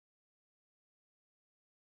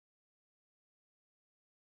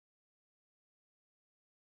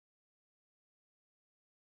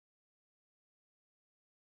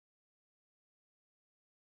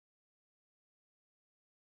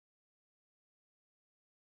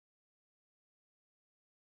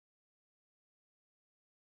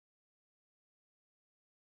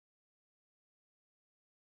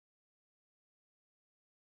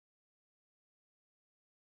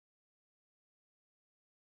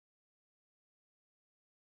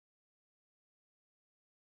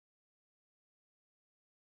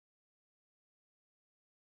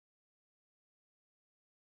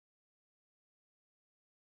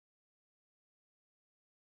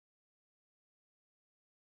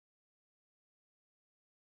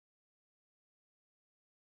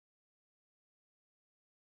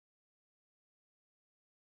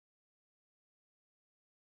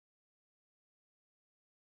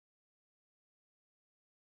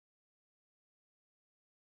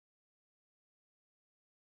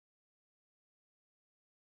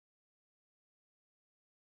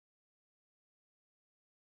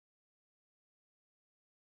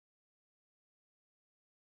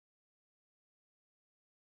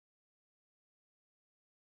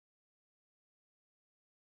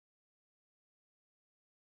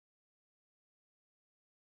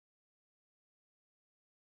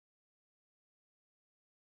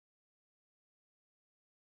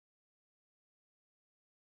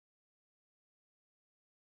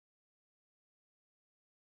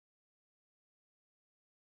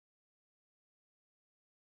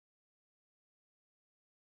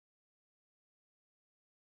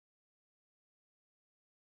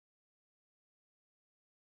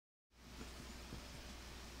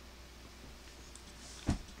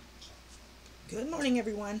Good morning,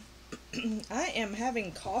 everyone. I am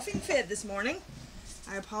having coughing fit this morning.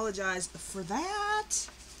 I apologize for that.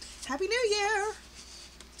 Happy New Year.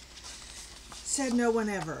 Said no one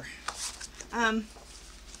ever. I'm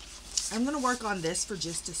going to work on this for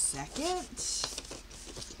just a second.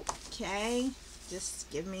 Okay. Just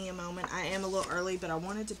give me a moment. I am a little early, but I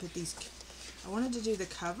wanted to put these, I wanted to do the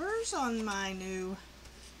covers on my new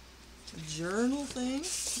journal thing.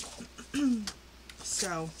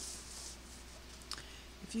 So,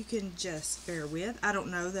 if you can just bear with, I don't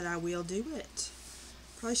know that I will do it.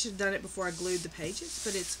 Probably should have done it before I glued the pages,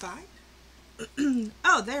 but it's fine.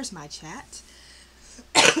 Oh, there's my chat.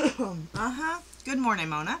 Good morning,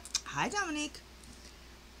 Mona. Hi, Dominique.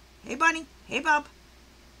 Hey, Bunny. Hey, Bob.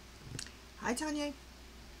 Hi, Tanya.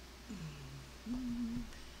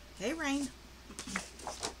 Hey, Rain.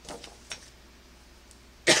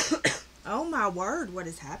 Oh, my word. What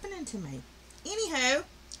is happening to me? Anywho,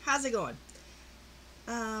 how's it going?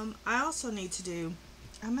 I also need to do,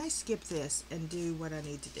 I may skip this and do what I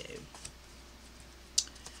need to do.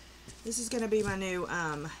 This is going to be my new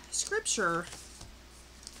scripture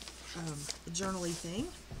journaling thing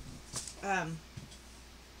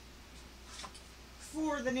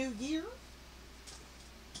for the new year.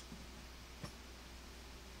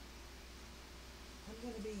 I'm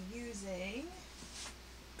going to be using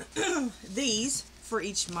these for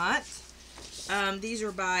each month. These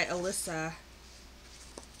are by Alyssa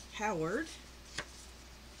Howard,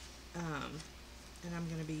 and I'm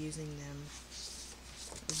going to be using them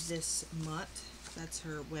this month. That's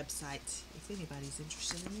her website, if anybody's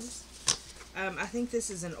interested in this. I think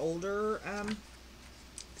this is an older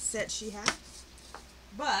set she had,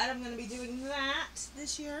 but I'm going to be doing that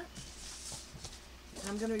this year. And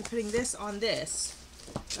I'm going to be putting this on this,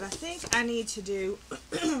 but I think I need to do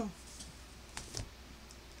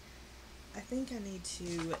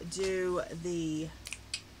the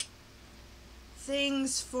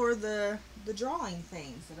things for the drawing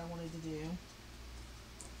things that I wanted to do.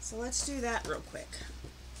 So let's do that real quick.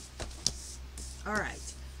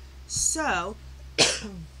 Alright. So,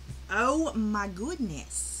 oh my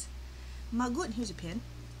goodness. Here's a pen.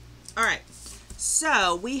 Alright.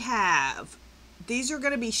 So, we have, these are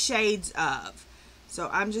going to be shades of. So,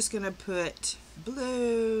 I'm just going to put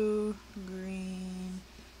blue, green,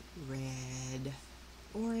 red,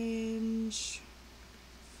 orange,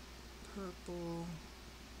 purple,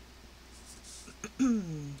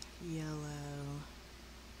 yellow.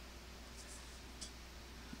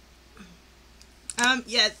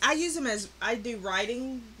 Yeah, I use them as, I do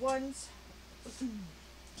writing ones.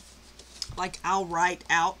 Like, I'll write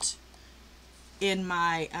out in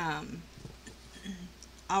my,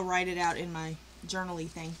 I'll write it out in my journaling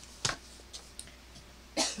thing.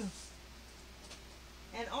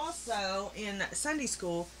 And also, in Sunday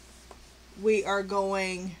school, we are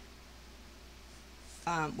going,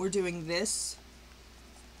 we're doing this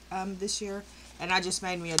this year, and I just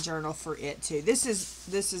made me a journal for it too. This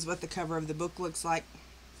is what the cover of the book looks like.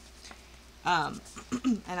 And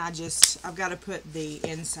I've got to put the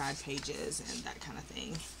inside pages and that kind of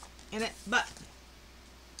thing in it.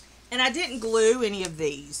 And I didn't glue any of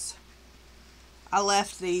these. I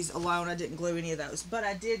left these alone. I didn't glue any of those, but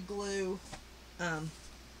I did glue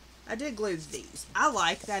these. I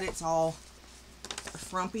like that it's all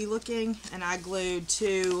frumpy looking, and I glued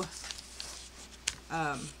two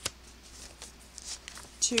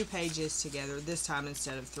pages together this time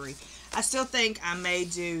instead of 3. I still think I may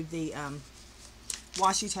do the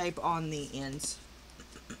washi tape on the ends.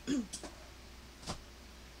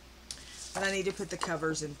 But I need to put the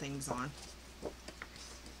covers and things on.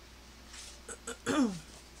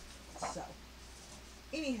 So,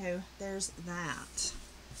 anywho, there's that.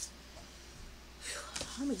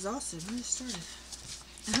 I'm exhausted. I just started.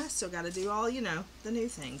 And I still got to do all, you know, the new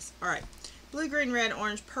things. Alright. Blue, green, red,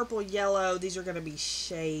 orange, purple, yellow. These are going to be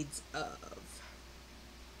shades of.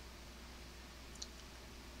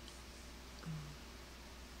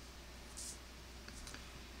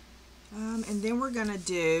 And then we're going to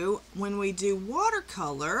do, when we do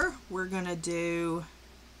watercolor, we're going to do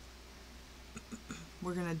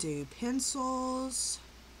pencils,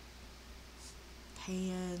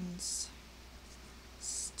 pans,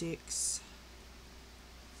 sticks,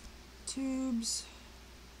 tubes,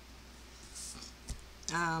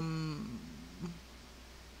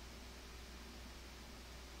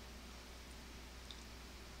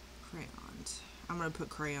 crayons. I'm going to put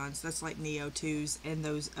crayons. That's like Neo 2s and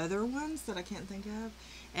those other ones that I can't think of.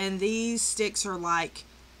 And these sticks are like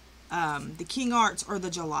the King Arts or the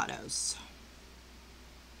Gelatos.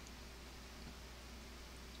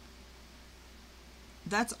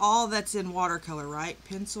 that's all that's in watercolor, right?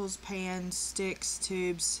 Pencils, pans, sticks,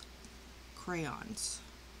 tubes, crayons,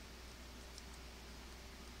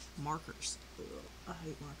 markers. Ugh, I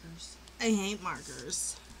hate markers. I hate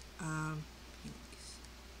markers.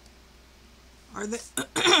 Are there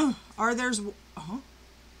there's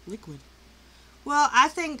liquid? Well, I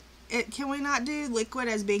think can we not do liquid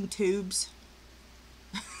as being tubes?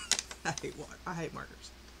 I hate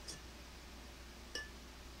markers.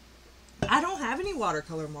 I don't have any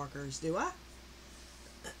watercolor markers, do I?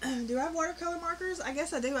 Do I have watercolor markers? I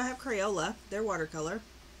guess I do. I have Crayola. They're watercolor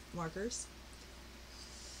markers.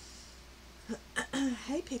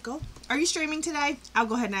 Hey, Pickle. Are you streaming today? I'll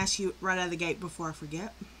go ahead and ask you right out of the gate before I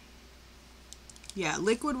forget. Yeah,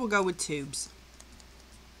 liquid will go with tubes.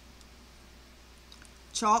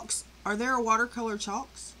 Chalks. Are there watercolor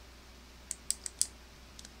chalks?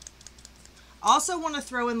 Also want to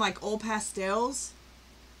throw in like old pastels.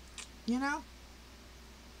 You know?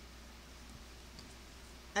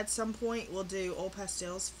 At some point we'll do old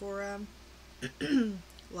pastels for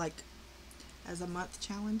like as a month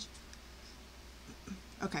challenge.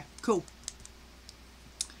 Okay, cool.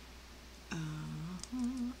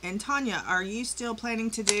 And Tanya, are you still planning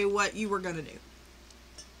to do what you were going to do?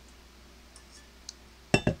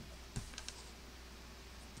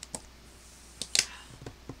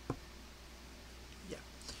 Yeah.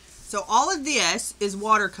 So all of this is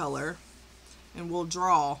watercolor, and we'll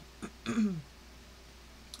draw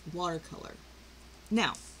watercolor.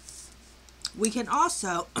 Now, we can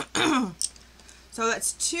also... So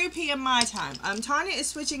that's 2 p.m. my time. Tanya is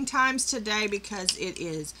switching times today because it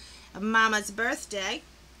is Mama's birthday.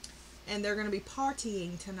 And they're going to be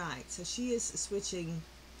partying tonight. So she is switching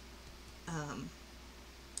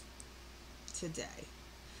today.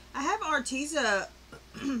 I have Arteza,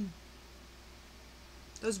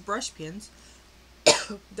 those brush pens.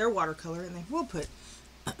 They're watercolor, and we'll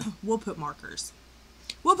put markers.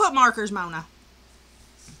 We'll put markers, Mona.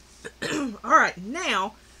 All right,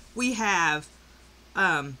 now we have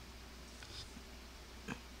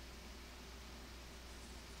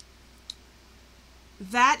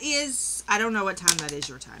that is, I don't know what time that is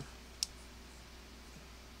your time.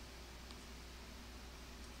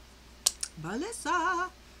 Melissa, I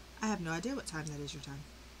have no idea what time that is your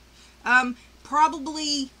time.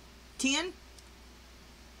 Probably 10?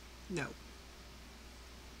 No.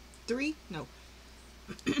 3? No.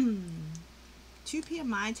 2 p.m.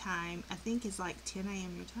 my time, I think is like 10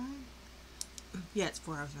 a.m. your time. Yeah, it's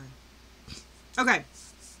 4 hours later. Okay.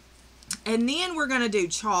 And then we're going to do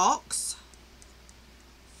chalks.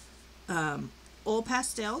 Oil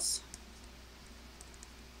pastels.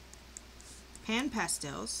 Pan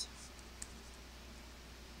pastels.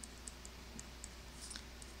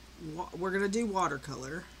 We're going to do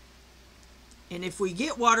watercolor. And if we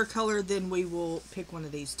get watercolor, then we will pick one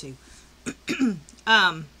of these two.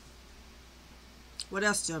 What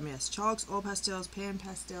else do I miss? Chalks, oil pastels, pan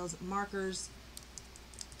pastels, markers.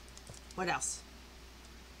 What else?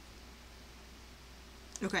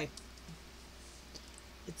 Okay.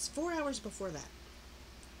 It's 4 hours before that.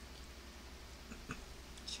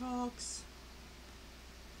 Chalks.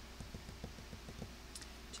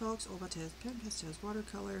 Chalks, oil pastels, pan pastels,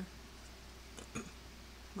 watercolor.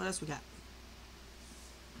 What else we got?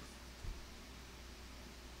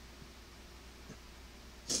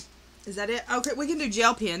 Is that it? Okay, we can do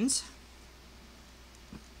gel pens.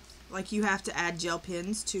 Like, you have to add gel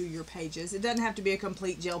pens to your pages. It doesn't have to be a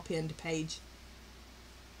complete gel penned page.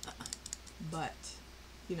 But,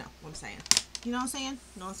 you know what I'm saying. You know what I'm saying?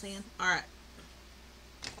 You know what I'm saying? Alright.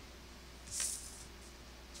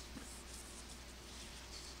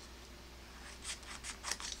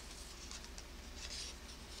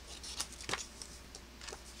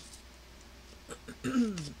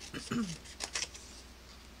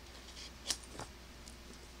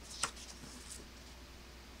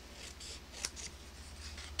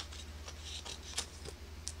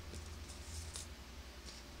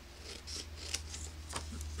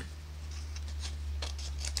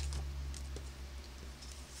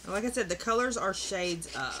 Like I said, the colors are shades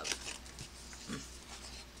of.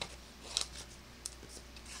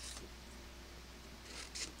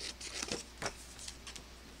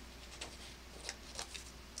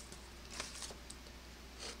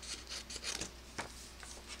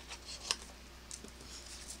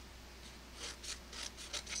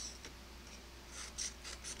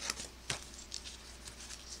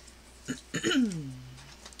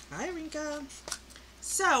 Hi, Rinka.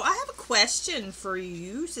 So, I have a question for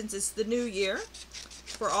you, since it's the new year,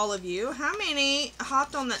 for all of you. How many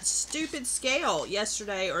hopped on that stupid scale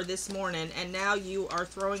yesterday or this morning, and now you are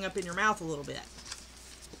throwing up in your mouth a little bit?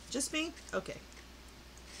 Just me? Okay.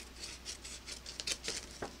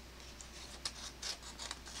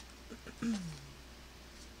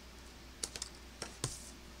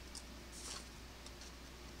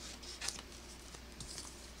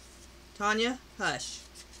 Tanya, hush.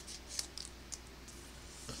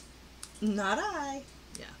 Not I.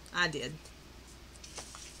 Yeah, I did.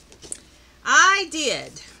 I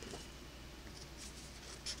did.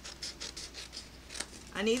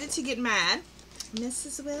 I needed to get mad.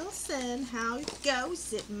 Mrs. Wilson, how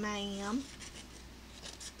goes it, ma'am?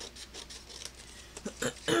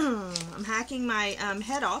 I'm hacking my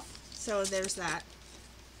head off, so there's that.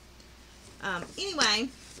 Anyway,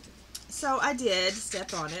 so I did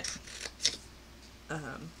step on it.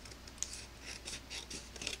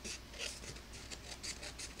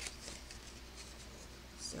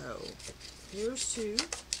 So here's to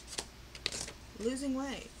losing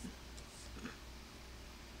weight.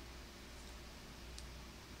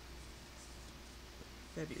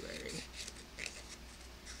 February.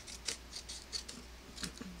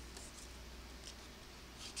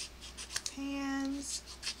 Pans,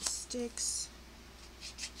 sticks,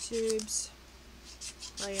 tubes,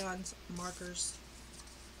 crayons, markers.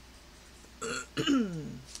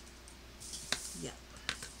 Yeah.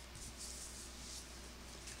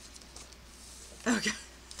 Okay.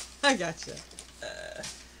 I gotcha.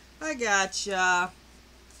 I gotcha.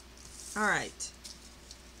 All right.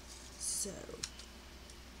 So.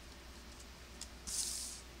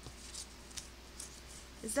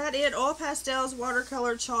 Is that it? Oil pastels,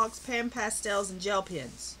 watercolor, chalks, pan pastels, and gel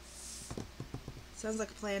pens. Sounds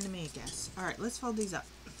like a plan to me, I guess. Alright, let's fold these up.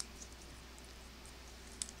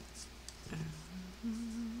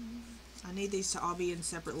 I need these to all be in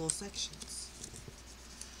separate little sections.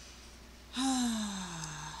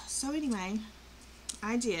 So anyway,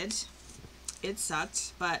 I did. It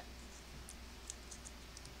sucked, but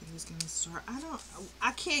it was going to start.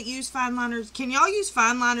 I can't use fine liners. Can y'all use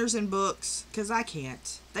fine liners in books? Because I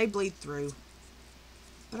can't. They bleed through.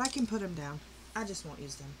 But I can put them down. I just won't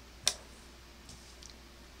use them.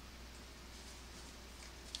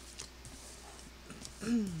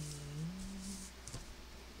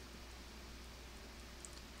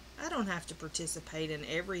 I don't have to participate in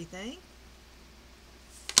everything.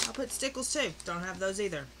 I'll put stickles too. Don't have those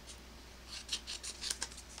either.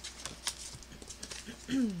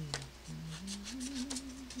 I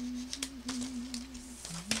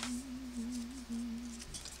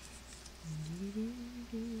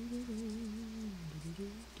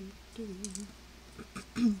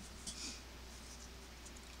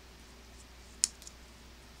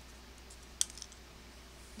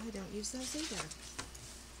don't use those either.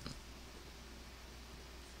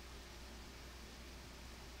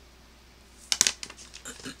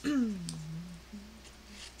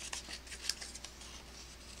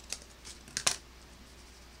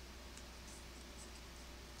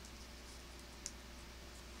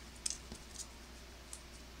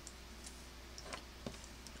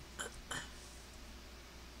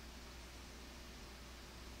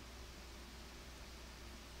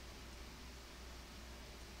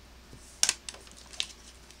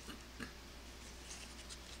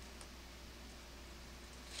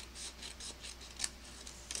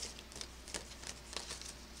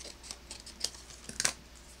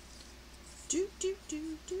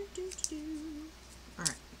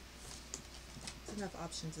 Alright. Enough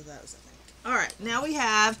options of those, I think. Alright, now we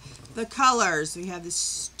have the colors. We have this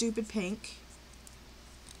stupid pink.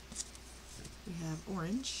 We have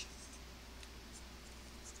orange.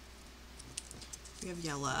 We have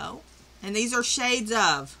yellow. And these are shades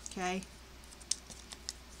of, okay?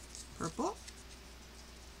 Purple.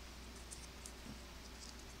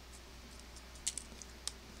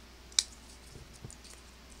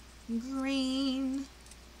 Green.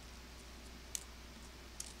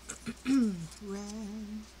 Red.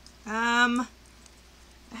 I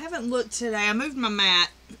haven't looked today. I moved my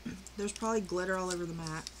mat. There's probably glitter all over the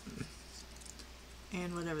mat.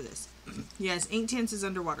 And whatever this. Yes, Inktense is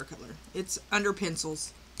under watercolor. It's under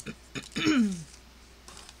pencils.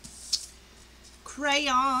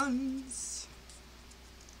 Crayons.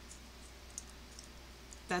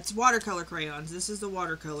 That's watercolor crayons. This is the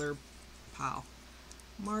watercolor pile.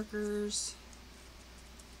 Markers.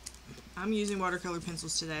 I'm using watercolor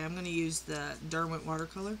pencils today. I'm going to use the Derwent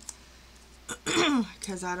watercolor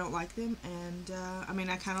because I don't like them, and I mean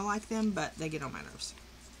I kind of like them, but they get on my nerves.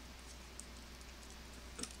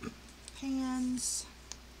 Pans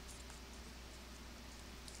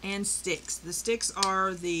and sticks. The sticks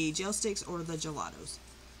are the gel sticks or the gelatos,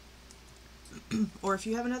 or if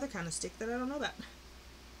you have another kind of stick that I don't know about,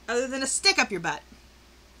 other than a stick up your butt.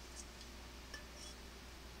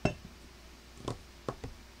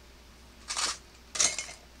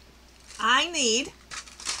 I need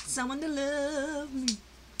someone to love me.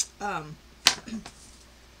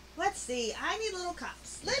 Let's see. I need little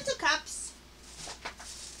cups. Little cups.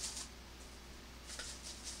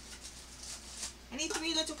 I need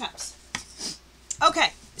 3 little cups.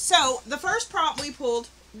 Okay, so the first prompt we pulled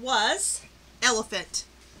was elephant.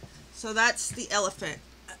 So that's the elephant.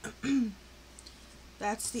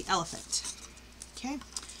 That's the elephant. Okay.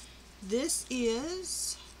 This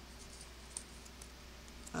is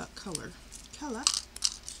color.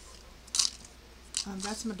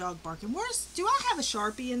 That's my dog barking. Do I have a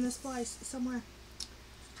Sharpie in this place somewhere?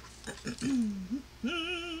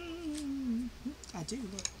 I do.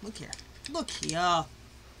 Look here. Look here.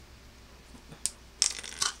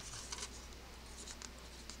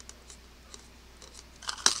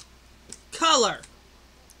 Color.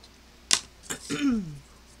 I'm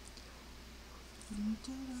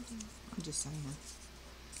just saying.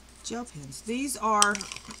 Gel pens. These are,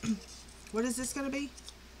 what is this going to be?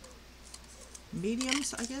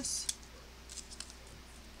 Mediums, I guess.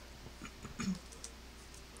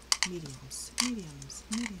 Mediums.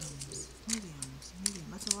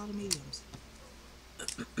 That's a lot of mediums.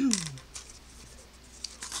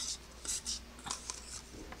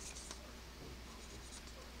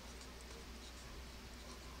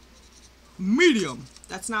 Medium.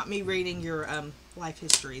 That's not me reading your life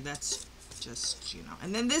history. That's just, you know.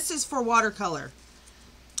 And then this is for watercolor.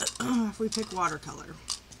 If we pick watercolor.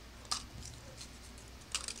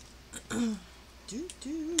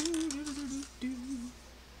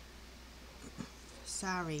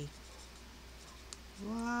 Sorry.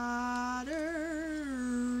 Watercolor.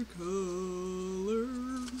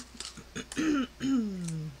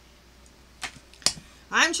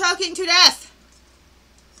 I'm choking to death.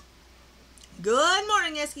 Good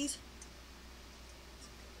morning, Eskies.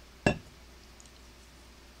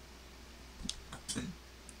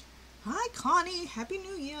 Hi, Connie. Happy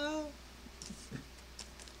New Year.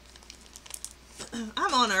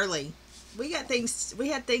 I'm on early. We had things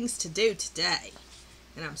to do today,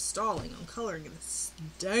 and I'm stalling on coloring this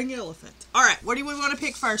dang elephant. All right, what do we want to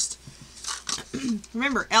pick first?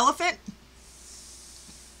 Remember, elephant.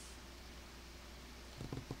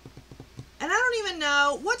 And I don't even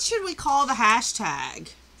know, what should we call the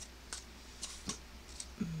hashtag?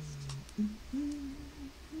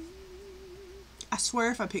 I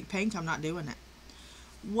swear if I pick pink, I'm not doing it.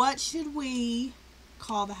 What should we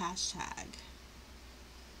call the hashtag?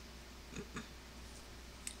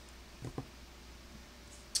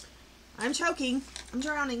 I'm choking. I'm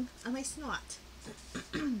drowning. I may snot.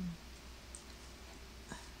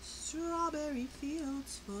 Strawberry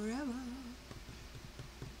fields forever.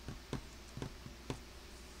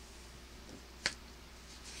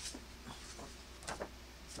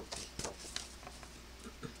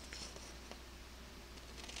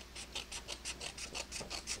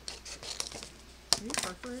 Are you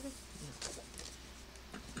perforated? No.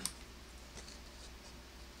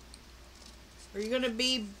 Are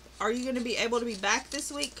you gonna be able to be back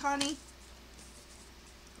this week, Connie?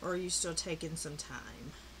 Or are you still taking some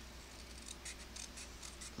time?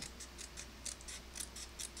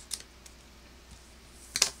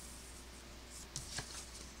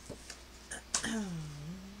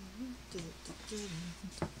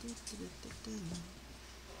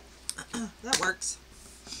 That works.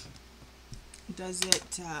 Does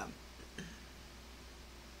it,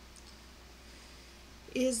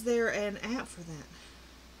 is there an app for that?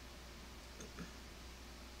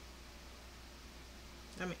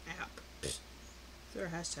 I mean, app. Is there a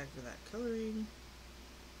hashtag for that? Coloring.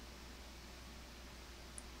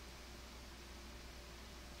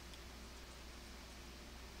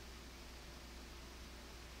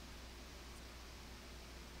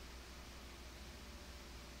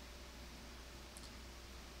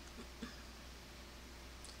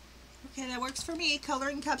 Okay, that works for me.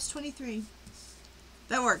 Coloring Cups 23.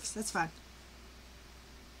 That works. That's fine.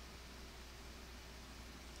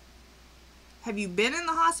 Have you been in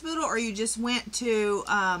the hospital, or you just went to,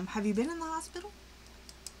 have you been in the hospital?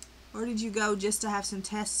 Or did you go just to have some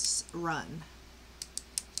tests run?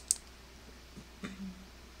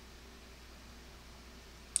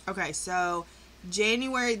 Okay, so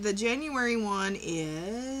the January one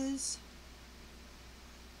is,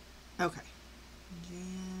 okay.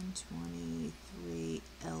 Jan 23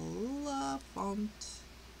 elephant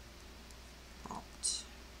prompt,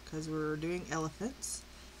 because we're doing elephants.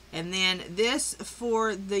 And then this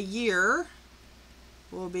for the year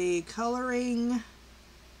will be Coloring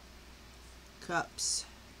Cups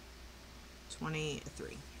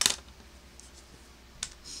 23.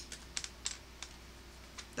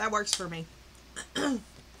 That works for me.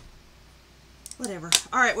 Whatever.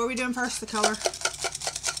 All right, what are we doing first? The color.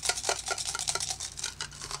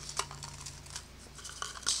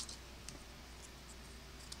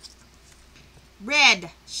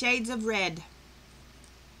 Red. Shades of red.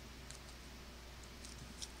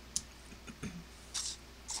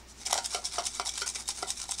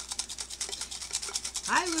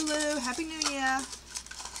 Hi, Lulu. Happy New Year.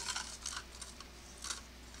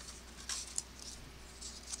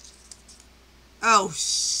 Oh,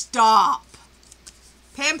 stop.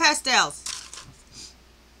 Pan Pastels.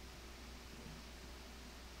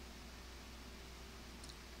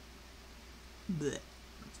 Blech.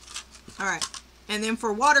 All right. And then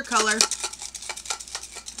for watercolor,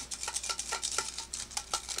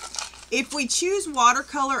 if we choose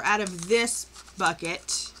watercolor out of this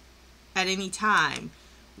bucket at any time,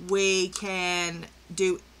 we can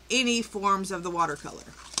do any forms of the watercolor.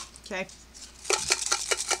 Okay?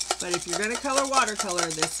 But if you're going to color watercolor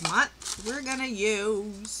this month, we're going to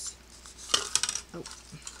use... Oh.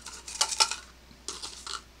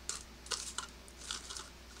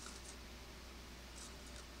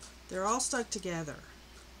 They're all stuck together.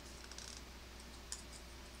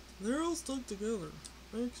 They're all stuck together.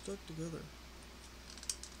 They're stuck together.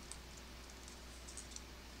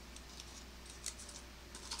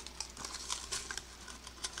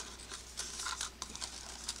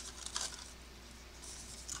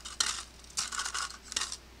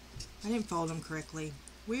 I didn't fold them correctly.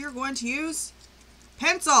 We are going to use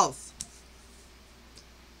pencils.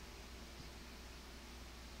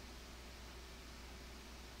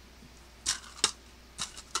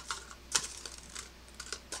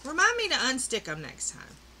 Remind me to unstick them next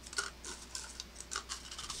time.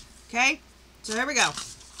 Okay, so here we go.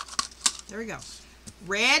 There we go.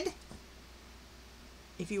 Red.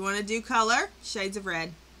 If you want to do color, shades of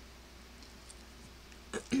red.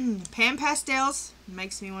 Pan Pastels,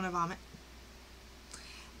 makes me want to vomit.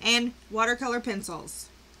 And watercolor pencils.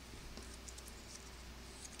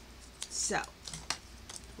 So,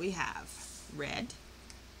 we have red.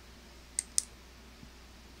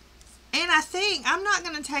 And I think, I'm not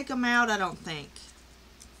going to take them out, I don't think.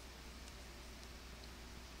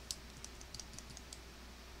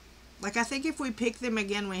 Like, I think if we pick them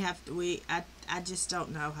again, we have to, I just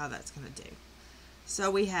don't know how that's going to do.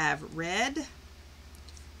 So we have red,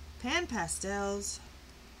 Pan Pastels,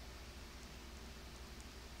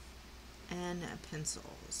 and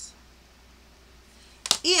pencils.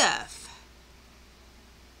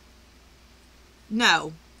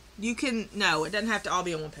 No, you can, no, it doesn't have to all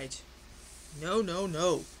be on one page. No, no,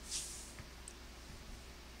 no.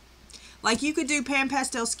 Like, you could do Pan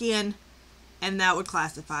Pastel Skin, and that would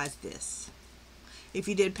classify as this. If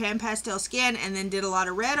you did Pan Pastel Skin and then did a lot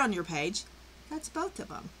of red on your page, that's both of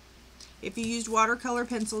them. If you used watercolor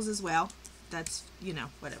pencils as well, that's, you know,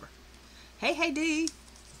 whatever. Hey, hey, Dee.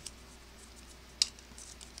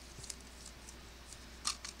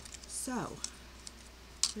 So,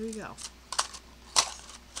 here we go.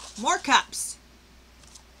 More cups.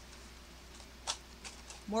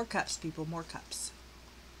 More cups, people, more cups.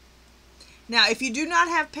 Now, if you do not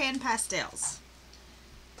have Pan Pastels,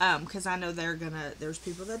 because I know there's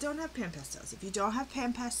people that don't have Pan Pastels. If you don't have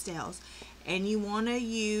Pan Pastels and you want to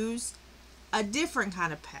use a different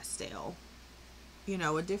kind of pastel, you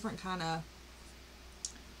know, a different kind of,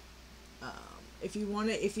 if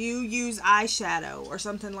you use eyeshadow or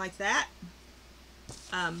something like that,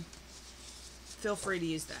 feel free to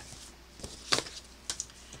use that.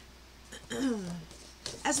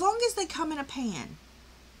 As long as they come in a pan,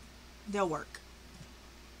 they'll work.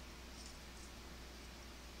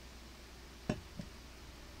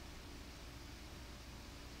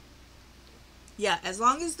 Yeah, as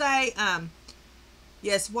long as they,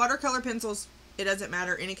 yes, watercolor pencils, it doesn't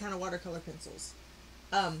matter, any kind of watercolor pencils.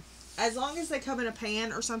 As long as they come in a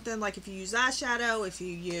pan or something, like if you use eyeshadow, if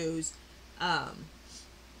you use,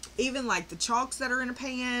 even like the chalks that are in a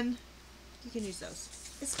pan, you can use those.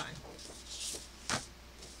 It's fine.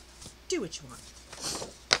 Do what you want.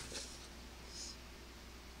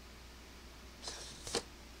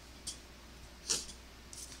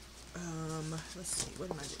 Let's see, what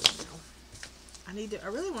am I doing now? I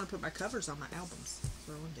really want to put my covers on my albums. That's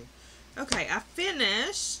what I want to do. Okay, I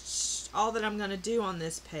finished all that I'm going to do on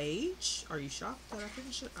this page. Are you shocked that I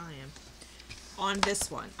finished it? I am. On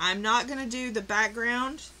this one. I'm not going to do the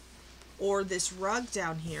background or this rug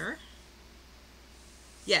down here.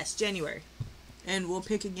 Yes, January. And we'll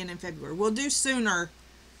pick again in February. We'll do sooner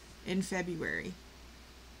in February.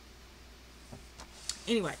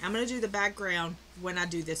 Anyway, I'm going to do the background when I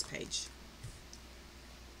do this page.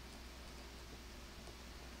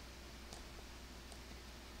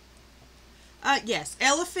 Yes,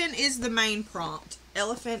 elephant is the main prompt.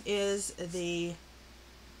 Elephant is the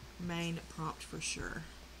main prompt for sure.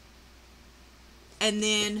 And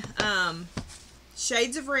then,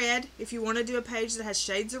 shades of red. If you want to do a page that has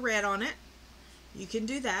shades of red on it, you can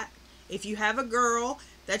do that. If you have a girl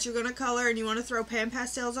that you're going to color and you want to throw Pan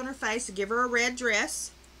Pastels on her face and give her a red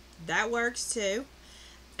dress, that works too.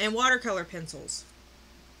 And watercolor pencils.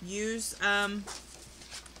 Use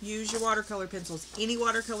your watercolor pencils. Any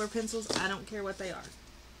watercolor pencils, I don't care what they are.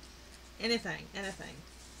 Anything.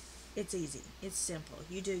 It's easy. It's simple.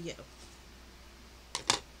 You do you.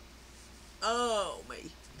 Oh,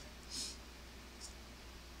 me.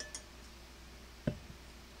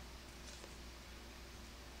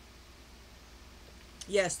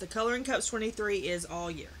 Yes, the Coloring Cups 23 is all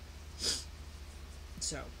year.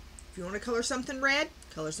 So, if you want to color something red,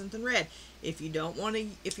 color something red. If you don't want to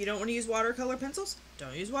use watercolor pencils,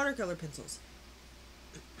 don't use watercolor pencils.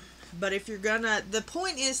 But if you're gonna, the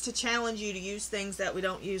point is to challenge you to use things that we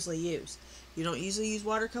don't usually use. You don't usually use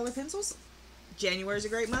watercolor pencils? January is a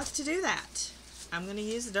great month to do that. I'm going to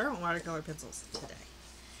use the Derwent watercolor pencils today.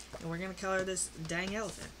 And we're going to color this dang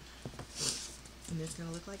elephant. And it's going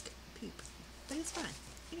to look like Peep. But it's fine.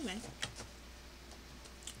 Anyway.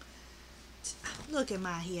 Look at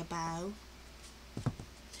my hippo.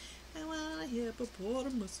 I want a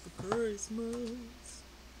hippopotamus for Christmas.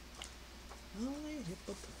 Only a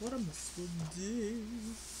hippopotamus will do.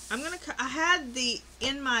 I had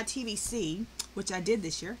in my TBC, which I did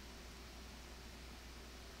this year.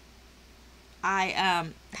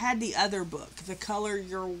 I had the other book, the Color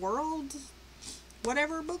Your World,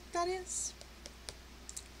 whatever book that is.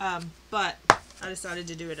 But I decided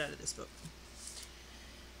to do it out of this book.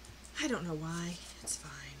 I don't know why. It's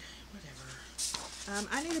fine. Whatever.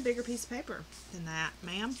 I need a bigger piece of paper than that,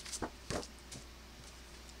 ma'am.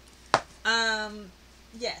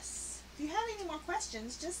 Yes. If you have any more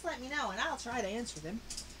questions, just let me know and I'll try to answer them.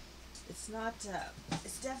 It's not,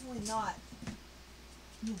 it's definitely not,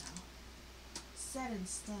 you know, set in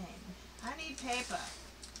stone. I need paper.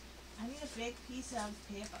 I need a big piece of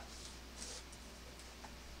paper.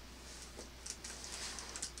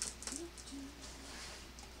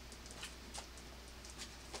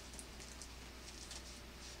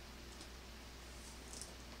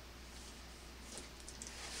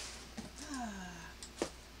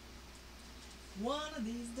 One of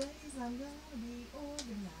these days I'm gonna be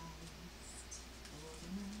organized.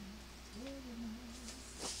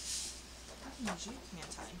 I can use you,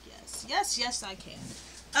 can't I? Yes. Yes, I can.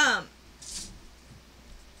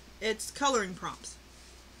 It's coloring prompts.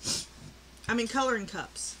 I mean coloring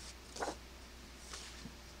cups.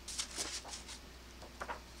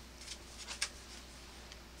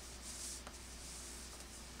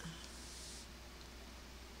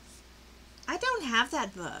 I don't have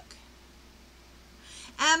that book.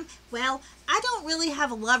 Well, I don't really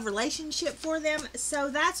have a love relationship for them, so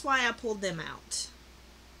that's why I pulled them out.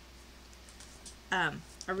 I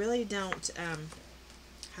really don't,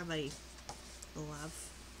 have a love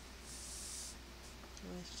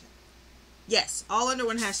relationship. Yes, all under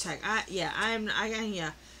one hashtag. I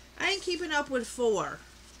ain't keeping up with 4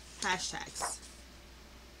 hashtags.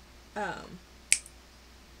 No.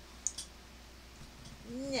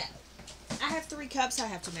 I have 3 cups I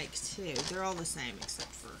have to make too. They're all the same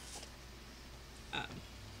except for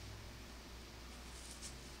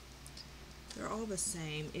they're all the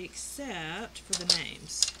same except for the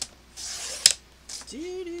names.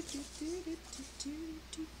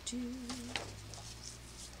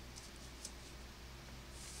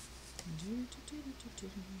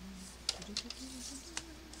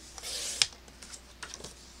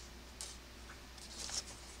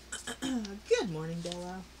 Good morning,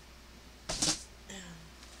 Bella.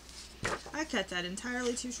 I cut that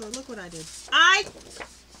entirely too short. Look what I did. I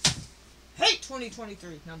hate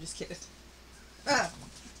 2023. No, I'm just kidding.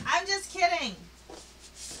 I'm just kidding.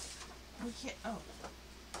 Oh.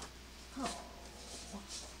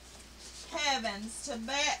 Heavens to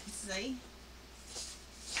Betsy.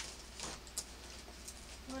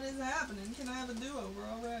 What is happening? Can I have a do-over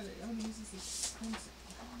already? I'm going to use this expensive.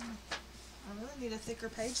 I really need a thicker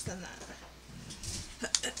page than that.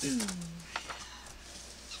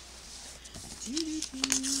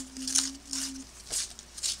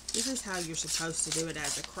 This is how you're supposed to do it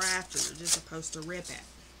as a craft, or you're just supposed to rip it.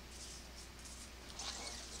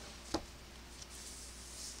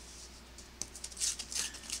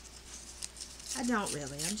 I don't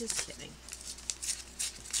really. I'm just kidding.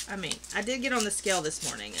 I mean, I did get on the scale this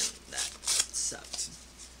morning, and that sucked.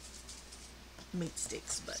 Meat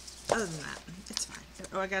sticks, but other than that, it's fine.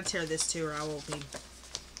 Oh, I gotta tear this too, or I will be.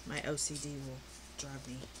 My OCD will drive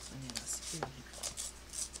me bananas. Get in here.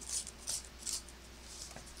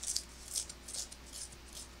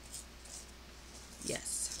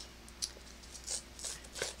 Yes.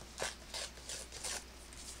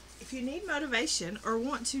 if you need motivation or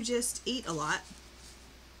want to just eat a lot,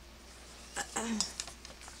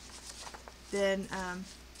 then,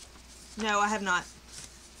 no, I have not.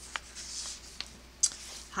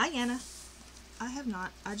 Hi, Anna. I have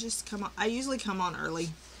not. I just come on. I usually come on early.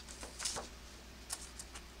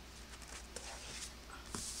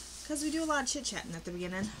 Because we do a lot of chit-chatting at the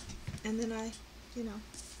beginning. And then I, you know,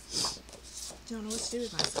 don't know what to do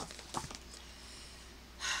with myself.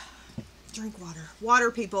 Drink water. Water,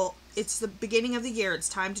 people. It's the beginning of the year. It's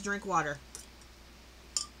time to drink water.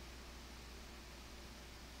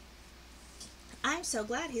 I'm so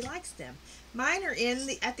glad he likes them. Mine are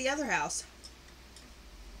at the other house.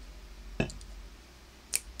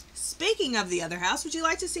 Speaking of the other house, would you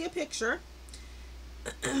like to see a picture?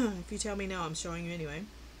 If you tell me no, I'm showing you anyway.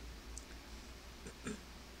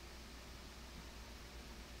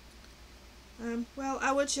 Well,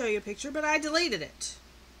 I would show you a picture, but I deleted it.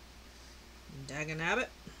 Dagnabbit.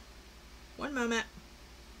 One moment.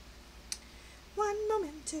 One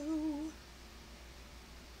momento.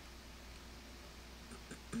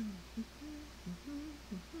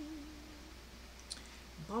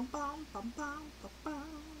 Bum, bum, bum, bum, bum, bum.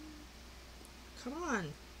 Come on.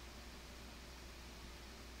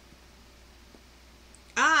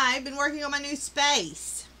 I've been working on my new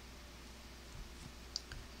space.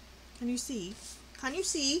 Can you see? Can you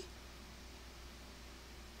see?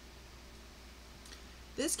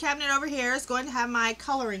 This cabinet over here is going to have my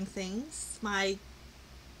coloring things, my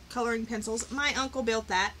coloring pencils. My uncle built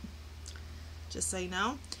that, just so you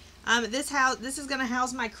know. This is going to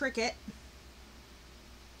house my Cricut,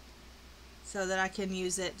 so that I can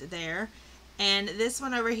use it there. And this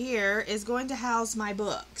one over here is going to house my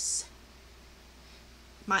books.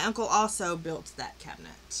 My uncle also built that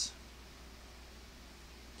cabinet.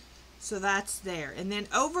 So that's there. And then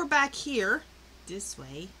over back here, this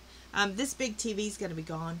way, this big TV is going to be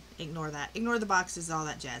gone. Ignore that. Ignore the boxes, all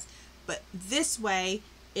that jazz. But this way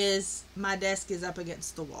is my desk is up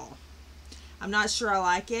against the wall. I'm not sure I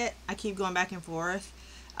like it. I keep going back and forth.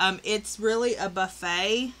 It's really a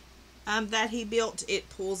buffet that he built. It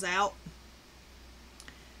pulls out.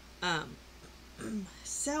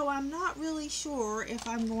 So I'm not really sure if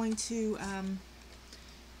I'm going to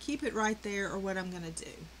keep it right there or what I'm going to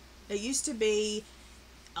do. It used to be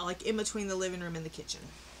like in between the living room and the kitchen.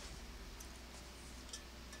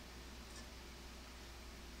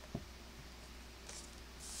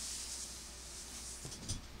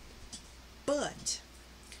 But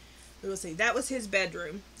we'll see. That was his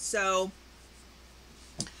bedroom. So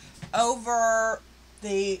over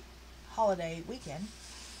the holiday weekend,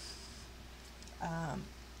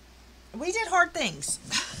 we did hard things.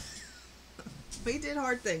 We did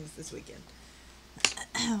hard things this weekend.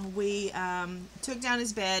 We took down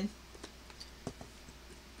his bed,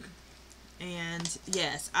 and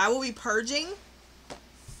yes, I will be purging.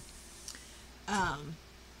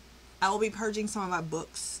 I will be purging some of my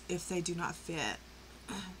books if they do not fit.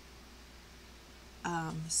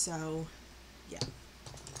 So yeah.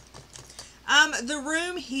 The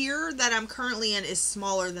room here that I'm currently in is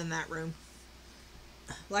smaller than that room.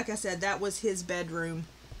 Like I said, that was his bedroom,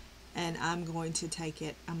 and I'm going to take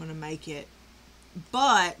it. I'm going to make it.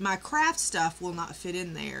 But my craft stuff will not fit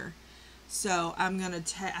in there. So I'm going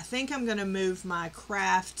to I think I'm going to move my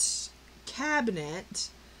craft cabinet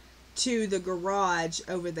to the garage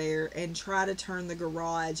over there and try to turn the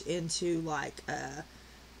garage into like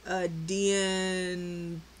a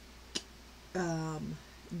den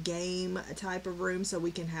game type of room, so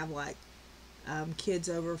we can have like kids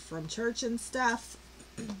over from church and stuff.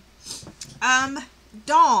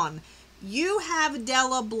 Dawn, you have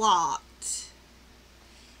Della blocked.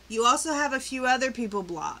 You also have a few other people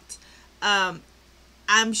blocked. I'm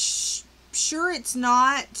sure it's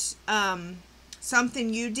not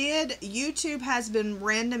something you did. YouTube has been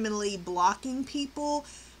randomly blocking people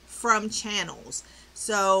from channels.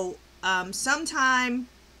 So sometime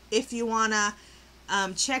if you want to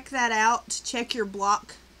check that out, check your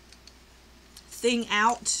block thing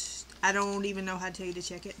out. I don't even know how to tell you to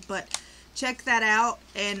check it, but check that out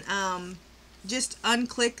and just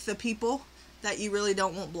unclick the people that you really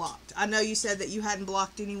don't want blocked. I know you said that you hadn't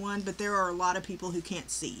blocked anyone, but there are a lot of people who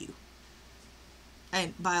can't see you.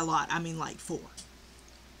 And by a lot, I mean like 4.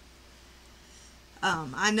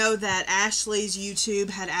 I know that Ashley's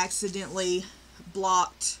YouTube had accidentally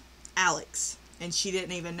blocked Alex, and she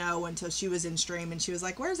didn't even know until she was in stream, and she was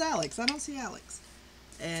like, "Where's Alex? I don't see Alex."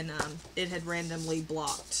 And it had randomly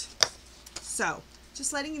blocked. So,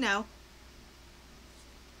 just letting you know.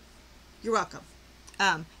 You're welcome.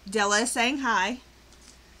 Della is saying hi,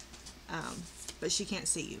 but she can't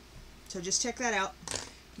see you. So just check that out.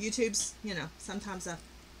 YouTube's, you know, sometimes a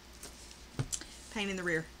Pain in the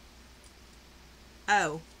rear.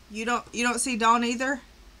 Oh, you don't see Dawn either?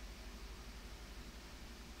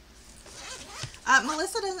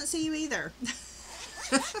 Melissa doesn't see you either.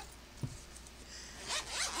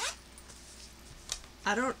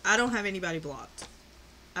 I don't have anybody blocked.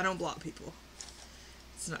 I don't block people.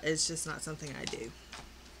 It's just not something I do.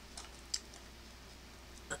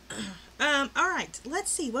 All right,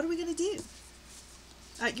 let's see. What are we going to do?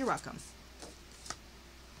 You're welcome.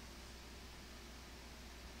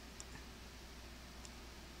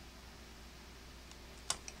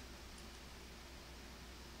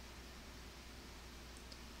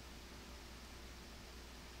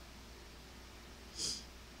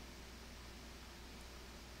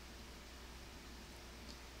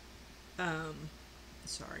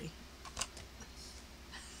 Sorry.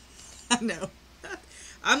 I know.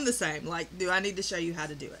 I'm the same. Like, do I need to show you how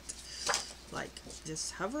to do it? Like,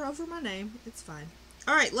 just hover over my name. It's fine.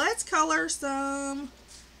 All right, let's color some.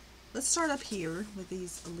 Let's start up here with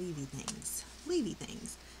these leafy things. Leafy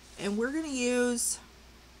things. And we're going to use,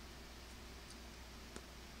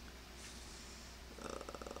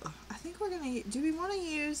 I think we're going to, do we want to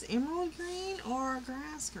use emerald green or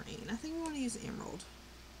grass green? I think we want to use emerald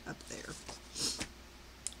up there.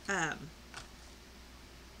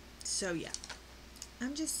 So yeah,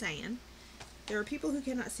 I'm just saying, there are people who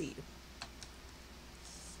cannot see you.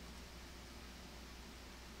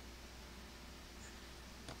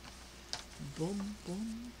 Boom,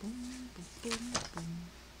 boom, boom, boom, boom, boom.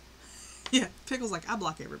 Yeah, Pickle's like, I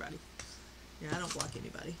block everybody. Yeah, I don't block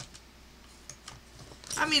anybody.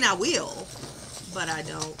 I mean, I will, but I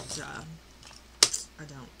don't,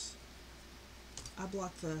 I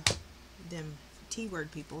block them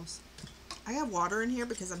T-word peoples. I got water in here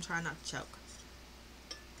because I'm trying not to choke.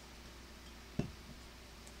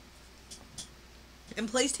 And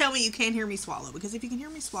please tell me you can't hear me swallow, because if you can hear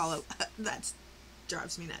me swallow, that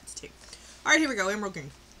drives me nuts too. All right, here we go, emerald green.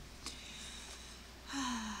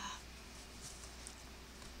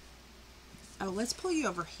 Oh, let's pull you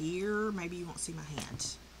over here. Maybe you won't see my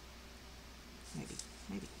hand. Maybe.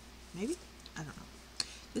 I don't know.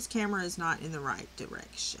 This camera is not in the right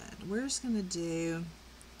direction. We're just going to do...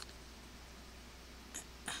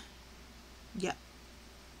 Yep.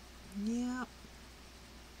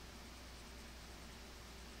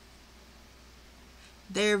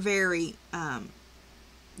 They're very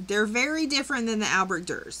different than the Albrecht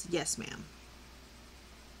Dürer. Yes, ma'am.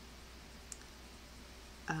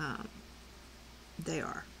 They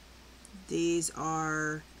are. These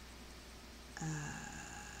are...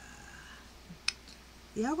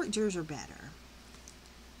 the Albrecht Dürers are better.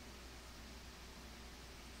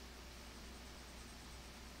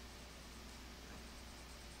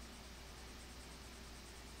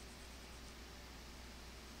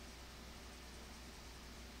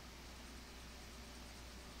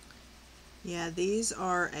 Yeah, these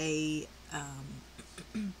are a,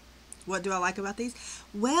 what do I like about these?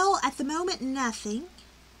 Well, at the moment, nothing.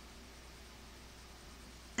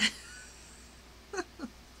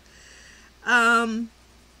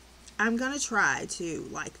 I'm going to try to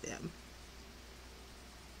like them.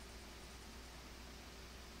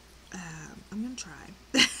 I'm going to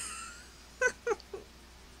try.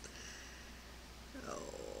 Oh.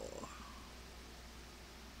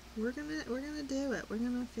 We're gonna do it. We're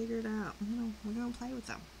gonna figure it out. We're gonna play with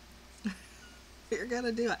them. We're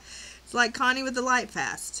gonna do it. It's like Connie with the light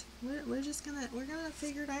fast. We're gonna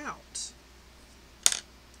figure it out.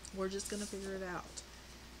 We're just gonna figure it out.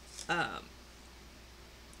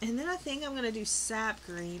 And then I think I'm gonna do sap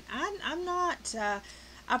green. I'm not.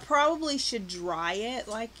 I probably should dry it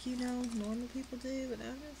like normal people do, but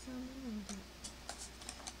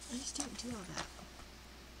I just didn't do all that.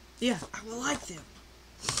 Yeah, I will like them.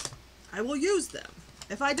 I will use them.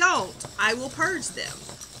 If I don't, I will purge them.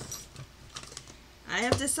 I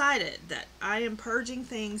have decided that I am purging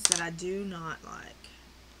things that I do not like.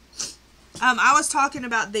 I was talking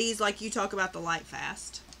about these like you talk about the light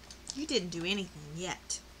fast. You didn't do anything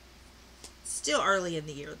yet. Still early in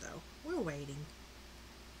the year though. We're waiting.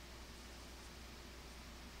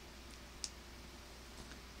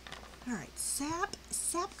 Alright, sap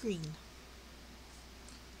green.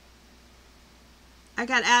 I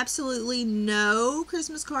got absolutely no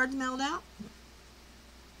Christmas cards mailed out.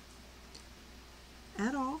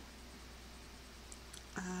 At all.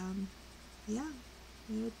 Yeah,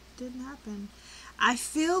 it didn't happen. I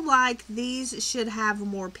feel like these should have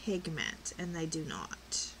more pigment, and they do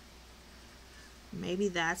not. Maybe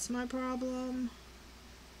that's my problem.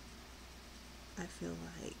 I feel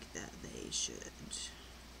like that they should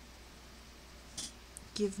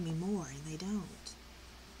give me more, and they don't.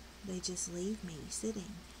 They just leave me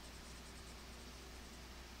sitting.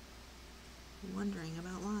 wondering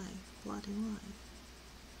about life, plotting life.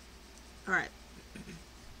 All right.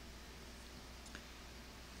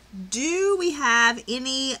 Do we have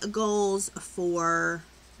any goals for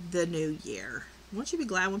the new year? Won't you be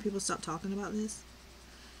glad when people stop talking about this?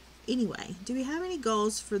 Anyway, do we have any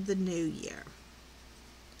goals for the new year?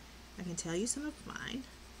 I can tell you some of mine.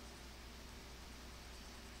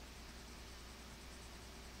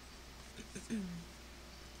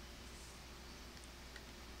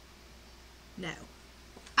 No.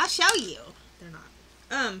 I'll show you. They're not.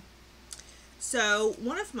 So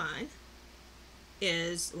one of mine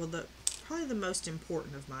is, well, probably the most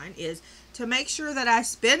important of mine is to make sure that I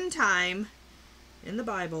spend time in the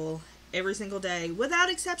Bible every single day without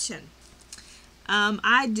exception.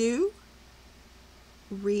 I do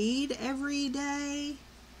read every day,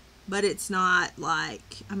 but it's not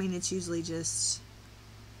like, I mean, it's usually just,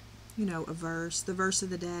 you know, a verse, the verse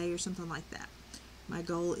of the day or something like that. My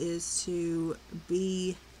goal is to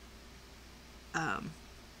be, you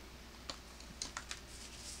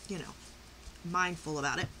know, mindful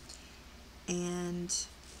about it. And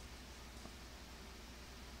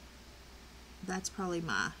that's probably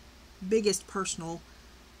my biggest personal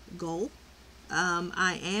goal.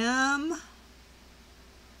 I am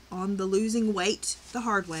on the losing weight the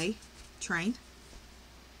hard way train.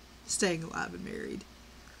 Staying alive and married.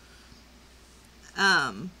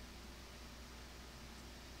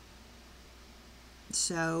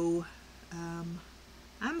 So,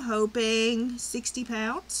 I'm hoping 60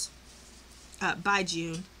 pounds by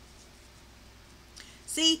June.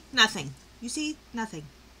 See? Nothing. You see? Nothing.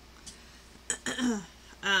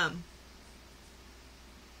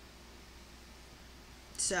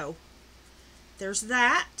 So, there's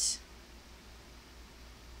that.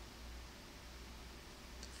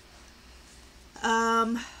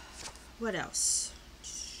 What else?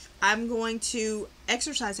 I'm going to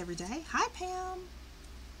exercise every day. Hi, Pam.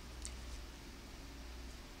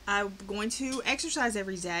 I'm going to exercise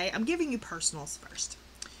every day. I'm giving you personals first.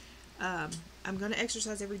 I'm going to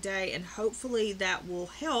exercise every day, and hopefully that will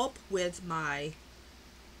help with my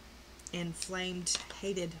inflamed,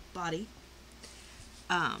 hated body.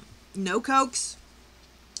 No Cokes.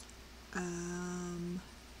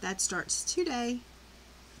 That starts today.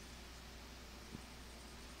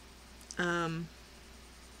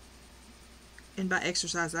 And by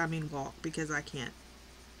exercise, I mean walk, because I can't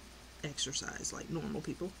exercise like normal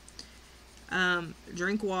people.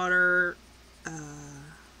 Drink water,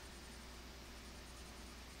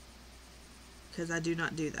 because I do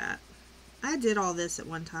not do that. I did all this at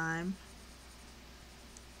one time,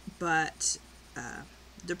 but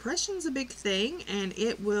depression's a big thing, and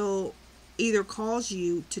it will either cause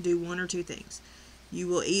you to do one or two things. You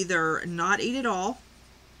will either not eat at all,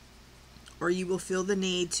 or you will feel the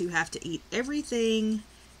need to have to eat everything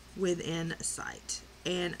within sight.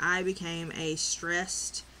 And I became a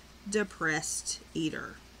stressed, depressed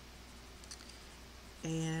eater.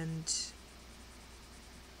 And,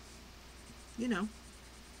 you know,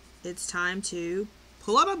 it's time to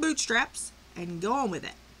pull up my bootstraps and go on with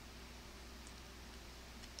it.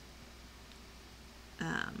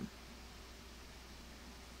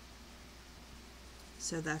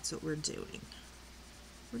 So that's what we're doing.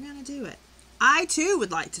 We're going to do it. I, too,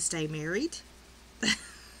 would like to stay married.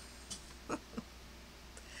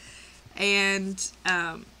 And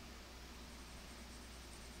I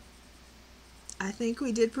think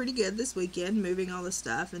we did pretty good this weekend, moving all the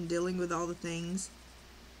stuff and dealing with all the things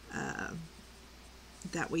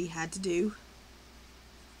that we had to do.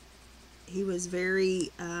 He was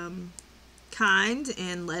very kind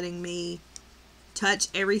in letting me touch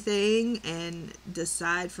everything and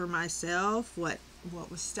decide for myself what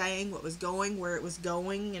was staying, what was going, where it was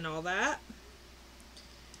going, and all that.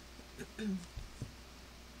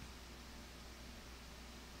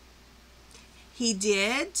 He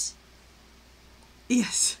did.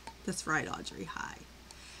 Yes, that's right, Audrey. Hi.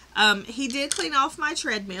 He did clean off my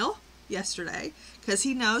treadmill yesterday, because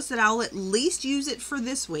he knows that I'll at least use it for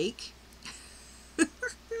this week.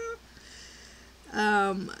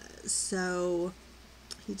 So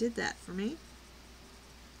he did that for me.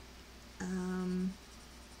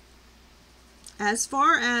 As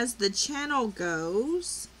far as the channel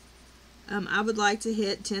goes, I would like to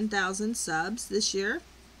hit 10,000 subs this year.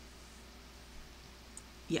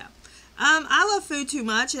 Yeah. I love food too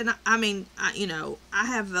much, and I mean, you know, I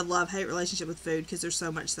have a love-hate relationship with food because there's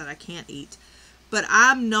so much that I can't eat. But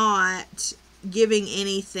I'm not giving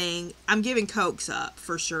anything. I'm giving Cokes up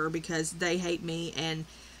for sure because they hate me, and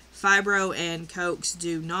Fibro and Cokes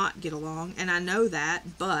do not get along, and I know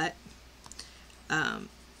that, but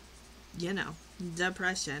you know,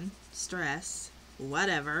 depression, stress,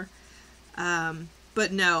 whatever.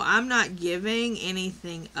 But no, I'm not giving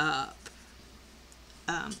anything up.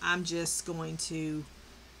 I'm just going to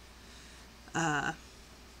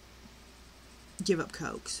give up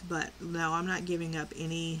Cokes. But no, I'm not giving up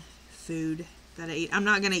any food that I eat. I'm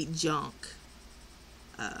not going to eat junk.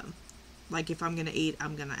 Like if I'm going to eat,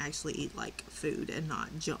 I'm going to actually eat like food and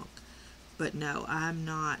not junk. But no, I'm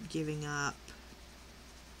not giving up.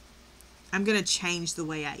 I'm going to change the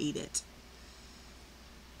way I eat it.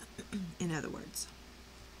 In other words.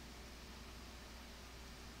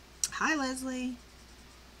 Hi, Leslie.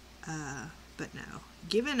 But no,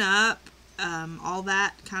 giving up, all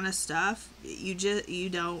that kind of stuff, you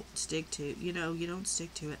don't stick to, you don't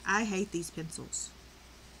stick to it. I hate these pencils.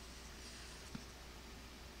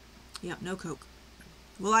 Yep, no Coke.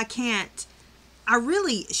 Well, I can't. I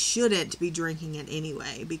really shouldn't be drinking it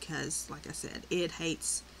anyway because, like I said, it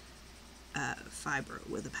hates fiber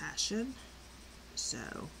with a passion.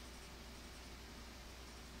 So,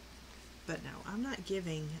 but no, I'm not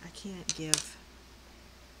giving. I can't give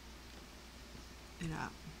it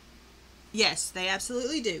up. Yes, they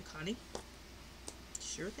absolutely do, Connie.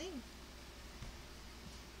 Sure thing.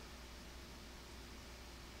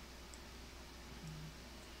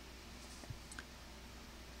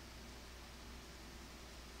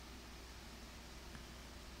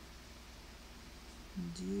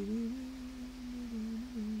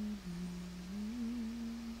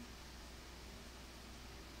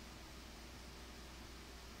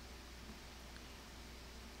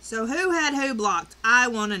 So who had who blocked? I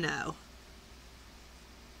want to know.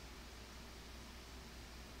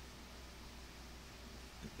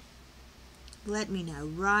 Let me know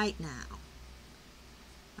right now.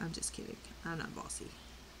 I'm just kidding. I'm not bossy.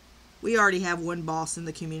 We already have one boss in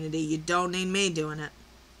the community. You don't need me doing it.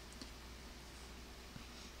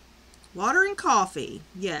 Water and coffee.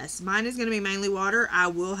 Yes, mine is going to be mainly water. I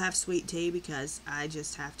will have sweet tea because I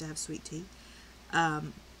just have to have sweet tea.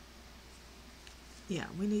 Yeah,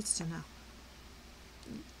 we need to know.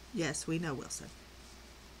 Yes, we know, Wilson.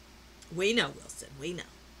 We know, Wilson. We know.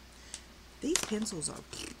 These pencils are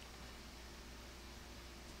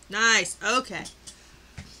nice. Okay.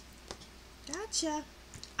 Gotcha.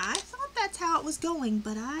 I thought that's how it was going,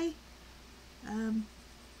 but I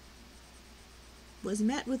was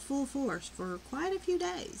met with full force for quite a few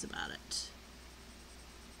days about it.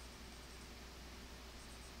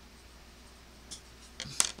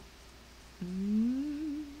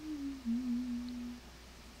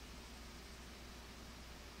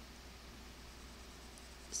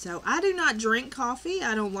 So I do not drink coffee.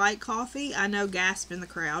 I don't like coffee. I know gasp in the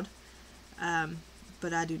crowd,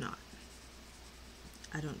 but I do not.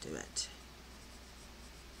 I don't do it.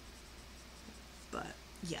 But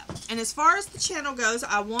yeah. And as far as the channel goes,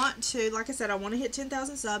 I want to, like I said, I want to hit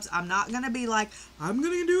 10,000 subs. I'm not going to be like, I'm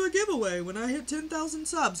going to do a giveaway when I hit 10,000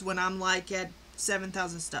 subs when I'm like at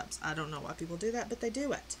 7,000 subs. I don't know why people do that, but they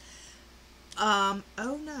do it. Oh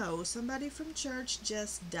no, somebody from church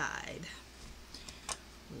just died.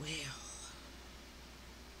 Well.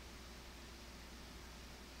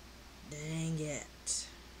 Dang it.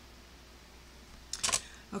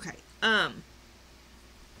 Okay, I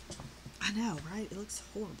know, right? It looks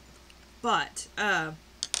horrible. But,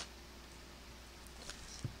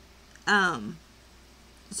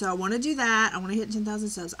 so I want to do that. I want to hit 10,000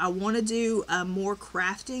 subs. I want to do, more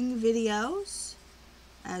crafting videos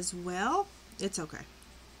as well. It's okay.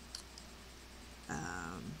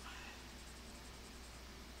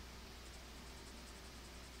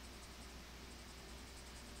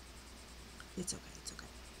 It's okay. It's okay.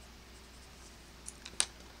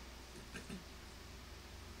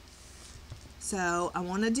 So I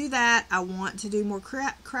want to do that. I want to do more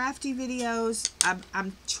crafty videos.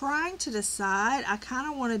 I'm trying to decide. I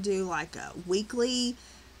kind of want to do like a weekly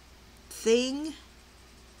thing.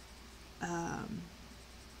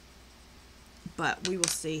 But we will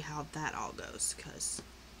see how that all goes because,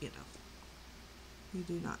 you know, we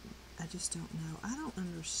do not, I just don't know. I don't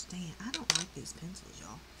understand. I don't like these pencils,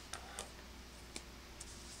 y'all.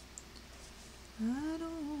 I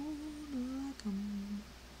don't like them.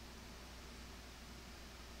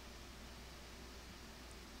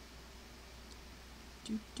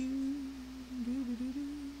 Do, do, do, do, do, do,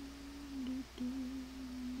 do, do.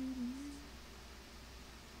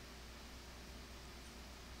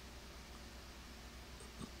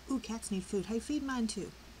 Ooh, cats need food. Hey, feed mine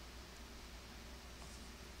too.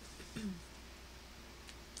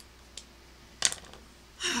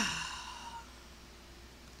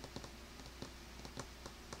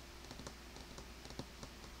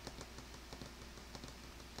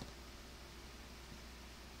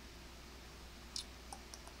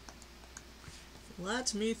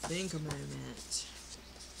 Let me think a moment.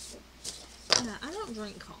 Yeah, I don't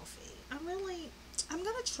drink coffee. I'm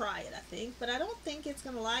gonna try it, I think, but I don't think it's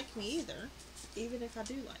gonna like me either, even if I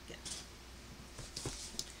do like it.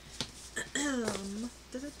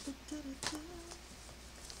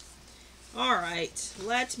 Alright,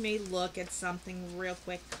 let me look at something real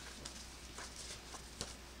quick.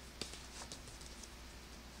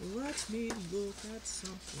 Let me look at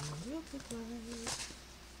something real quick.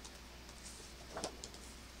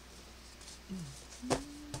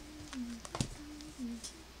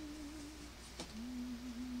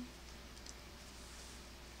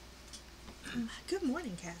 Good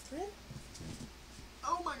morning, Catherine.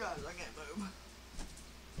 Oh my God, I can't move.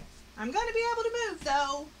 I'm going to be able to move,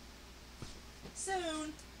 though.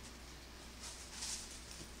 Soon.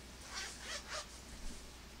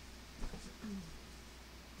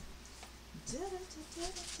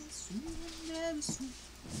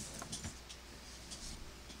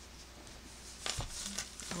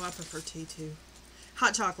 Oh, I prefer tea, too.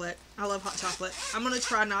 Hot chocolate. I love hot chocolate. I'm going to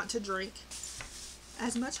try not to drink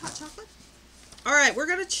as much hot chocolate. All right, we're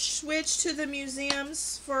going to switch to the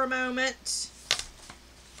museums for a moment.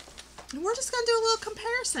 And we're just going to do a little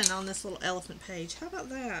comparison on this little elephant page. How about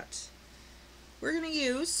that? We're going to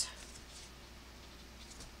use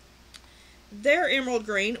their emerald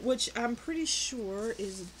green, which I'm pretty sure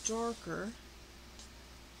is darker.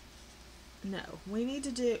 No, we need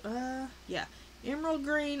to do, yeah, emerald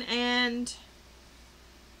green and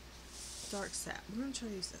dark sap. We're going to try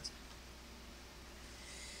to use those.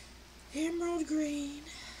 Emerald green,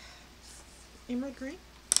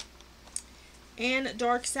 and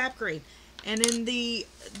dark sap green. And in the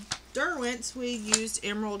Derwents, we used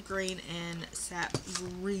emerald green and sap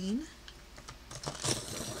green.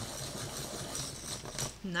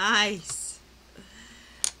 Nice.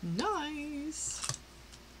 Nice.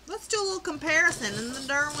 Let's do a little comparison in the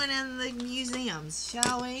Derwent and the museums,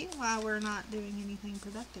 shall we? While we're not doing anything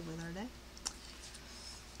productive with our day.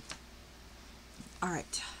 All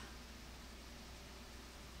right.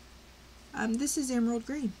 This is emerald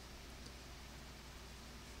green.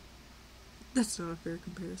 That's not a fair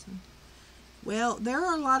comparison. Well, there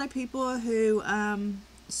are a lot of people who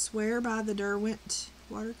swear by the Derwent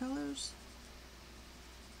watercolors.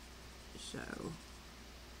 So,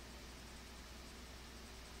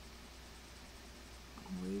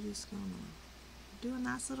 we're just gonna do a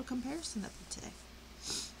nice little comparison of the two.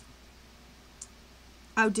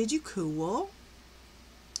 Oh, did you cool?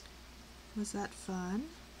 Was that fun?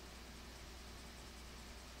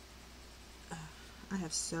 I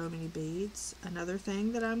have so many beads. Another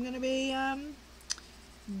thing that I'm going to be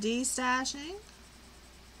de-stashing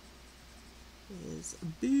is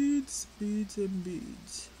beads, beads, and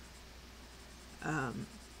beads.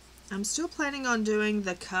 I'm still planning on doing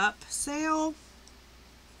the cup sale,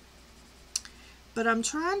 but I'm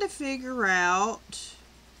trying to figure out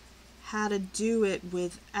how to do it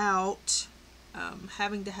without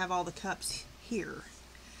having to have all the cups here.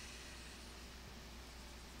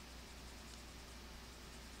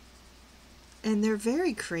 And they're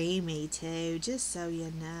very creamy too, just so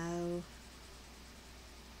you know.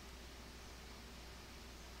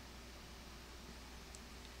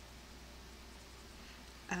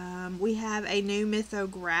 We have a new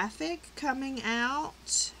mythographic coming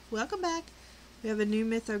out. Welcome back. We have a new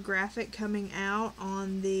mythographic coming out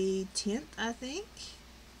on the 10th, I think.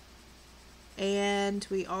 And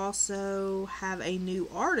we also have a new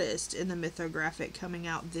artist in the mythographic coming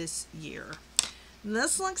out this year.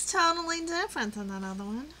 This looks totally different than that other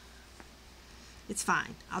one. It's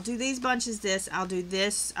fine. I'll do these bunches this. I'll do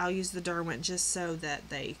this. I'll use the Derwent just so that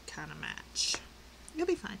they kind of match. It'll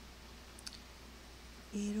be fine.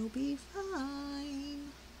 It'll be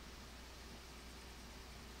fine.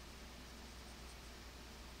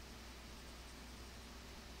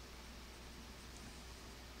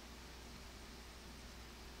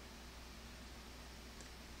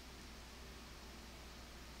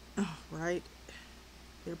 Oh, right.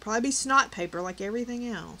 It'll probably be snot paper like everything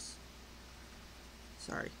else.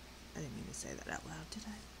 Sorry. I didn't mean to say that out loud, did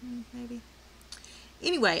I? Maybe.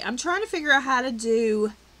 Anyway, I'm trying to figure out how to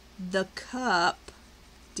do the cup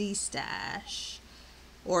de-stash,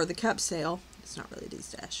 or the cup sale, it's not really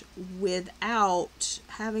de-stash, without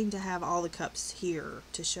having to have all the cups here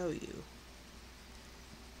to show you.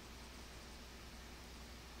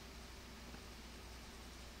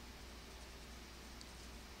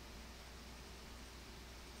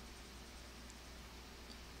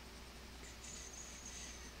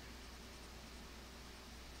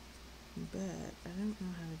 But I don't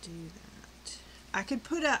know how to do that. I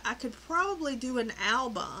could probably do an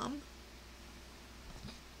album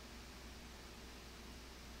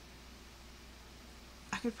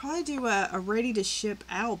could probably do a ready to ship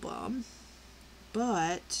album,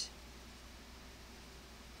 but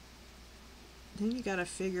then you got to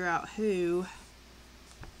figure out who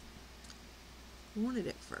wanted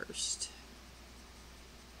it first.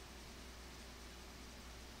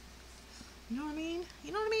 You know what I mean?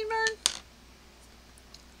 You know what I mean, Vern?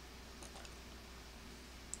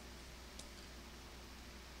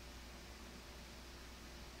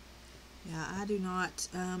 Yeah, I do not.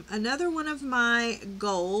 Another one of my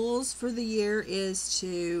goals for the year is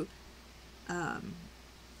to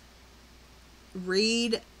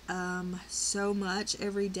read so much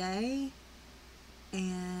every day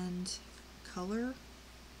and color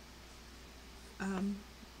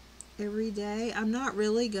every day. I'm not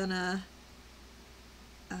really gonna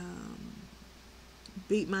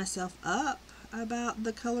beat myself up about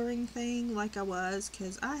the coloring thing like I was,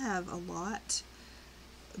 because I have a lot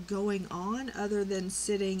going on other than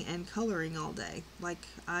sitting and coloring all day. Like,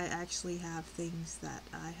 I actually have things that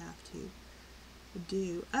I have to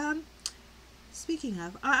do. Speaking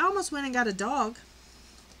of, I almost went and got a dog.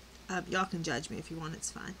 Y'all can judge me if you want,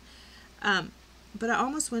 it's fine. But I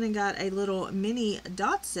almost went and got a little mini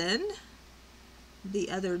Dachshund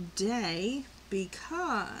the other day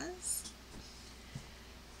because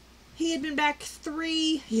he had been back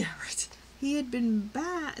he had been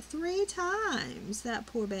back 3 times, that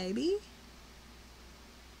poor baby.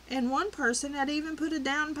 And one person had even put a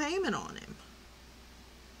down payment on him.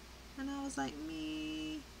 And I was like,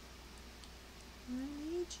 me, I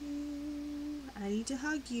need you. I need to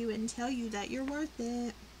hug you and tell you that you're worth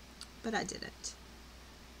it. But I didn't.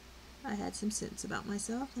 I had some sense about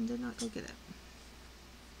myself and did not go get it.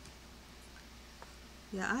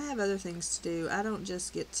 Yeah, I have other things to do. I don't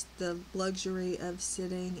just get the luxury of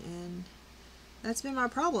sitting, and that's been my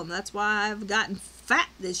problem. That's why I've gotten fat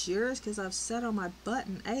this year, is because I've sat on my butt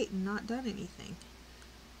and ate and not done anything.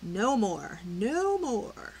 No more. No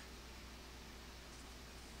more.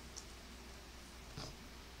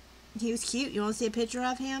 He was cute. You want to see a picture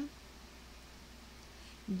of him?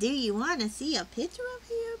 Do you want to see a picture of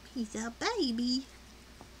him? He's a baby.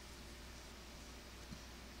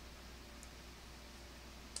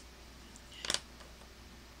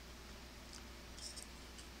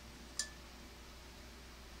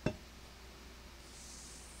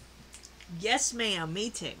 Yes, ma'am. Me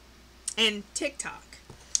too. And TikTok.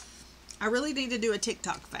 I really need to do a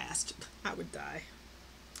TikTok fast. I would die.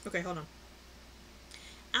 Okay, hold on.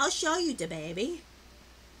 I'll show you the baby.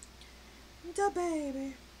 The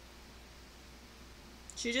baby.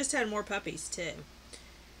 She just had more puppies too.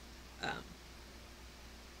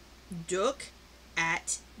 Look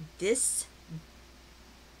at this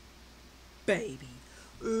baby.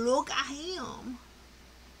 Look at him.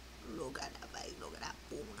 Look at that baby. Look at that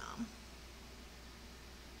boom.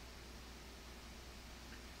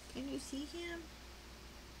 Can you see him?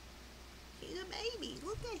 He's a baby.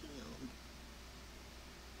 Look at him.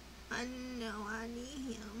 I know I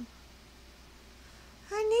need him.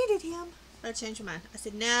 I needed him. I changed my mind. I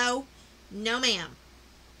said, no. No, ma'am.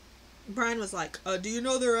 Brian was like, do you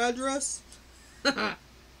know their address? I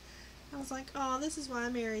was like, oh, this is why I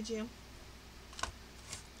married you.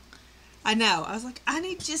 I know. I was like,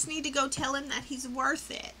 just need to go tell him that he's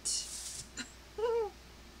worth it.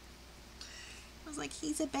 I was like,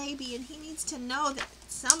 he's a baby and he needs to know that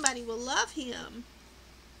somebody will love him.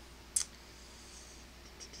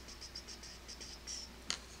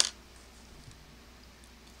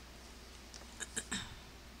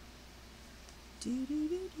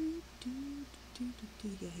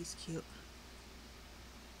 Yeah, he's cute.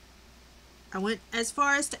 I went as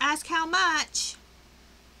far as to ask how much.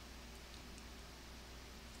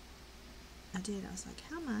 I did. I was like,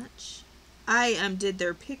 how much? I did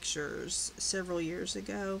their pictures several years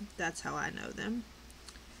ago. That's how I know them.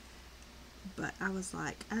 But I was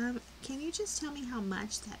like, can you just tell me how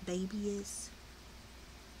much that baby is?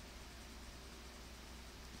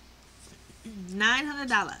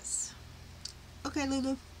 $900. Okay,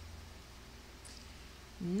 Lulu.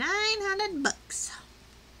 $900.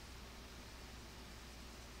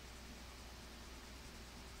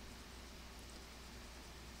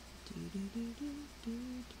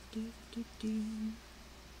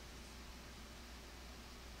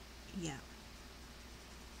 Yeah.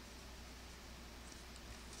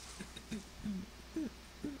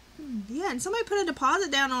 Yeah, and somebody put a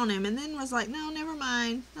deposit down on him and then was like, no, never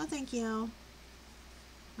mind. No, thank you.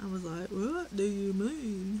 I was like, what do you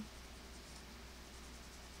mean?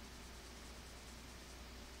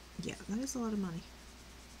 Yeah, that is a lot of money.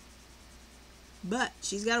 But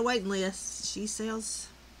she's got a waiting list. She sells.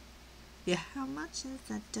 Yeah. How much is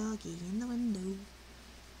that doggy in the window?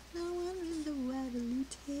 No one in the Waterloo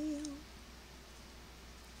Tale.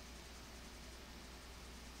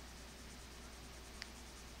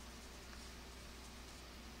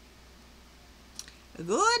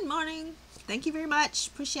 Good morning. Thank you very much.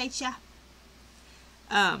 Appreciate ya.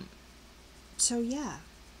 So yeah.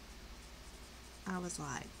 I was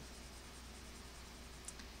like,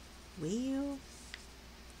 well,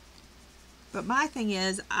 but my thing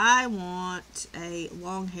is, I want a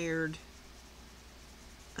long-haired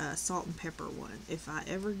salt and pepper one. If I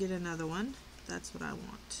ever get another one, that's what I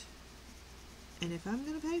want. And if I'm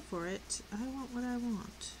going to pay for it, I want what I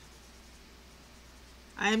want.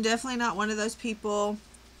 I am definitely not one of those people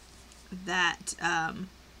that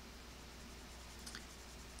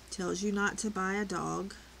tells you not to buy a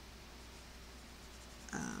dog.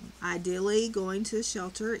 Ideally, going to the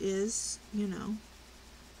shelter is, you know,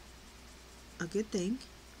 a good thing.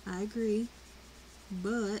 I agree.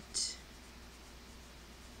 But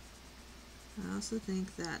I also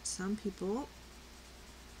think that some people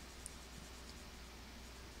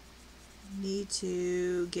need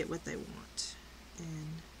to get what they want.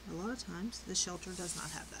 And a lot of times, the shelter does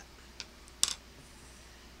not have that.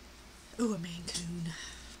 Oh, a Maine Coon.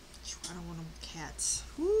 I don't want no more cats.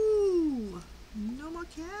 Woo! No more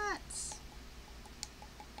cats.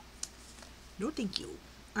 No, thank you.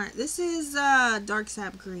 Alright, this is Dark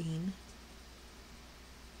Sap Green.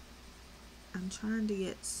 I'm trying to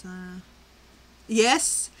get some...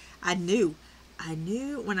 Yes! I knew. I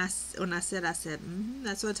knew when I said,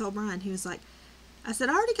 that's what I told Brian. He was like, I said,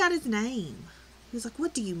 I already got his name. He was like,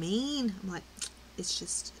 what do you mean? I'm like,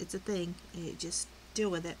 it's a thing. Just deal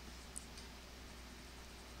with it.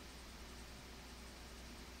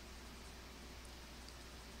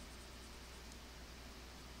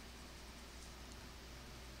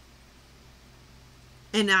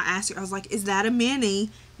 And I asked her, I was like, is that a mini?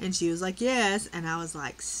 And she was like, yes. And I was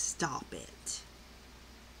like, stop it.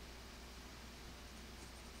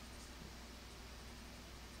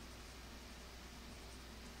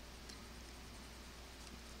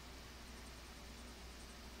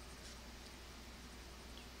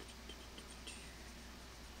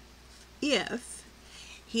 If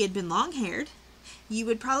he had been long-haired, you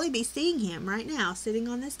would probably be seeing him right now sitting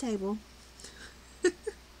on this table.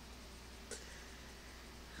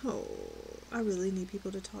 Oh, I really need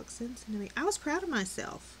people to talk sense into me. I was proud of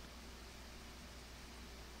myself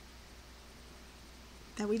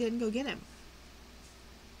that we didn't go get him.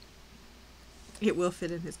 It will fit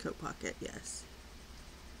in his coat pocket, yes.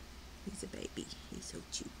 He's a baby. He's so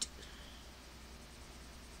cute.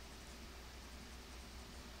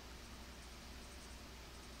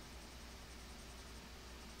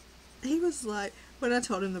 He was like, when I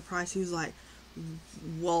told him the price, he was like,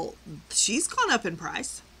 well, she's gone up in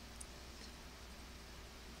price.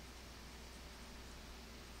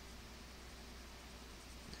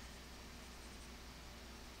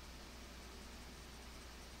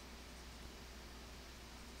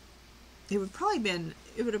 It would have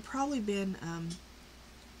probably been,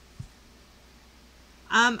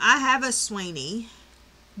 I have a Sweeney,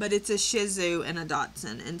 but it's a Shih Tzu and a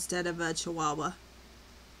Dachshund instead of a Chihuahua.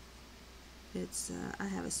 It's, I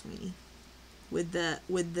have a Sweeney with the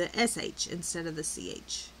SH instead of the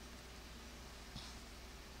CH.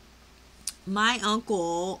 My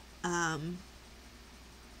uncle, I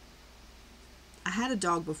had a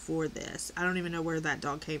dog before this. I don't even know where that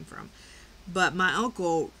dog came from. But my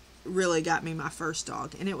uncle really got me my first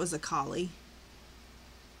dog, and it was a collie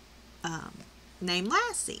named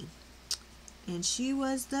Lassie. And she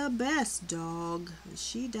was the best dog.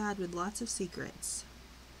 She died with lots of secrets.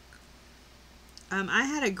 I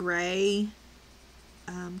had a gray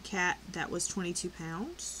cat that was 22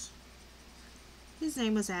 pounds. His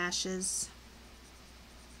name was Ashes.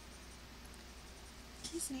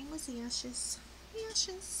 His name was Ashes.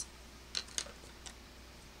 Ashes.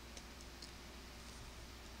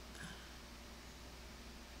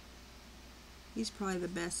 He's probably the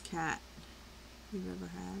best cat you've ever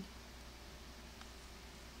had.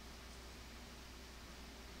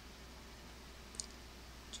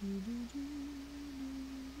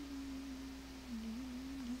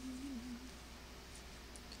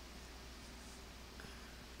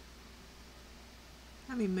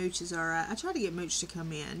 I mean, Mooch is alright. I tried to get Mooch to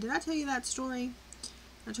come in. Did I tell you that story?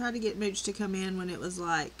 I tried to get Mooch to come in when it was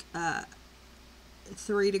like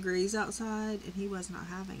 3 degrees outside, and he was not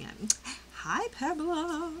having it. Hi,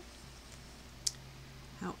 Pebla.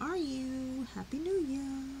 How are you? Happy New Year.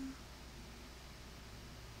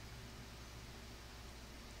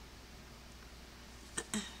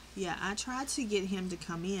 Yeah, I tried to get him to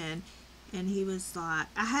come in, and he was like,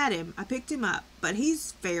 I picked him up, but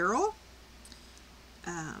he's feral,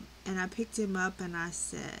 And I picked him up and I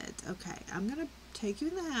said, okay, I'm going to take you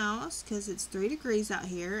in the house because it's 3 degrees out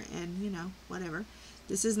here and, you know, whatever.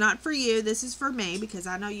 This is not for you. This is for me because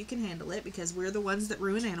I know you can handle it because we're the ones that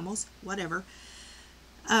ruin animals. Whatever.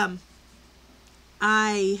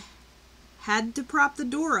 I had to prop the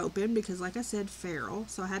door open because, like I said, feral.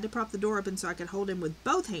 So I had to prop the door open so I could hold him with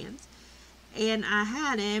both hands. And I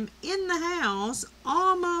had him in the house,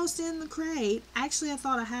 almost in the crate. Actually, I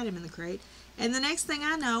thought I had him in the crate. And the next thing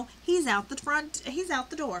I know, he's out the front. He's out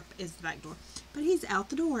the door. It's the back door. But he's out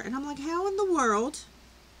the door. And I'm like, how in the world?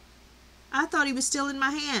 I thought he was still in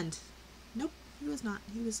my hand. Nope, he was not.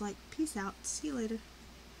 He was like, peace out. See you later.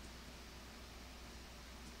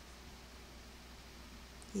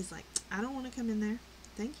 He's like, I don't want to come in there.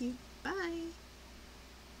 Thank you. Bye.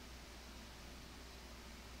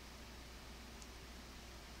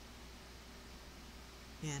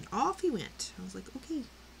 And off he went. I was like, okay.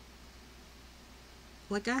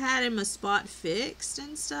 Like, I had him a spot fixed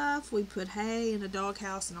and stuff. We put hay in a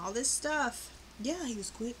doghouse and all this stuff. Yeah, he was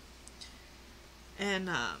quick. And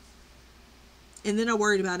then I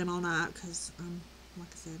worried about him all night because, like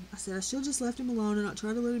I said, I should have just left him alone and not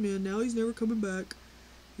tried to let him in. Now he's never coming back.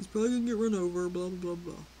 He's probably going to get run over, blah, blah, blah,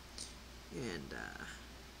 blah. And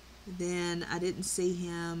then I didn't see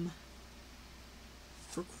him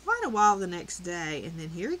for quite a while the next day. And then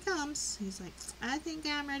here he comes. He's like, I think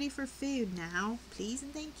I'm ready for food now. Please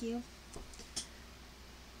and thank you.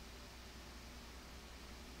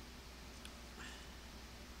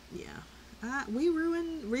 Yeah. We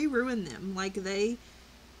ruin them. Like, they,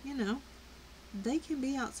 you know, they can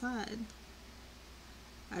be outside.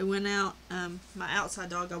 I went out, my outside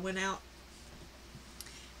dog, I went out,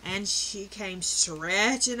 and she came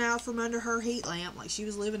stretching out from under her heat lamp like she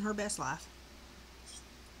was living her best life.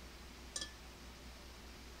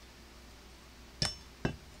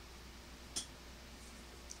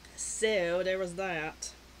 So, there was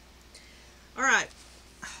that. Alright.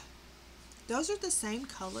 Those are the same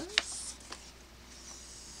colors.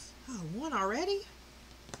 Oh, one already?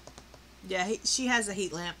 Yeah, she has a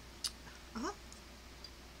heat lamp. Uh-huh.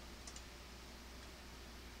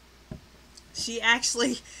 She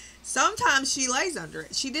actually, sometimes she lays under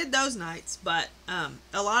it. She did those nights, but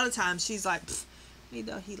a lot of times she's like, I need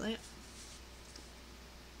that heat lamp.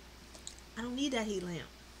 I don't need that heat lamp.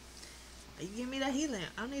 You give me that heat lamp.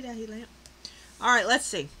 I don't need that heat lamp. Alright, let's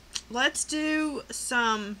see. Let's do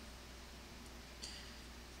some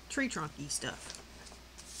tree trunky stuff.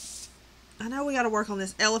 I know we got to work on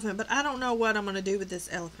this elephant, but I don't know what I'm going to do with this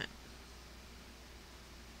elephant.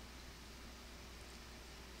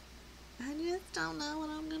 I just don't know what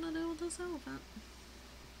I'm going to do with this elephant.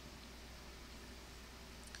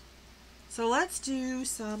 So let's do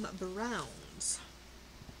some browns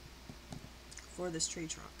for this tree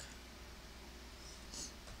trunk.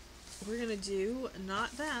 We're going to do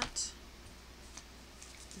not that.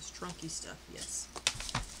 This trunky stuff, yes.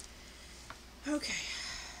 Okay.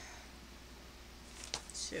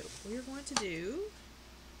 So we're going to do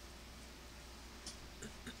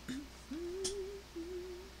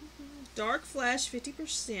dark flesh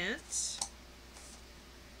 50%,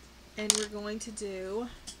 and we're going to do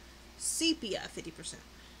sepia 50%.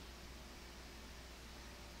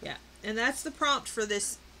 Yeah, and that's the prompt for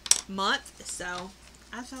this month, so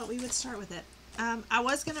I thought we would start with it. I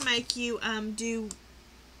was going to make you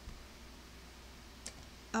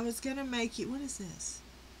what is this?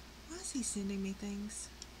 Why is he sending me things?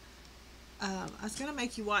 I was going to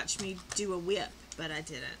make you watch me do a whip, but I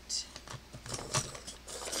didn't.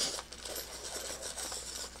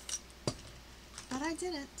 But I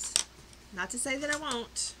didn't. Not to say that I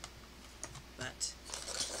won't, but.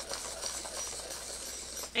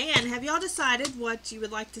 And have y'all decided what you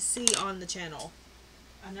would like to see on the channel?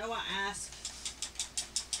 I know I asked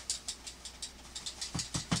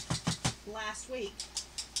last week,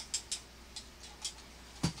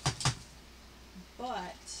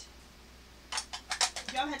 but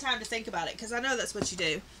y'all had time to think about it, because I know that's what you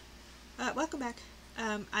do. Welcome back.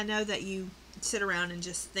 I know that you sit around and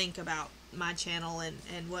just think about my channel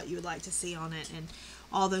and what you would like to see on it and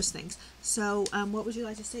all those things. So, what would you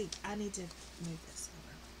like to see? I need to move this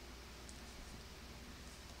over.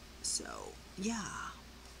 So, yeah.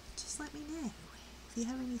 Just let me know if you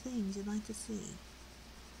have any things you'd like to see.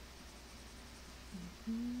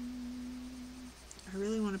 I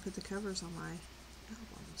really want to put the covers on my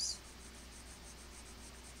albums.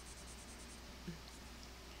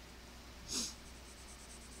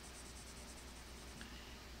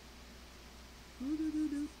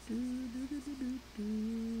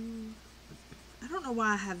 I don't know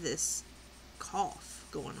why I have this cough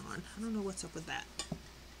going on. I don't know what's up with that.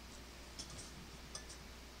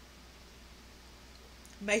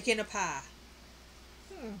 Making a pie.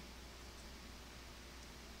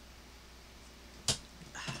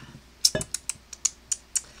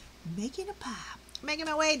 Making a pie. Making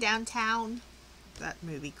my way downtown. That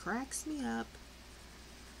movie cracks me up.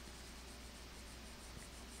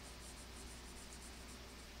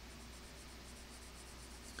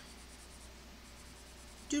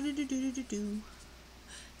 Do do do do do do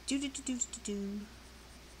do do do do do do.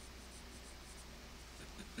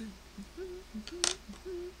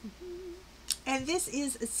 And this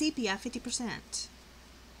is sepia 50%.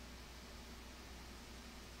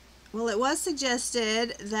 Well, it was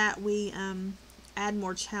suggested that we add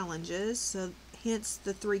more challenges, so hence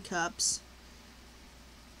the 3 cups.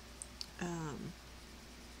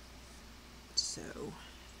 So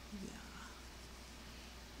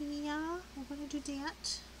yeah, we're gonna do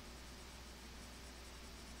that.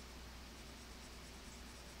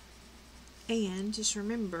 And just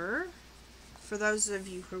remember, for those of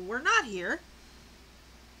you who were not here,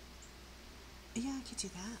 yeah, I could do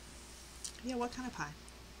that. Yeah, what kind of pie?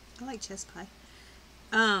 I like chess pie.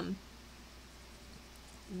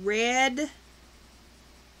 Red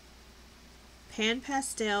Pan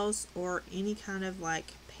Pastels, or any kind of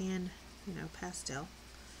like pan, pastel,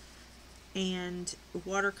 and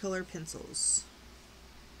watercolor pencils.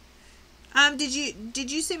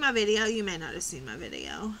 Did you see my video? You may not have seen my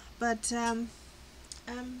video, but I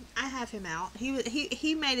have him out.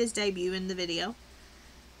 He made his debut in the video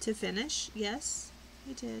to finish. Yes,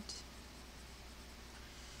 he did.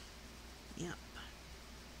 Yep.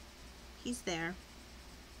 He's there.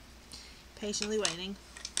 Patiently waiting.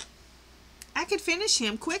 I could finish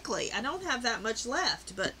him quickly. I don't have that much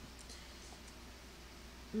left, but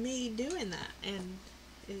me doing that and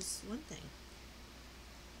is one thing.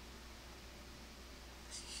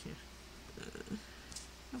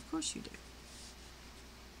 Of course you do.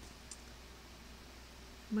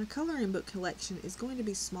 My coloring book collection is going to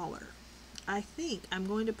be smaller. I think I'm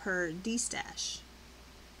going to de-stash.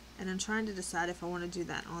 And I'm trying to decide if I want to do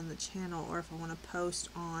that on the channel or if I want to post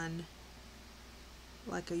on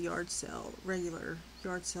like a yard sale, regular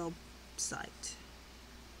yard sale site.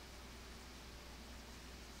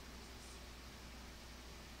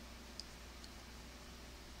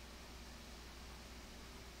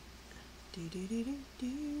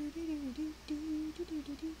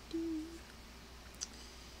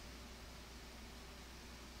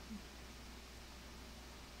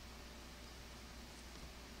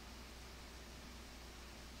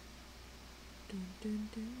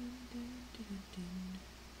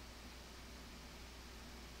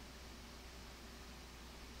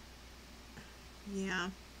 Yeah,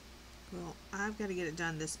 well, I've got to get it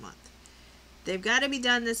done this month. They've got to be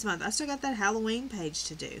done this month. I still got that Halloween page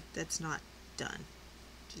to do that's not done.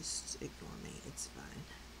 Just ignore me. It's fine.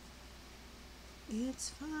 It's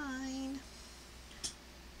fine.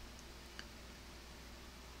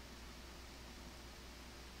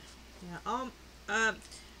 Yeah,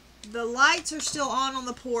 the lights are still on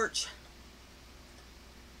the porch.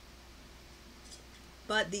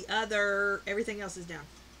 But everything else is down.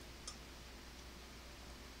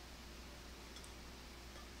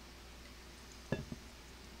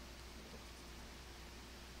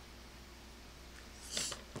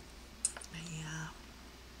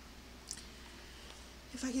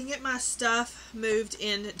 If I can get my stuff moved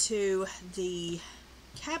into the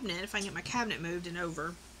cabinet, if I can get my cabinet moved and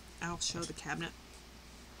over, I'll show the cabinet.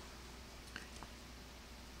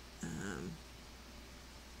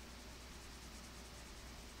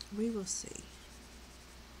 We will see.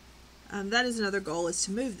 That is another goal, is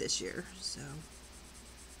to move this year, so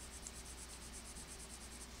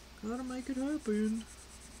gotta make it happen.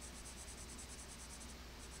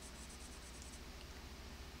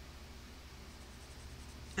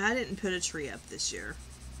 I didn't put a tree up this year.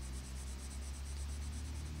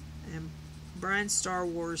 And Brian's Star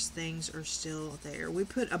Wars things are still there. We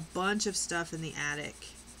put a bunch of stuff in the attic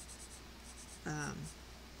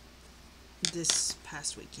this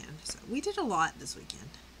past weekend. So we did a lot this weekend.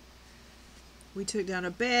 We took down a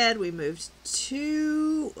bed. We moved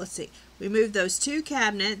we moved those 2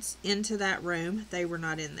 cabinets into that room. They were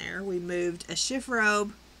not in there. We moved a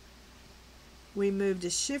chifforobe. We moved a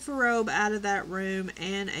chifforobe out of that room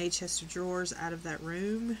and a chest of drawers out of that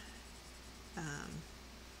room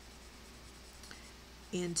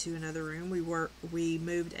into another room. We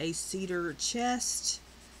moved a cedar chest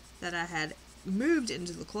that I had moved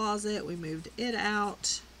into the closet. We moved it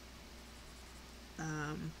out.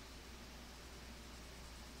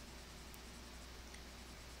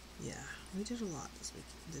 Yeah, we did a lot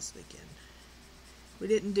this weekend. We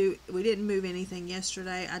didn't move anything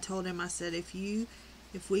yesterday. I told him, I said, if you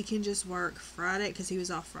If we can just work Friday, because he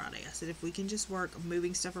was off Friday. I said, if we can just work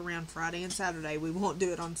moving stuff around Friday and Saturday, we won't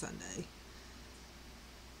do it on Sunday.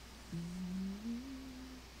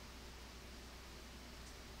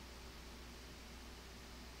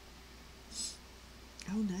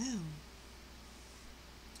 Oh no.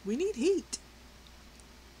 We need heat.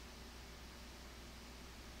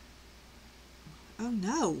 Oh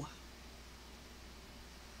no.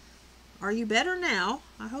 Are you better now?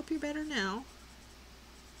 I hope you're better now.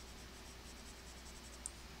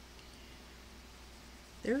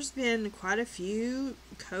 There's been quite a few.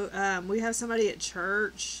 We have somebody at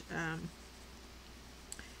church.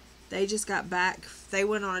 They just got back. They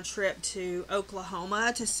went on a trip to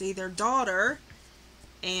Oklahoma to see their daughter.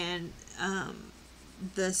 And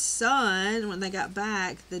the son, when they got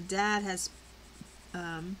back, the dad has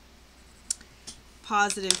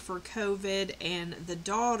positive for COVID, and the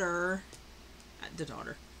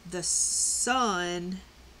son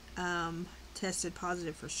tested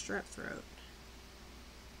positive for strep throat.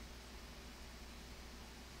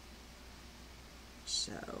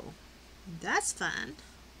 So that's fun.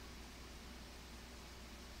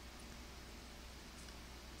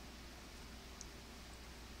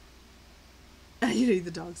 You need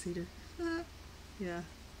the dog seater. Yeah.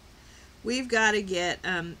 We've got to get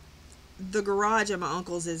the garage at my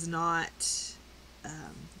uncle's is not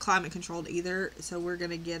climate controlled either, so we're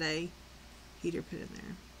going to get a heater put in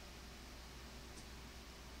there.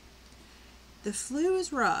 The flu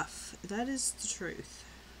is rough. That is the truth.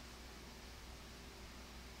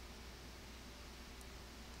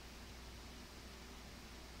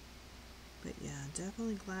 But yeah,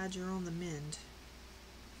 definitely glad you're on the mend.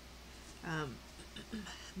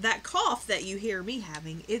 That cough that you hear me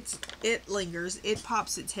having, it lingers. It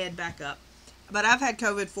pops its head back up. But I've had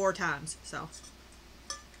COVID 4 times, so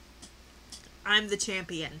I'm the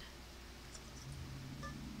champion.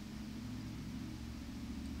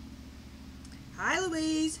 Hi,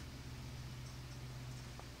 Louise.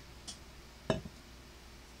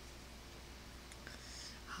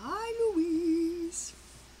 Hi, Louise.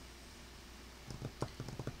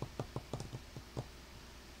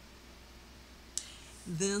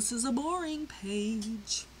 This is a boring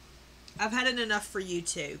page. I've had it enough for you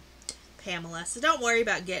too, Pamela, so don't worry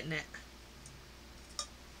about getting it.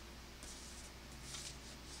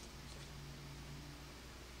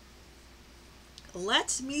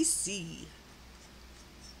 Let me see.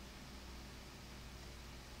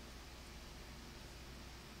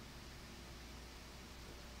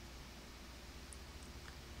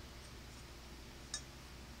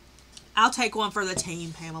 I'll take one for the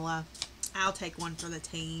team, Pamela. I'll take one for the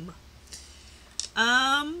team.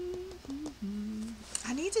 I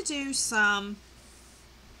need to do some.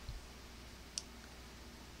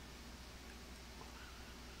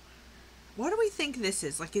 What do we think this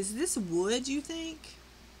is? Like, is this wood, you think?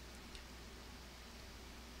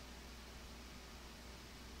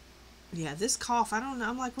 Yeah, this cough, I don't know.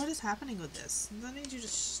 I'm like, what is happening with this? I need you to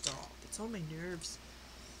stop. It's on my nerves.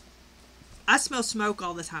 I smell smoke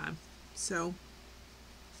all the time, so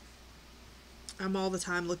I'm all the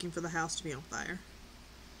time looking for the house to be on fire.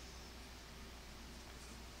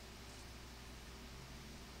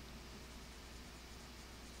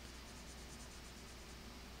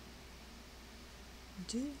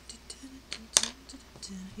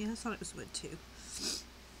 Yeah, I thought it was wood too.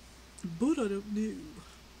 But I don't know.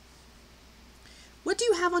 What do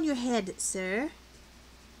you have on your head, sir?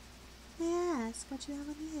 May I ask what you have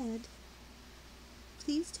on your head?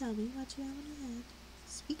 Please tell me what you have on your head.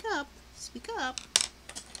 Speak up. Speak up.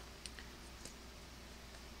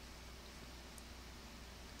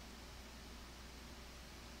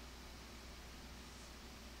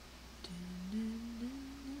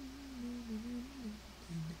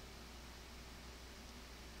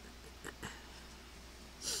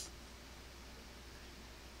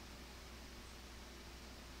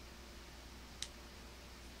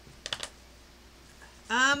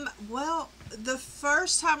 Well, the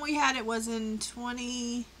first time we had it was in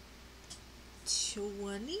 2020,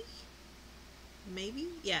 maybe?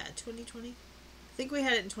 Yeah, 2020. I think we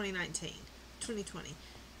had it in 2019, 2020.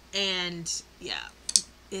 And yeah,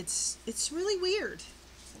 it's really weird.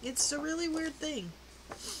 It's a really weird thing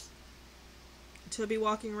to be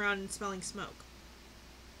walking around and smelling smoke.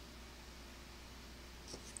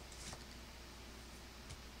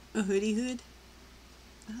 A hoodie hood?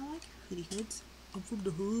 I like hoodie hoods. I'm from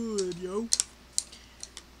the hood, yo.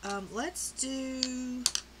 Let's do,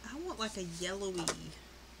 I want like a yellowy,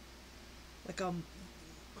 like an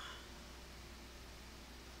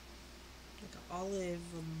olive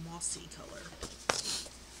mossy color.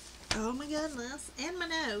 Oh my goodness. And my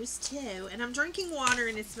nose too. And I'm drinking water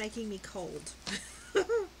and it's making me cold.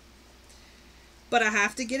 But I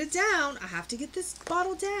have to get it down. I have to get this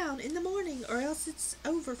bottle down in the morning or else it's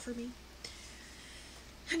over for me.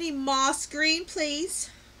 I need moss green, please.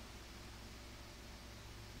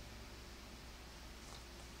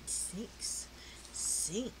 Sinks.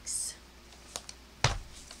 Sinks.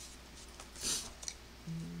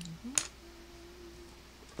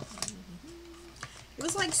 It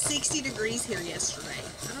was like 60 degrees here yesterday.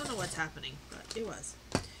 I don't know what's happening, but it was.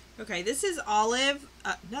 Okay, this is olive.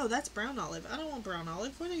 No, that's brown olive. I don't want brown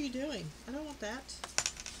olive. What are you doing? I don't want that.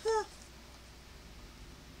 Huh.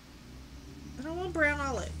 I don't want brown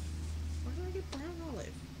olive. Where do I get brown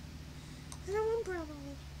olive? I don't want brown olive.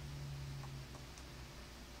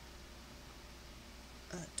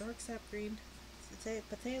 Dark sap green.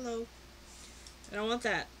 Potato. I don't want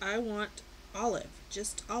that. I want olive.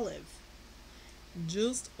 Just olive.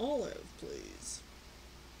 Just olive, please.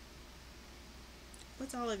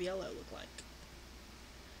 What's olive yellow look like?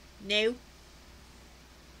 No.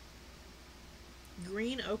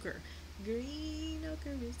 Green ochre. Green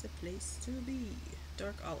ochre is the place to be.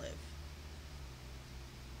 Dark olive.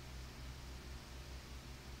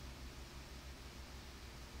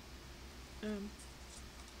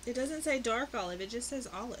 It doesn't say dark olive, it just says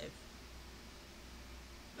olive.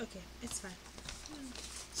 Okay, it's fine.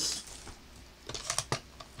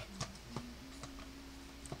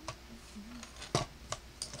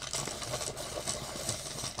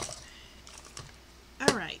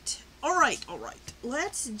 Alright.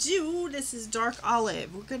 Let's do, this is dark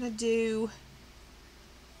olive. We're gonna do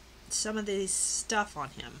some of this stuff on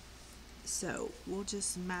him. So we'll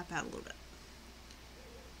just map out a little bit.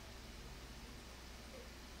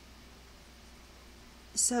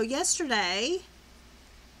 So yesterday,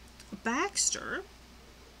 Baxter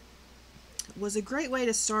was a great way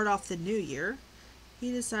to start off the new year.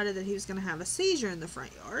 He decided that he was going to have a seizure in the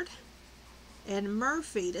front yard. And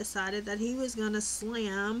Murphy decided that he was going to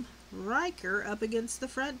slam Riker up against the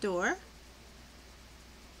front door.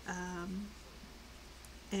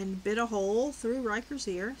 And bit a hole through Riker's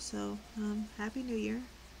ear. So, Happy New Year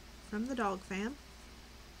from the dog fam.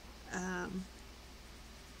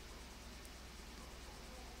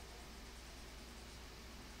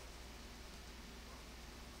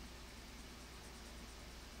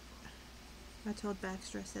 I told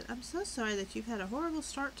Baxter, I said, I'm so sorry that you've had a horrible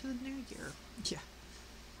start to the new year. Yeah.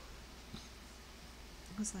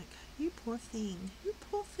 I was like, you poor thing. You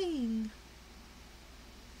poor thing.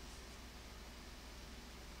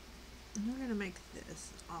 And we're going to make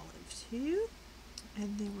this olive too.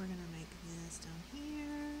 And then we're going to make this down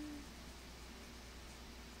here.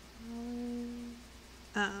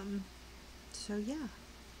 Olive. So yeah.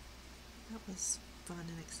 That was fun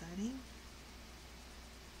and exciting.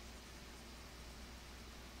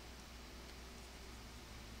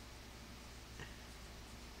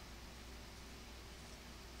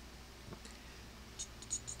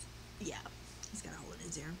 Yeah, he's got a hole in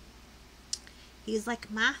his ear. He's like,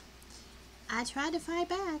 Ma, I tried to fight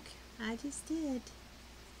back. I just did.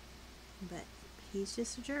 But he's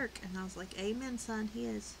just a jerk. And I was like, amen, son, he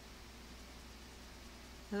is.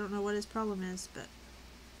 I don't know what his problem is, but...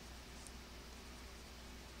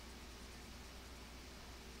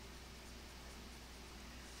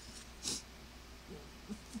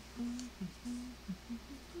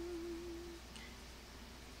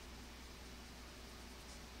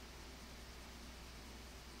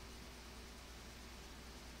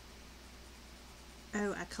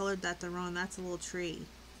 Oh, I colored that the wrong. That's a little tree.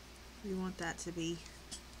 We want that to be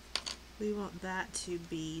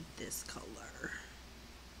this color.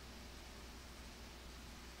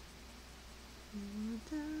 We want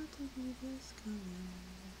that to be this color.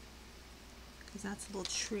 Because that's a little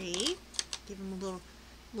tree. Give him a little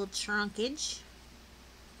trunkage.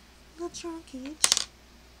 Little trunkage.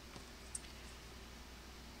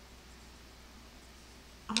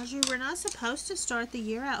 Audrey, we're not supposed to start the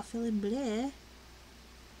year out feeling bleh.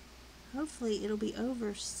 Hopefully it'll be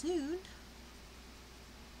over soon.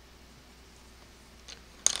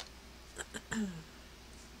 Can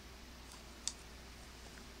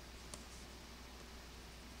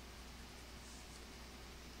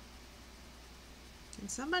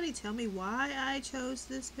somebody tell me why I chose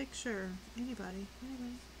this picture? Anybody?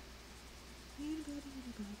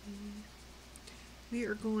 We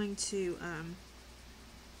are going to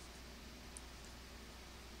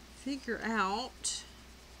figure out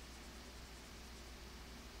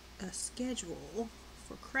a schedule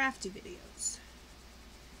for crafty videos.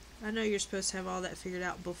 I know you're supposed to have all that figured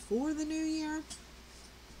out before the new year,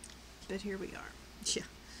 but here we are. Yeah,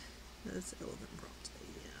 that's elephant prompt.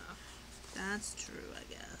 Yeah. That's true, I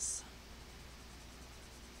guess.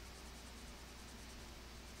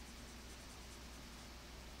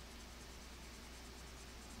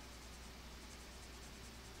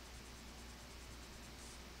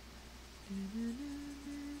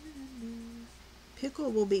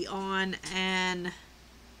 Pickle will be on and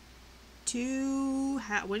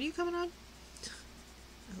when are you coming on?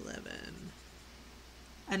 11.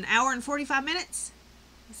 An hour and 45 minutes?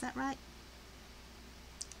 Is that right?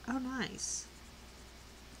 Oh, nice.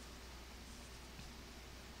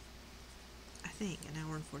 I think an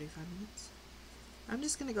hour and 45 minutes. I'm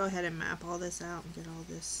just going to go ahead and map all this out and get all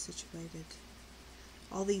this situated.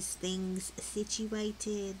 All these things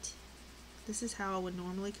situated. This is how I would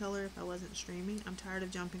normally color if I wasn't streaming. I'm tired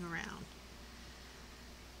of jumping around.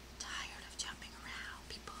 Tired of jumping around,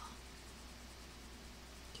 people.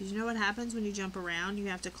 Because you know what happens when you jump around? You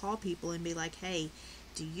have to call people and be like, hey,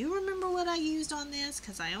 do you remember what I used on this?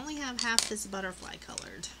 Because I only have half this butterfly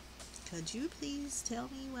colored. Could you please tell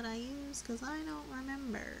me what I used? Because I don't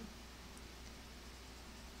remember.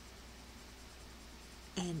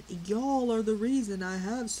 And y'all are the reason I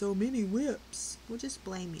have so many whips. We'll just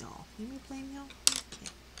blame y'all. You may blame y'all?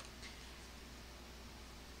 Okay.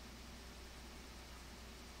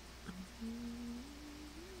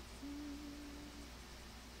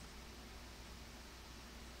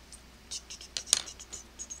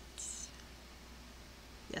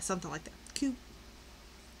 Yeah, something like that. Cute.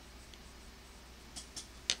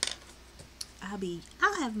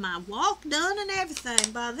 I'll have my walk done and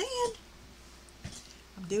everything by then.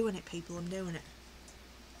 I'm doing it, people. I'm doing it.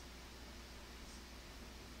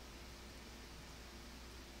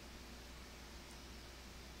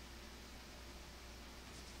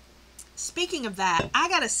 Speaking of that, I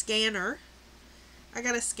got a scanner.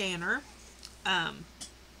 I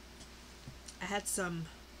had some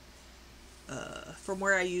from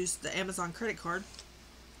where I used the Amazon credit card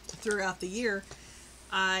throughout the year.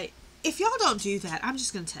 If y'all don't do that, I'm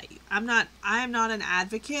just going to tell you. I am not an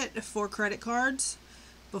advocate for credit cards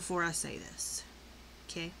before I say this.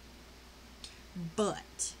 Okay?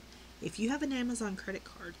 But if you have an Amazon credit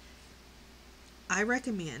card, I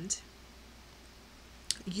recommend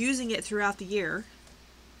using it throughout the year.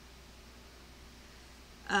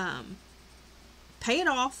 Pay it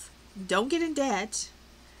off. Don't get in debt.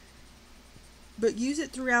 But use it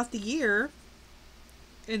throughout the year.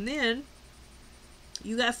 And then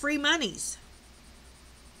you got free monies.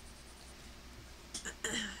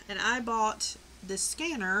 And I bought this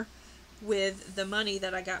scanner with the money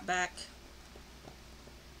that I got back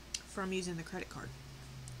from using the credit card.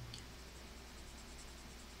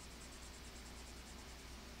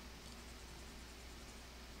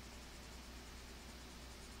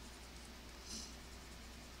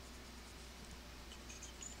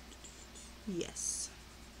 Yes.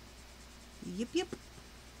 Yep.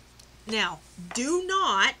 Now, do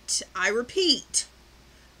not, I repeat,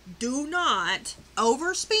 do not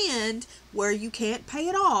overspend where you can't pay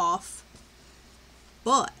it off.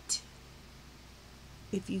 But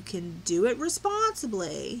if you can do it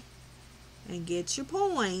responsibly and get your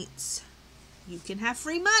points, you can have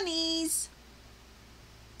free monies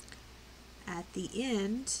at the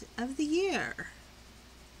end of the year.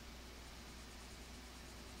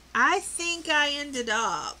 I think I ended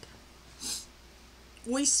up,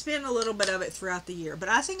 we spent a little bit of it throughout the year, but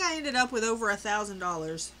I think I ended up with over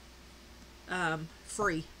 $1,000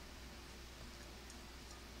 free.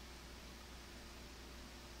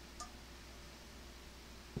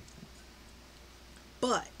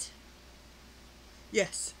 But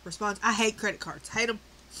yes, I hate credit cards. Hate them.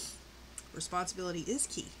 Responsibility is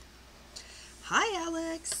key. Hi,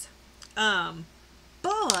 Alex.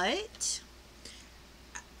 But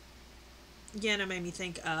again, it made me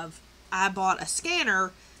think of, I bought a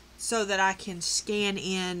scanner so that I can scan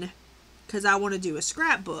in, because I want to do a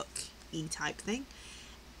scrapbook type thing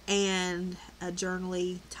and a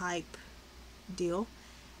journaly type deal.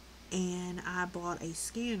 And I bought a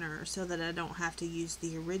scanner so that I don't have to use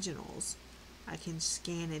the originals. I can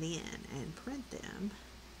scan it in and print them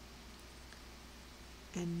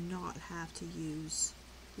and not have to use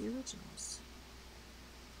the originals.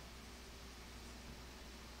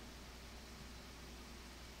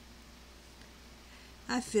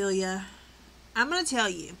 I feel ya. I'm going to tell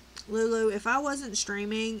you, Lulu, if I wasn't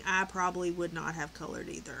streaming, I probably would not have colored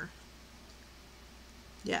either.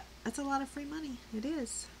 Yeah, that's a lot of free money. It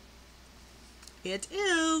is. It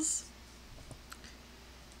is.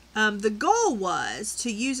 The goal was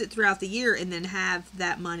to use it throughout the year and then have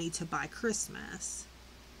that money to buy Christmas.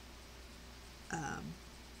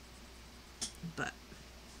 But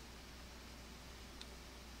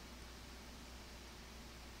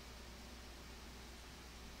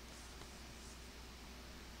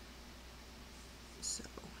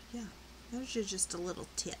Yeah, there's just a little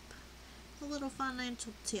tip. A little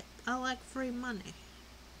financial tip. I like free money.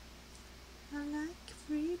 I like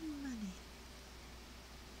free money.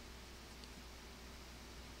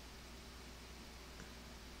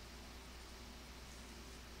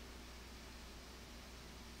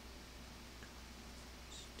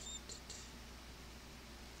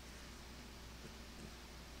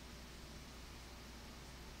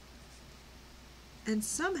 And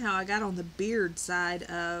somehow I got on the beard side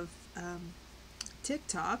of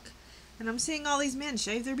TikTok, and I'm seeing all these men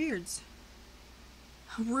shave their beards.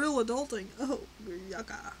 Real adulting. Oh,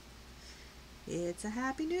 yucca. It's a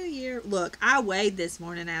happy new year. Look, I weighed this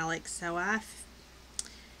morning, Alex, so I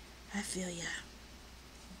feel ya.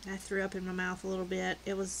 I threw up in my mouth a little bit.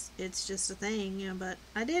 It's just a thing, you know, but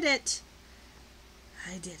I did it.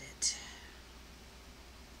 I did it.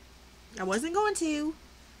 I wasn't going to.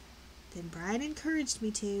 Then Brian encouraged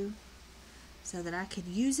me to, so that I could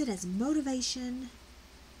use it as motivation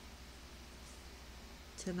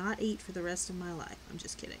to not eat for the rest of my life. I'm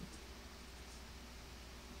just kidding.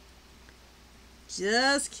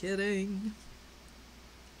 Just kidding.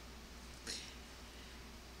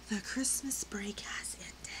 The Christmas break has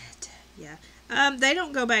ended. Yeah. They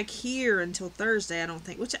don't go back here until Thursday, I don't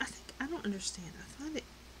think, which I don't understand. I find it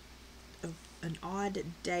an odd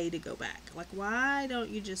day to go back. Like, why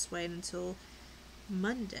don't you just wait until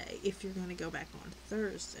Monday if you're going to go back on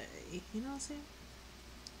Thursday? You know what I'm saying?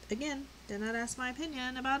 Again, did not ask my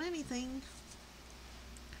opinion about anything.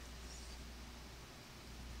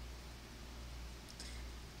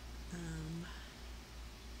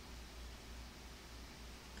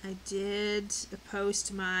 I did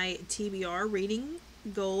post my TBR reading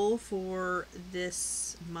goal for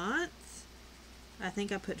this month. I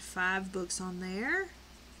think I put 5 books on there.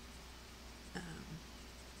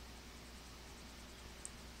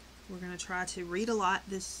 We're going to try to read a lot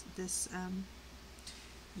this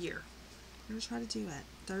year. We're going to try to do it.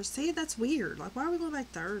 Thursday, that's weird. Like, why are we going back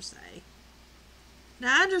Thursday?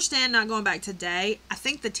 Now, I understand not going back today. I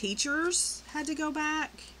think the teachers had to go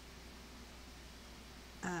back.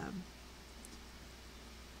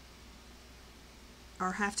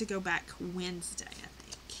 Or have to go back Wednesday, I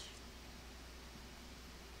think.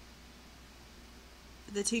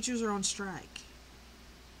 The teachers are on strike.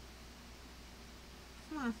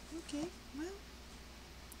 Huh, okay, well.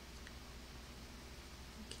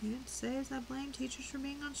 Can't say as I blame teachers for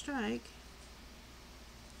being on strike.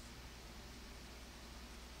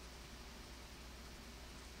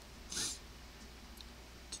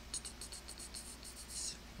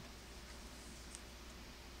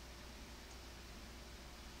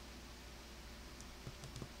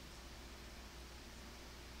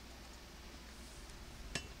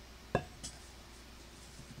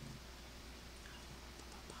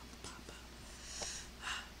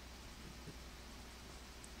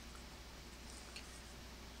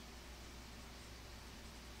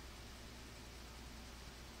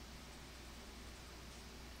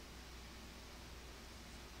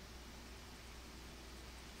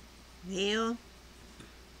 Well,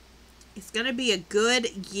 it's going to be a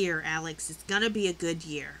good year, Alex. It's going to be a good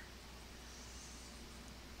year.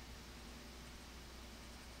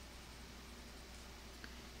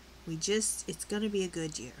 It's going to be a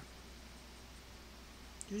good year.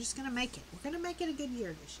 We're just going to make it. We're going to make it a good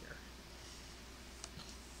year this year.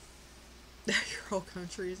 Your whole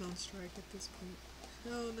country is on strike at this point.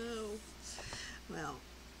 Oh, no. Well,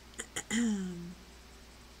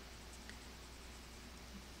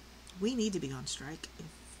 we need to be on strike, if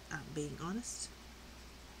I'm being honest.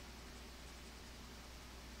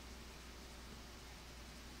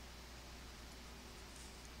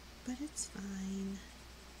 But it's fine.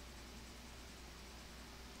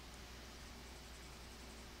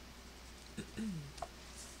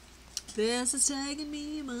 This is taking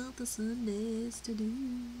me a month of Sundays to do.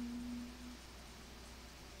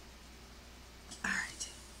 Alright.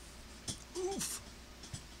 Oof.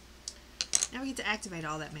 Now we get to activate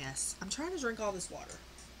all that mess. I'm trying to drink all this water.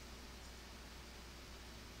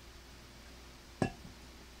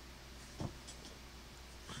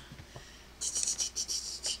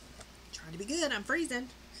 Trying to be good. I'm freezing.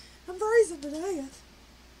 I'm freezing to death.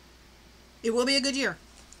 It will be a good year.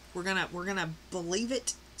 We're gonna believe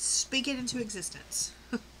it, speak it into existence.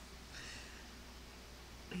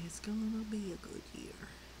 It's gonna be a good year.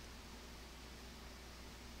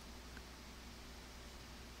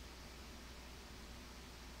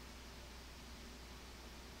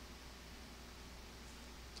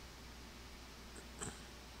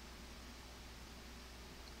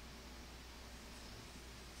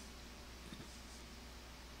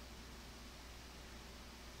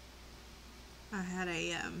 I had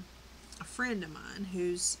a friend of mine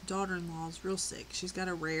whose daughter-in-law is real sick. She's got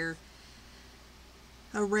a rare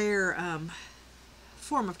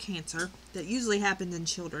form of cancer that usually happens in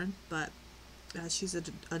children, but she's an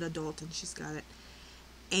adult and she's got it.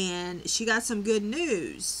 And she got some good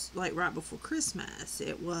news, like right before Christmas.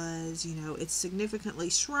 It was, you know, it's significantly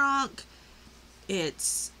shrunk.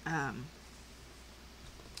 It's,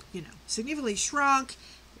 you know, significantly shrunk.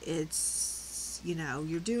 It's, you know,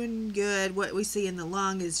 you're doing good. What we see in the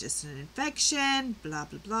lung is just an infection, blah,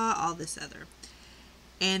 blah, blah, all this other.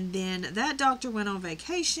 And then that doctor went on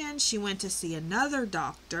vacation. She went to see another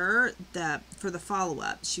doctor for the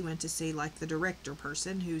follow-up. She went to see like the director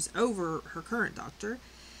person who's over her current doctor.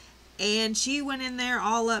 And she went in there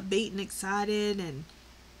all upbeat and excited and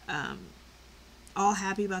all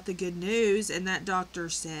happy about the good news. And that doctor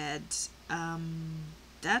said,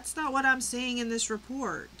 that's not what I'm seeing in this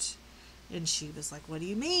report. And she was like, what do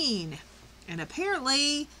you mean? And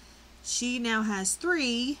apparently she now has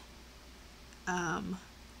three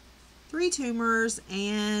tumors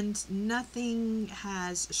and nothing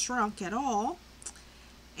has shrunk at all.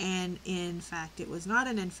 And in fact, it was not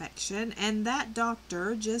an infection. And that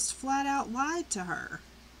doctor just flat out lied to her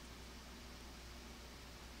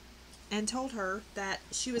and told her that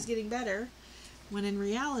she was getting better when in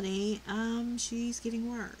reality, she's getting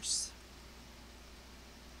worse.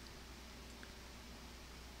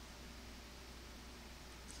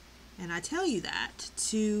 And I tell you that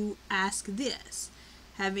to ask this.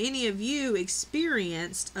 Have any of you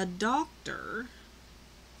experienced a doctor,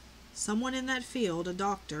 someone in that field, a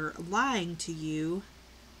doctor, lying to you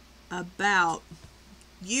about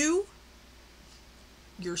you,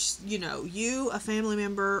 you, a family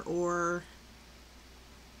member, or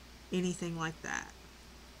anything like that?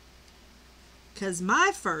 Because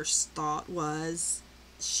my first thought was,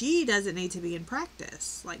 she doesn't need to be in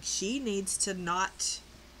practice. Like, she needs to not,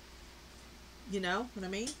 you know what I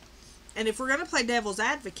mean? And if we're going to play devil's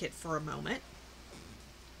advocate for a moment,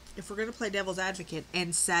 if we're going to play devil's advocate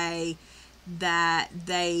and say that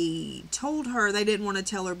they told her they didn't want to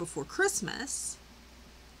tell her before Christmas,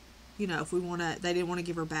 you know, they didn't want to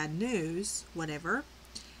give her bad news, whatever.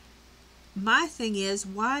 My thing is,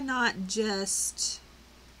 why not just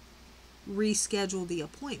reschedule the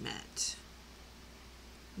appointment?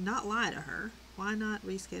 Not lie to her. Why not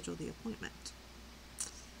reschedule the appointment?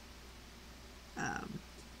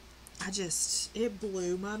 It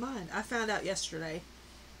blew my mind. I found out yesterday,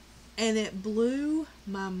 and it blew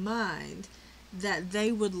my mind that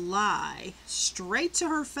they would lie straight to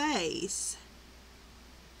her face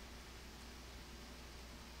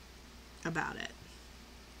about it.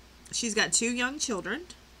 She's got 2 young children,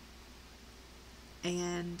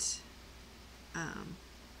 and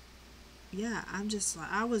yeah,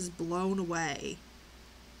 I was blown away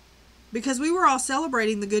because we were all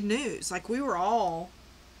celebrating the good news. Like, we were all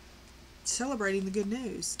celebrating the good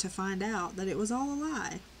news to find out that it was all a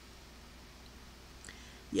lie.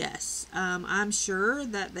 Yes, I'm sure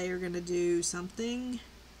that they are going to do something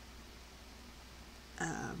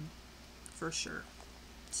for sure.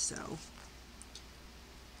 So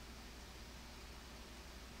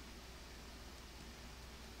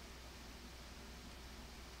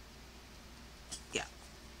yeah,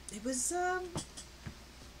 it was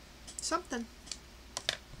something.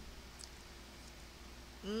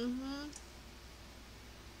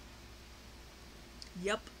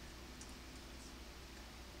 Yep.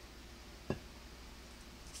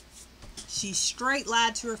 She straight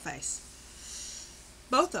lied to her face.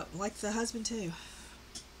 Both of them, like the husband too.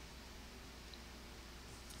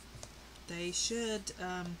 They should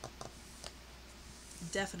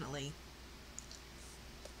definitely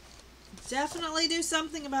do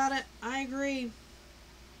something about it. I agree.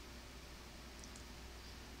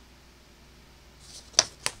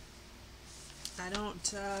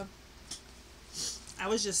 I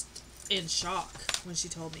was just in shock when she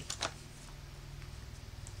told me. I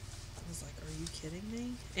was like, are you kidding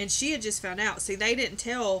me? And she had just found out. See, they didn't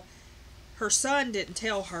tell, her son didn't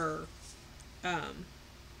tell her,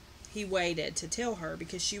 he waited to tell her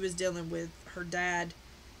because she was dealing with her dad.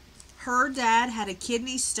 Her dad had a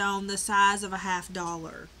kidney stone the size of a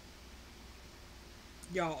 $50.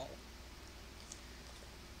 Y'all.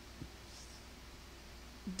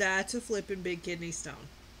 That's a flippin' big kidney stone.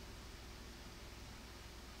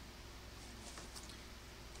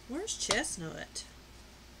 Where's Chestnut?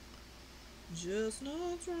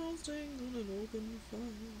 Chestnuts roasting on an open fire.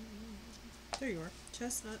 There you are.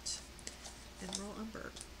 Chestnut and raw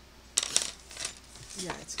umber.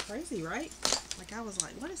 Yeah, it's crazy, right? Like, I was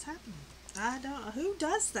like, what is happening? I don't know. Who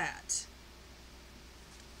does that?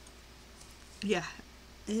 Yeah,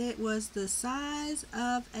 It was the size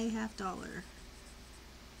of a $50.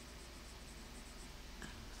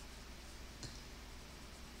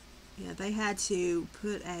 Yeah, they had to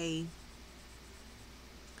put a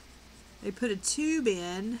tube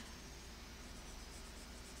in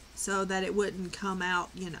so that it wouldn't come out,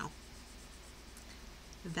 you know,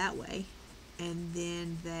 that way. And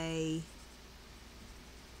then they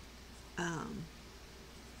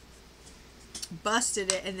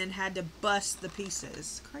busted it and then had to bust the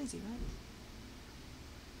pieces. Crazy, right?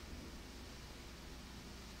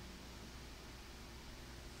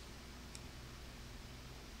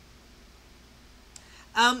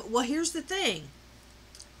 Well, here's the thing.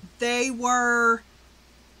 They were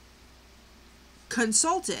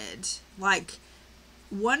consulted. Like,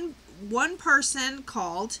 one person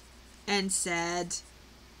called and said,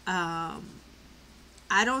 I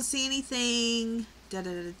don't see anything, da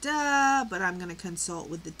da da da, but I'm going to consult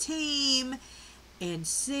with the team and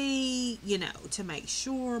see, you know, to make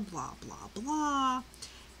sure, blah, blah, blah.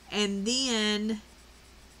 And then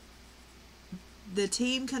the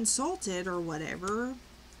team consulted or whatever.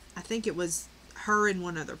 I think it was her and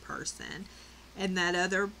one other person. And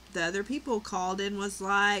the other people called and was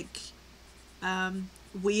like,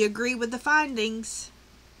 we agree with the findings.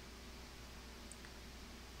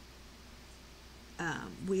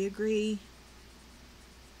 We agree.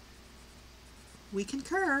 We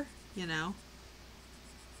concur, you know.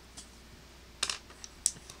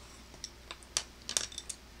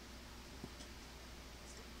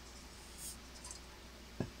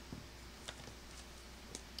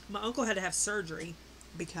 My uncle had to have surgery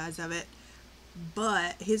because of it,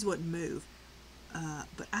 but his wouldn't move.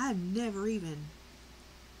 But I've never even...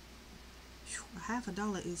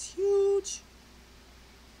 $50 is huge.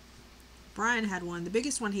 Brian had one. The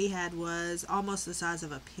biggest one he had was almost the size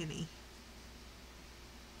of a penny.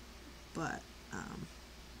 But,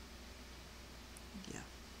 yeah.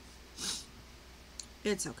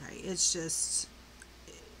 It's okay. It's just,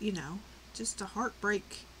 you know, just a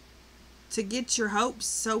heartbreak to get your hopes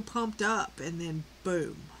so pumped up and then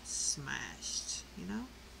boom, smashed, you know?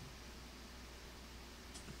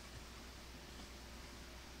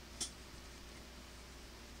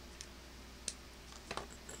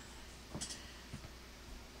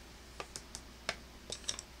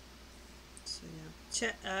 So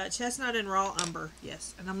yeah, chestnut and raw umber,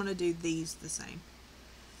 yes, and I'm gonna do these the same.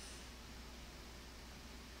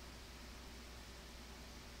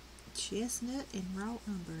 Chestnut and raw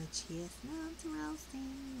umber, chestnuts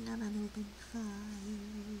roasting on an open fire.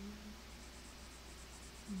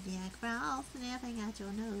 Jack Frost sniffing at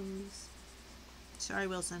your nose. Sorry,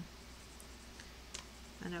 Wilson.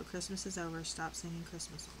 I know Christmas is over. Stop singing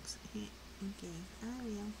Christmas songs. Okay, I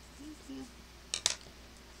will. Thank you.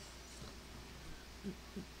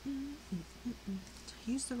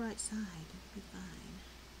 Use the right side. It'll be fine.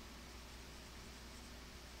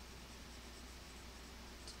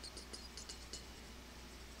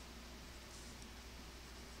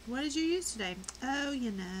 What did you use today? Oh,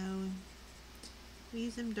 you know, we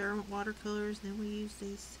use them Derwent watercolors, then we use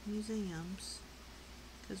these museums.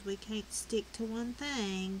 Because we can't stick to one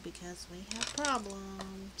thing because we have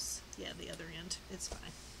problems. Yeah, the other end. It's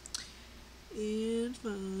fine. It's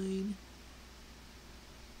fine.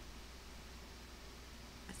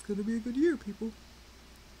 It's gonna be a good year, people.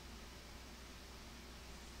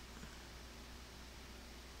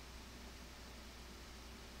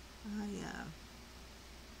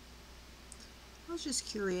 I was just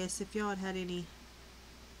curious if y'all had any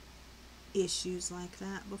issues like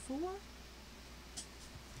that before.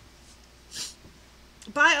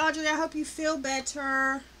 Bye, Audrey. I hope you feel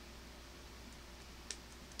better.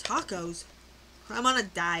 Tacos. I'm on a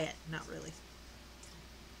diet. Not really.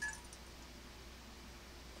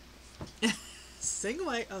 Sing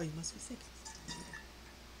away. Oh, you must be sick.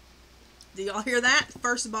 Do y'all hear that?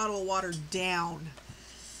 First bottle of water down.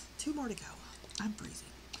 2 more to go. I'm freezing.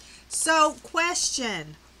 So,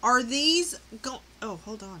 question. Are these oh,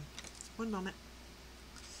 hold on. One moment.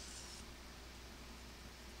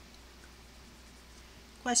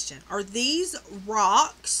 Question. Are these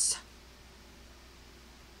rocks?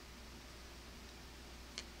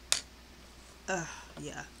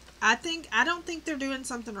 Yeah. I don't think they're doing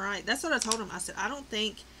something right. That's what I told them. I said,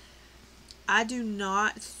 I do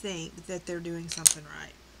not think that they're doing something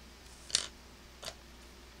right.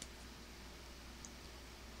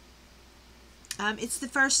 It's the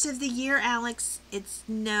first of the year, Alex. It's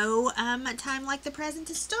no time like the present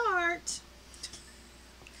to start.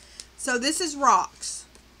 So this is rocks.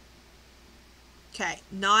 Okay,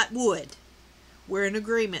 not wood. We're in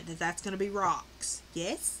agreement that that's going to be rocks.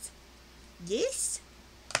 Yes? Yes?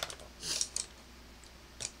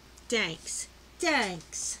 Thanks.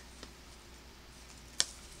 Thanks.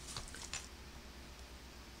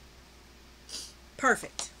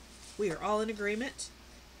 Perfect. We are all in agreement.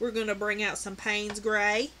 We're going to bring out some Payne's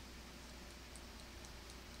Gray.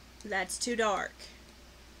 That's too dark.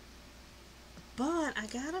 But I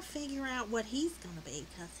got to figure out what he's going to be,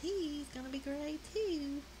 because he's going to be gray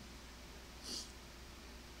too.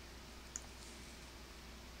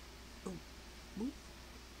 Ooh.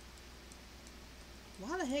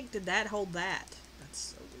 Why the heck did that hold that? That's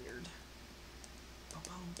so weird.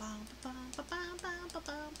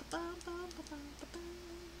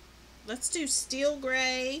 Let's do Steel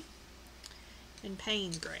Gray and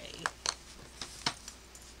Payne's Gray.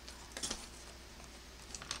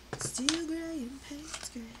 Steel Gray and Payne's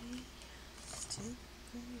Gray. Steel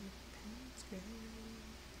Gray and Payne's Gray.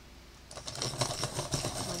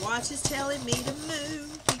 My watch is telling me to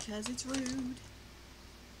move because it's rude.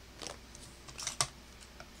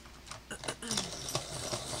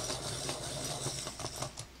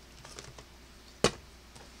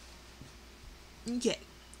 Okay,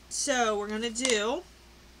 so we're going to do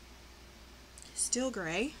Steel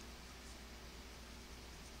Gray.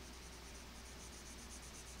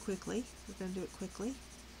 Quickly. We're going to do it quickly.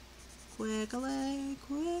 Quickly.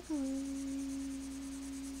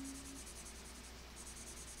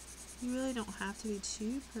 You really don't have to be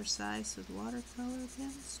too precise with watercolor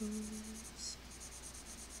pencils.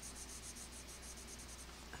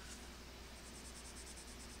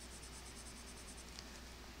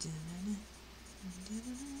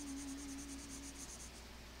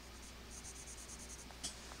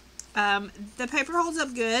 The paper holds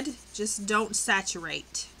up good, just don't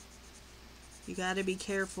saturate. You got to be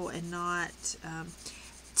careful and not,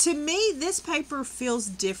 to me this paper feels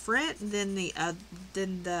different than the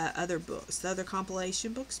other books, the other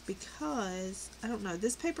compilation books, because I don't know,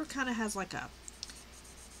 this paper kind of has like a,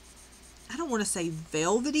 I don't want to say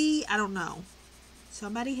velvety, I don't know.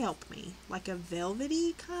 Somebody help me. Like a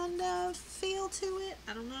velvety kind of feel to it.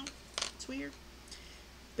 I don't know. It's weird.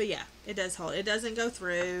 But yeah, it does hold. It doesn't go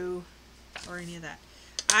through or any of that.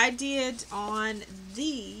 I did on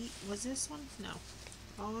the, was this one? No.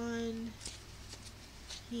 On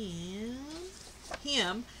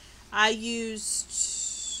him, I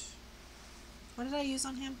used, what did I use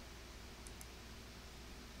on him?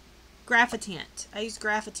 Graphitint. I used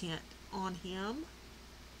Graphitint on him.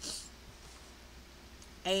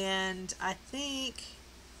 And I think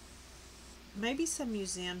maybe some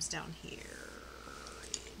museums down here.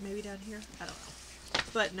 Maybe down here? I don't know.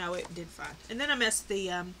 But no, it did fine. And then I messed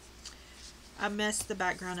the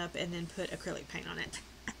background up and then put acrylic paint on it.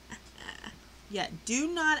 Yeah,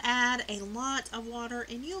 do not add a lot of water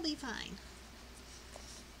and you'll be fine.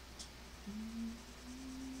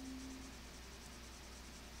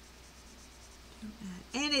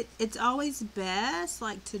 And it's always best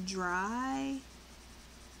like to dry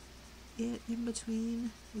it in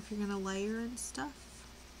between if you're gonna layer and stuff.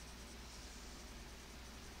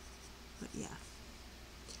 But yeah.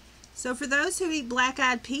 So for those who eat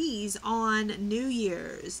black-eyed peas on New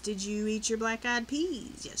Year's, did you eat your black-eyed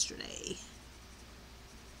peas yesterday?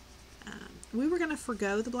 We were gonna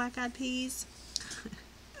forgo the black-eyed peas.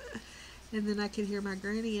 And then I could hear my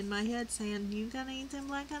granny in my head saying, "You gotta eat them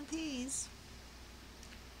black-eyed peas."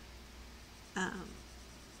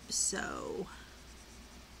 So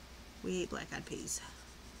we ate black-eyed peas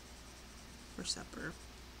for supper.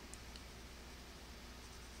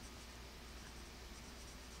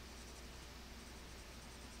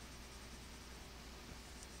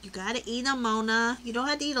 You gotta eat them, Mona. You don't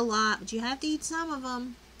have to eat a lot, but you have to eat some of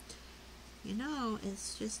them. You know,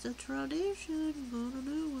 it's just a tradition. You gotta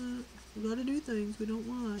do it. We gotta do things we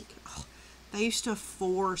don't like. Oh, they used to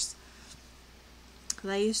force...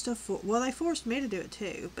 well, they forced me to do it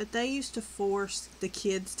too, but they used to force the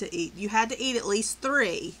kids to eat. You had to eat at least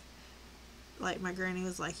 3. Like my granny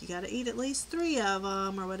was like, you got to eat at least 3 of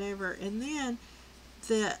them or whatever. And then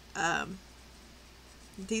the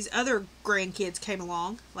these other grandkids came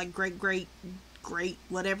along, like great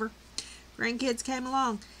whatever grandkids came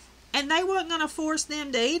along, and they weren't gonna force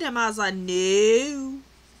them to eat them. I was like, no.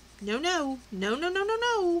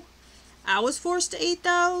 I was forced to eat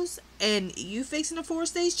those, and you fixing to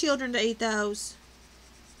force these children to eat those.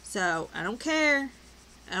 So I don't care.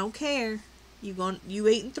 You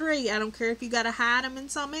eating 3. I don't care if you gotta hide them in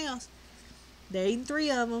something else. They're eating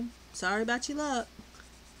 3 of them. Sorry about your luck.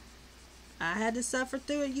 I had to suffer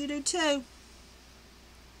through it. You do too.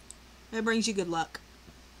 It brings you good luck.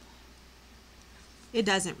 It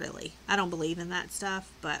doesn't really. I don't believe in that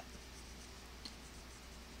stuff, but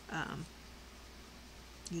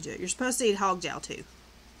you do it. You're supposed to eat hog jowl too.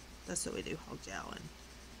 That's what we do, hog jowl. And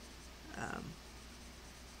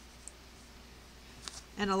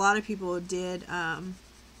And a lot of people did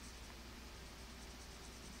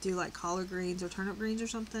do like collard greens or turnip greens or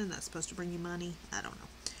something. That's supposed to bring you money. I don't know.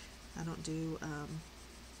 I don't do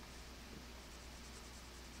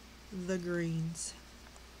the greens.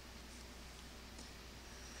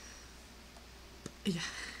 Yeah.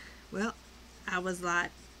 Well, I was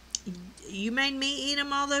like, you made me eat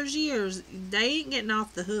them all those years. They ain't getting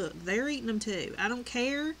off the hook. They're eating them too. I don't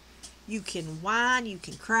care. You can whine, you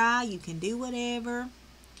can cry, you can do whatever.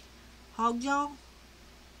 Hog jaw.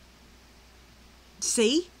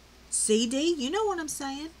 See? CD, you know what I'm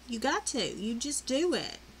saying. You got to. You just do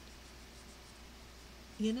it.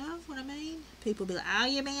 You know what I mean? People be like, oh,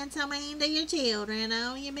 you're being so mean to your children.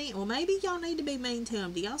 Oh, you mean. Well, maybe y'all need to be mean to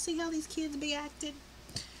them. Do y'all see how these kids be acting?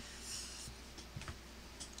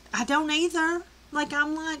 I don't either. Like,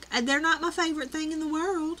 I'm like, they're not my favorite thing in the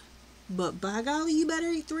world. But by golly, you better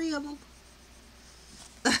eat 3 of them.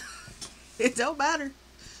 It don't matter.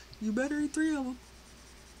 You better eat 3 of them.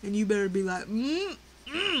 And you better be like,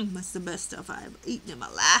 that's the best stuff I've eaten in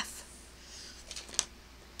my life.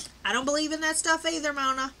 I don't believe in that stuff either,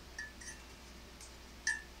 Mona.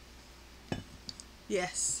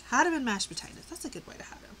 Yes, hide them in mashed potatoes. That's a good way to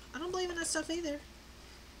hide them. I don't believe in that stuff either.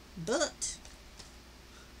 But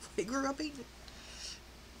we grew up eating it.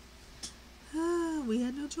 We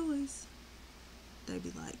had no choice. They'd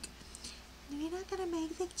be like, you're not going to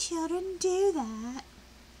make the children do that.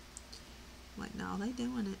 I'm like, no, they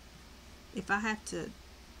doing it. If I have to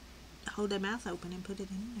hold their mouth open and put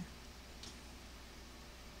it in there.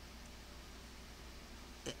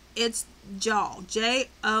 It's jaw. Jowl.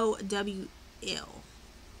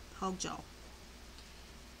 Hog jaw.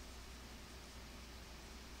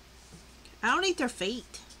 I don't eat their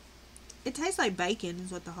feet. It tastes like bacon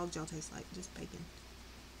is what the hog jaw tastes like. Just bacon.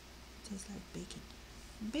 It tastes like bacon.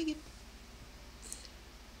 Bacon.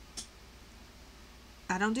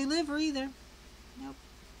 I don't do liver either. Nope.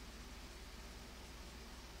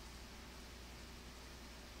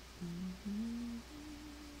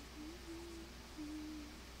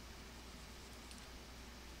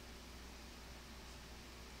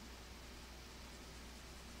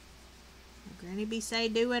 Granny B say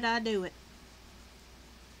do it, I do it.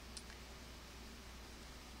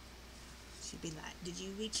 She'd be like, did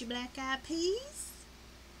you eat your black eyed peas?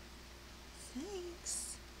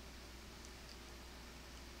 Thanks.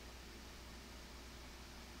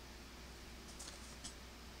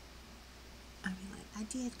 I'd be like, I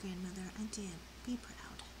did, grandmother, I did. Be proud.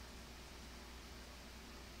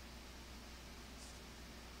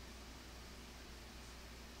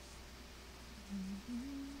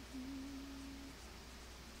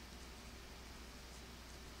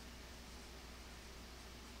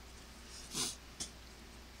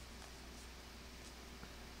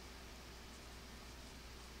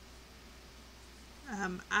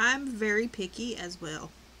 I'm very picky as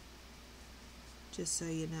well. Just so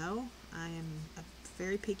you know, I am a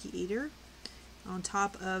very picky eater. On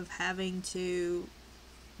top of having to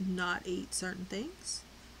not eat certain things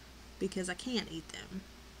because I can't eat them.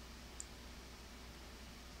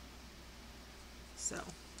 So,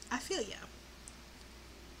 I feel ya.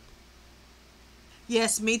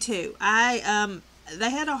 Yes, me too. They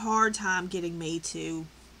had a hard time getting me to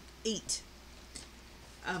eat.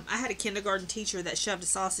 I had a kindergarten teacher that shoved a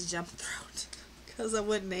sausage down my throat because I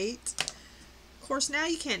wouldn't eat. Of course, now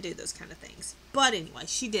you can't do those kind of things. But anyway,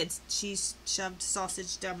 she did. She shoved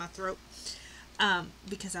sausage down my throat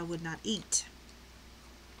because I would not eat.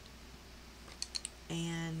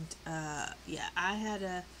 And yeah, I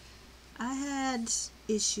had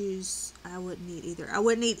issues. I wouldn't eat either. I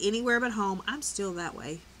wouldn't eat anywhere but home. I'm still that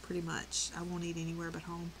way, pretty much. I won't eat anywhere but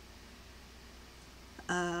home.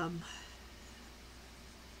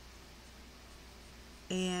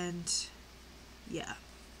 And yeah.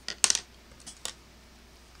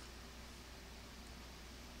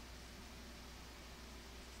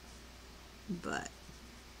 But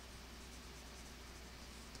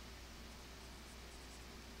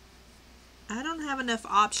I don't have enough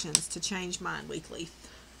options to change mine weekly.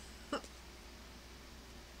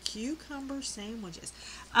 Cucumber sandwiches.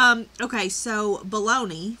 Okay, so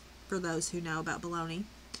bologna, for those who know about bologna,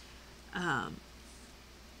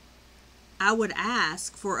 I would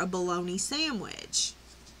ask for a bologna sandwich.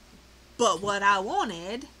 But what I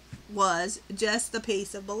wanted was just a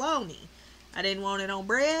piece of bologna. I didn't want it on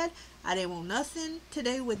bread. I didn't want nothing to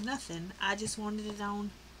do with nothing. I just wanted it on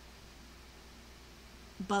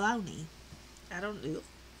bologna. I don't do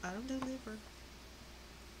liver.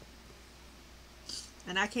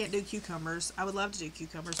 And I can't do cucumbers. I would love to do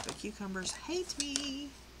cucumbers, but cucumbers hate me.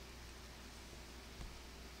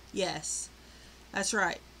 Yes, that's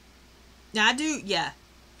right. Now I do, yeah.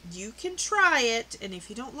 You can try it, and if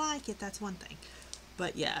you don't like it, that's one thing.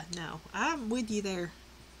 But yeah, no, I'm with you there.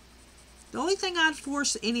 The only thing I'd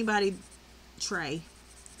force anybody, Trey,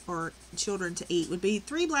 or children to eat would be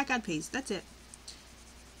 3 black-eyed peas. That's it.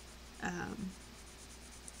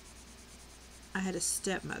 I had a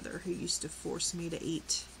stepmother who used to force me to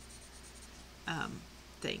eat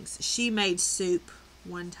things. She made soup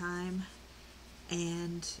one time,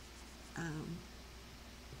 and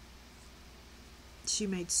she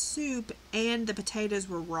made soup, and the potatoes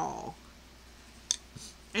were raw,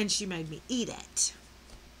 and she made me eat it.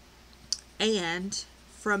 And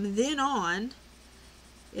from then on,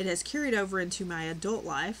 it has carried over into my adult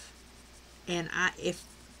life, and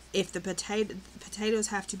if the potatoes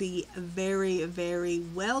have to be very, very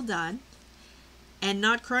well done and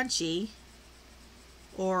not crunchy,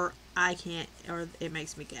 or I can't, or it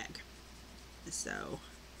makes me gag. So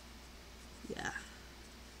yeah,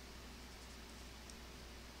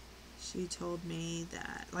 she told me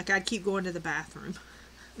that, like, I'd keep going to the bathroom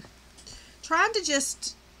trying to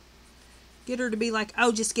just get her to be like,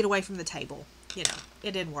 oh, just get away from the table. You know,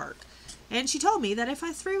 it didn't work. And she told me that if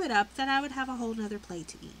I threw it up, then I would have a whole nother plate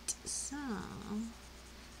to eat. So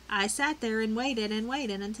I sat there and waited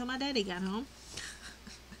until my daddy got home.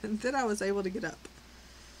 And then I was able to get up.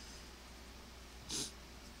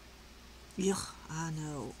 Yuck, I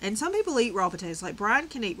know. And some people eat raw potatoes. Like Brian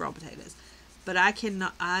can eat raw potatoes. But I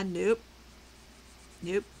cannot. Nope.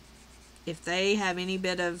 If they have any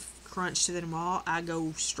bit of crunch to them raw, I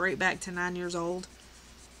go straight back to 9 years old.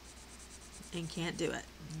 And can't do it.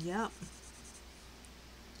 Yep.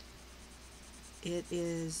 It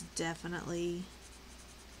is definitely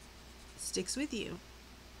sticks with you.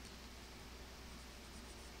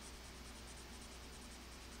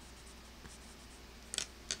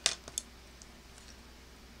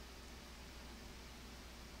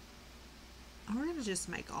 We're going to just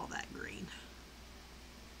make all that green.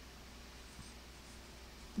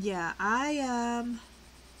 Yeah,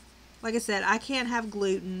 like I said, I can't have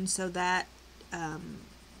gluten, so that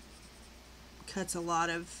cuts a lot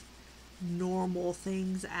of normal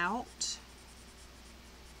things out.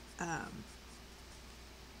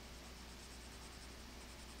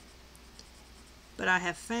 But I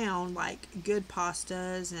have found, like, good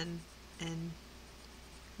pastas and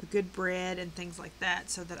good bread and things like that,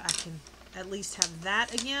 so that I can at least have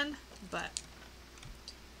that again. But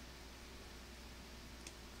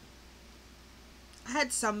I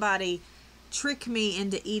had somebody trick me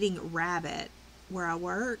into eating rabbit where I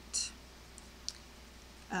worked.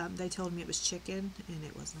 They told me it was chicken, and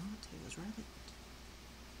it was not. It was rabbit.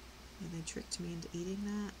 And they tricked me into eating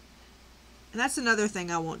that. And that's another thing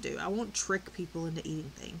I won't do. I won't trick people into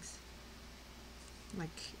eating things. Like,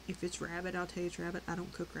 if it's rabbit, I'll tell you it's rabbit. I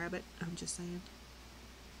don't cook rabbit. I'm just saying.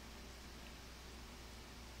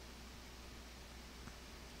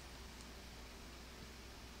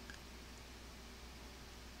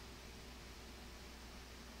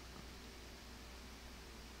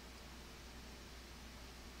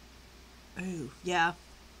 Oh, yeah.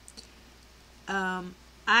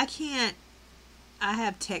 I can't. I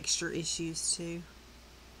have texture issues too.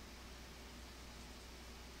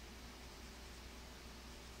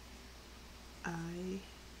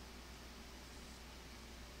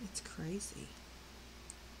 It's crazy.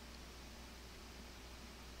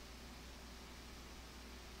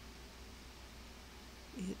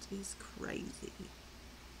 It is crazy.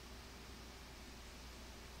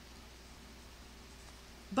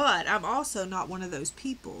 But I'm also not one of those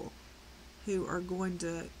people who are going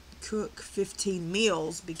to cook 15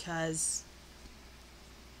 meals because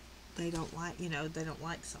they don't like, they don't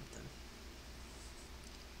like something.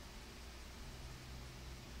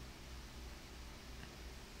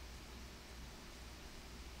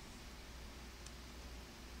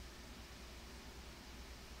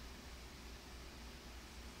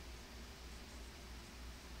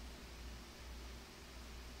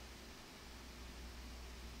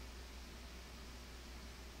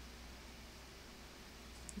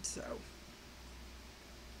 So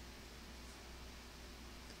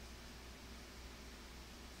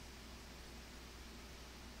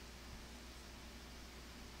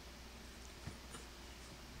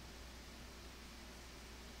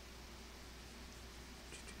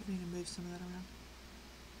I need to move some of that around.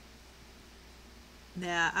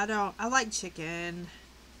 Yeah, I like chicken,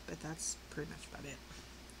 but that's pretty much about it.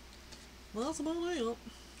 Well, that's about it.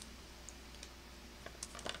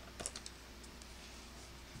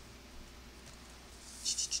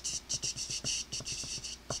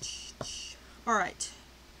 Alright.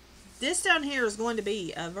 This down here is going to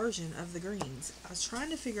be a version of the greens. I was trying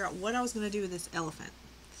to figure out what I was going to do with this elephant.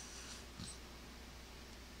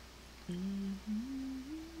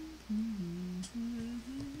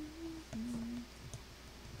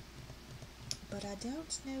 But I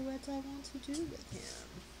don't know what I want to do with him.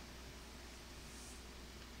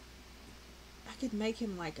 I could make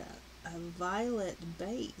him like a violet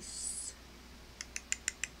base.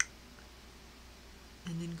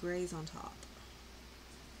 And then grays on top.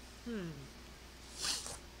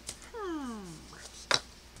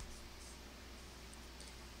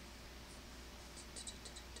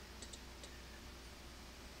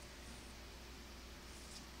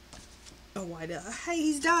 Oh, why not? Hey,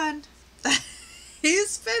 he's done.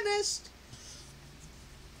 He's finished.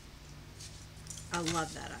 I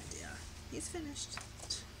love that idea. He's finished.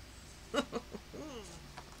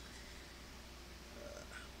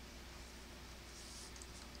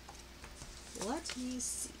 Let me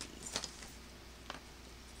see.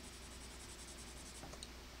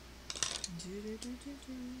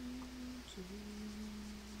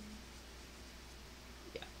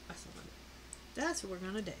 Yeah, that's what I'm doing. That's what we're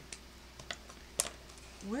gonna do.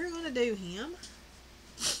 We're gonna do him.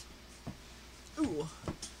 Ooh.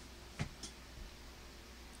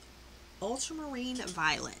 Ultramarine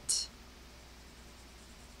violet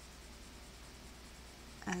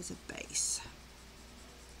as a base.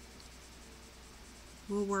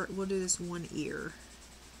 We'll do this one ear.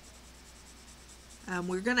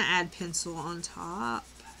 We're gonna add pencil on top,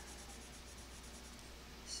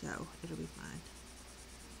 so it'll be fine.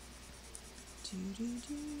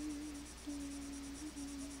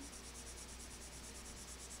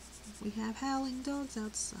 We have howling dogs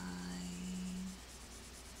outside.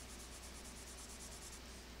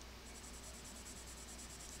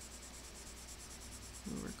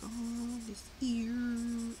 We'll work on this ear,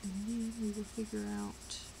 and then we will figure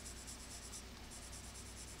out.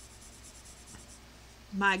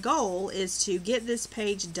 My goal is to get this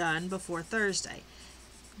page done before Thursday.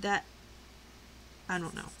 That, I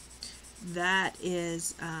don't know. That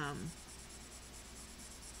is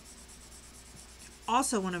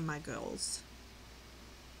also one of my goals.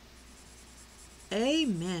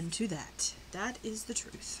 Amen to that. That is the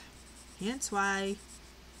truth. Hence why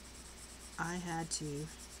I had to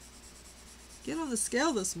get on the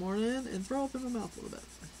scale this morning and throw up in my mouth a little bit.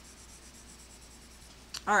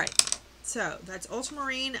 Alright, so that's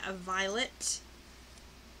ultramarine violet.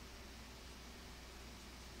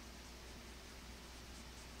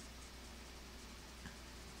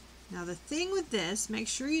 Now the thing with this, make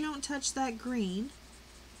sure you don't touch that green,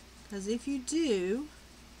 because if you do,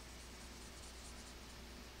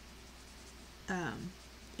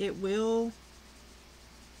 it will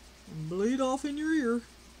bleed off in your ear.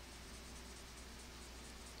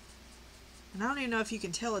 And I don't even know if you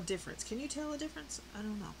can tell a difference. Can you tell a difference? I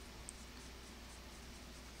don't know.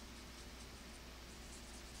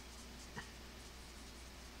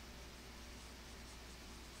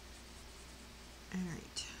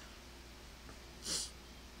 Alright.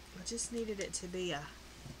 I just needed it to be a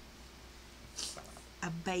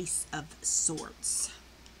base of sorts.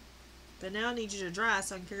 But now I need you to dry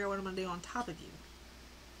so I can figure out what I'm going to do on top of you.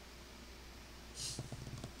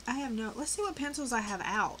 I have no... Let's see what pencils I have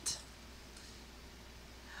out.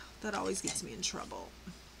 That always gets me in trouble.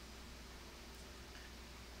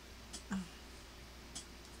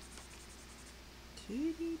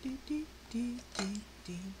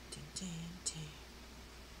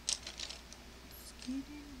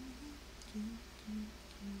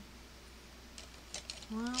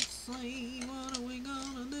 Let's see, what are we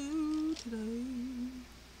gonna do today?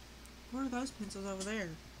 What are those pencils over there?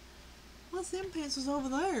 What's them pencils over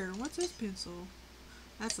there? What's this pencil?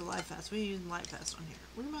 That's the Light Fast. We ain't using Light Fast on here.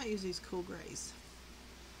 We might use these cool grays.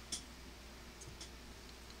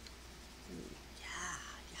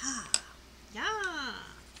 Yeah.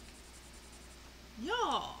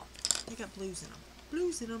 They got blues in them.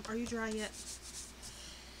 Blues in them. Are you dry yet?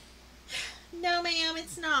 No, ma'am,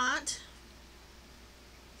 it's not.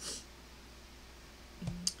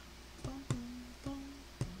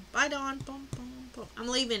 Bye, Dawn. Boom, boom, boom. I'm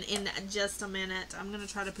leaving in just a minute. I'm going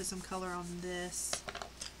to try to put some color on this.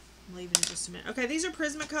 I'm leaving in just a minute. Okay, these are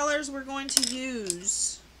Prismacolors. We're going to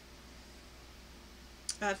use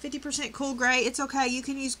 50% cool gray. It's okay. You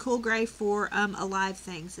can use cool gray for alive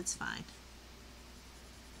things. It's fine.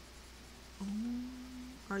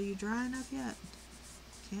 Are you dry enough yet?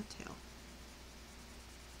 Can't tell.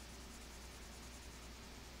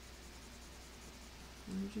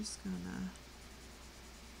 We're just going to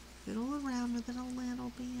fiddle around with it a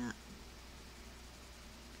little bit.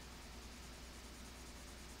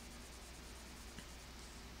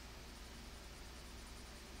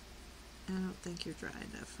 I don't think you're dry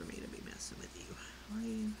enough for me to be messing with you. Are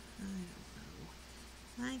you? I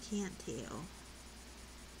don't know. I can't tell.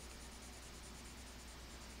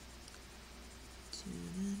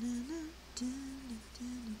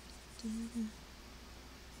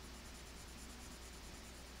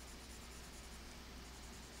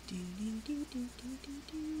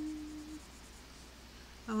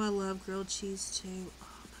 Oh, I love grilled cheese too.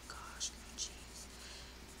 Oh my gosh, grilled cheese.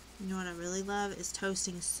 You know what I really love is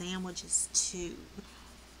toasting sandwiches too.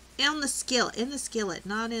 In the skillet,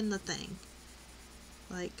 not in the thing.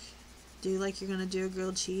 Like, do like you're gonna do a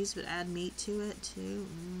grilled cheese, but add meat to it too.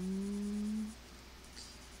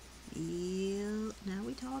 Yeah. Now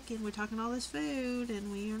we're talking all this food,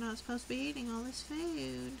 and we are not supposed to be eating all this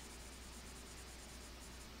food.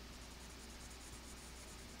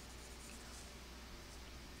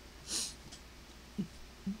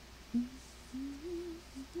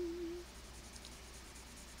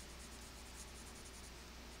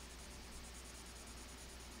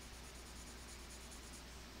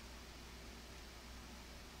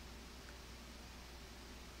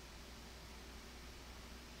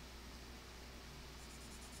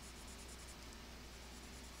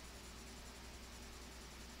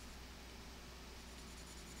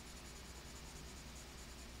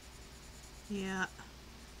 Yeah.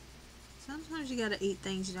 Sometimes you gotta eat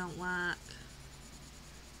things you don't like.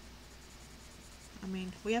 I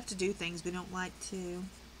mean, we have to do things we don't like too.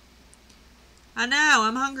 I know,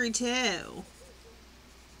 I'm hungry too.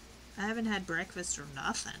 I haven't had breakfast or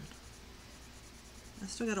nothing. I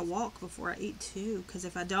still gotta walk before I eat too, because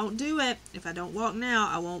if I don't do it, if I don't walk now,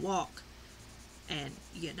 I won't walk. And,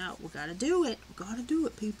 you know, we gotta do it. We gotta do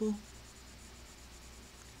it, people.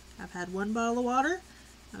 I've had 1 bottle of water.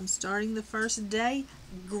 I'm starting the first day.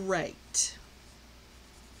 Great.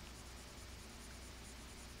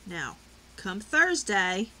 Now, come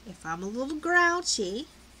Thursday, if I'm a little grouchy,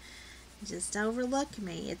 just overlook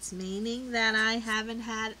me. It's meaning that I haven't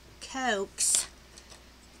had Cokes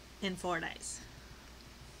in 4 days.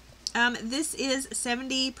 This is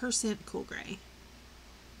 70% cool gray.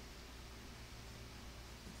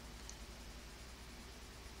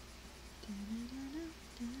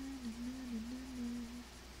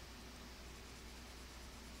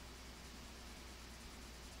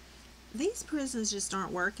 These prisms just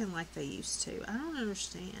aren't working like they used to. I don't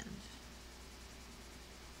understand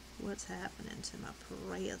what's happening to my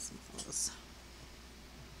prisms.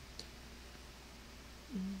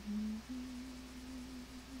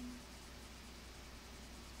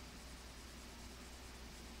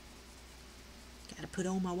 Gotta put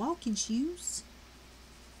on my walking shoes.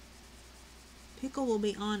 Pickle will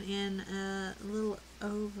be on in a little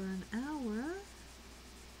over an hour.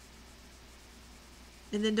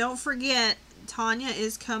 And then don't forget, Tanya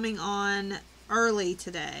is coming on early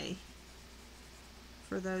today.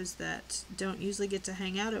 For those that don't usually get to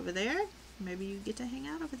hang out over there, maybe you get to hang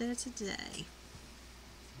out over there today.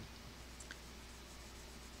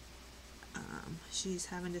 She's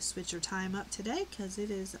having to switch her time up today because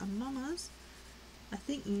it is a Mama's, I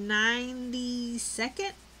think,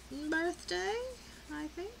 92nd birthday, I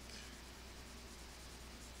think.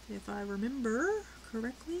 If I remember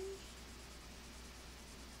correctly.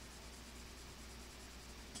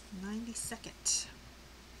 92nd.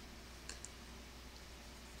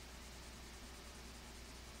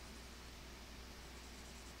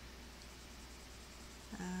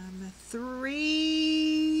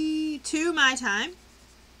 Two my time.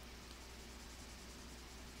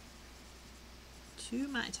 To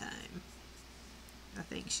my time, I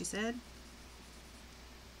think she said.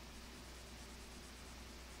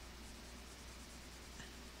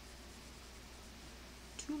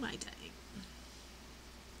 To my time.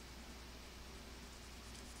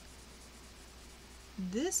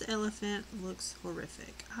 This elephant looks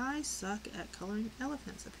horrific. I suck at coloring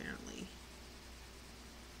elephants, apparently.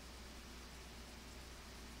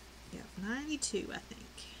 Yep, 92, I think.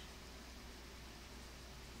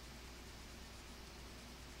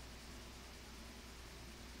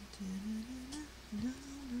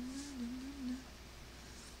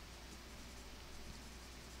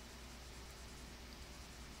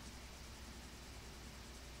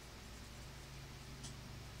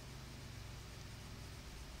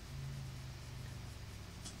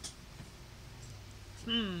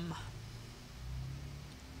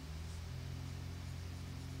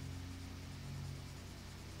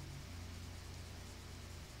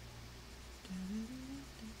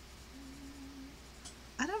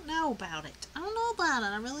 I don't know about it. I don't know about it.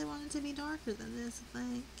 I really want it to be darker than this, I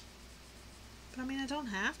think. But I mean, I don't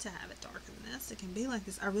have to have it darker than this. It can be like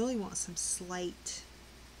this. I really want some slate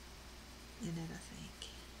in it, I think.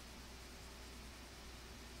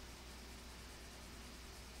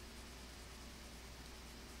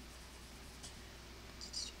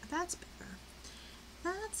 That's better.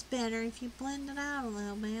 That's better if you blend it out a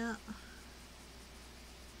little bit.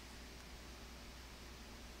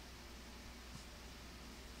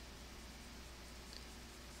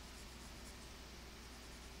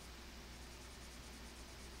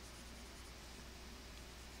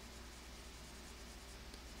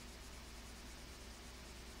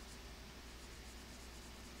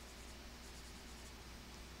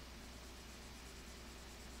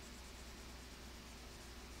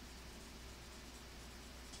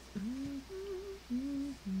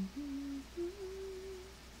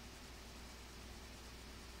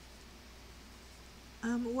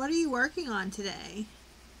 What are you working on today?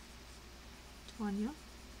 Tanya?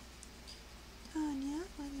 Tanya,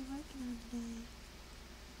 what are you working on today?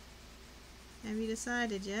 Have you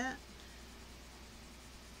decided yet?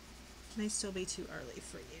 May still be too early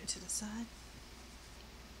for you to decide.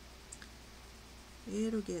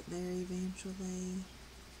 It'll get there eventually.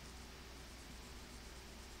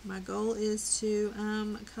 My goal is to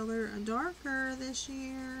color darker this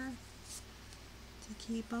year to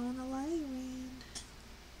keep on the layering.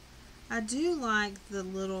 I do like the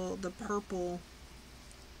purple,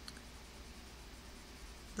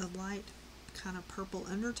 the light kind of purple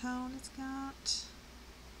undertone it's got.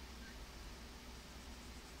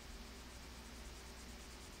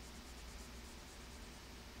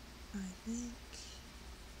 I think.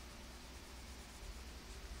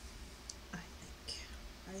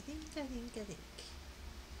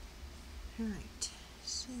 Alright,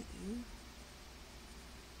 so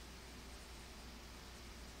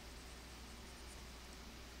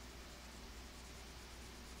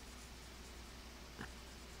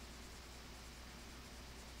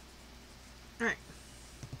alright.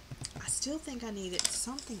 I still think I needed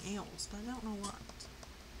something else, but I don't know what.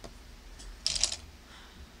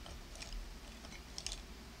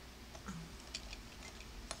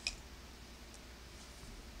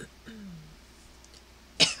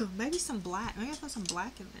 Maybe some black. Maybe I'll put some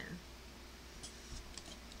black in there.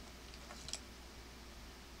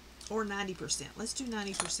 Or 90%. Let's do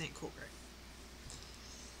 90% cool gray.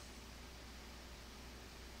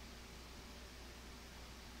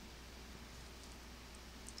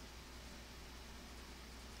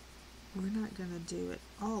 We're not going to do it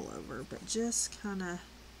all over, but just kind of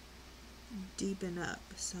deepen up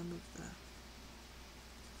some of the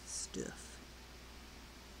stuff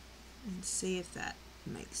and see if that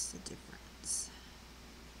makes the difference.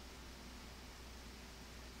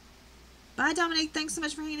 Bye, Dominic. Thanks so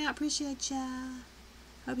much for hanging out. Appreciate ya.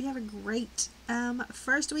 Hope you have a great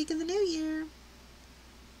first week of the new year.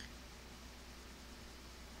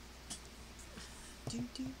 Do,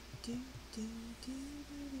 do, do, do, do, do, do,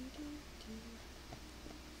 do.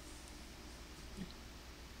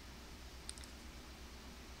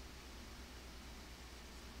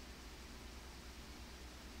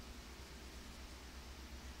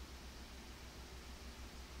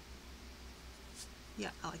 Yeah,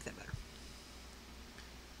 I like that better.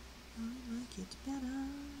 I like it better.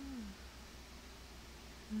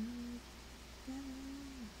 I like it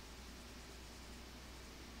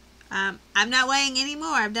better. I'm not weighing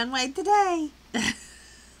anymore. I'm done weighing today.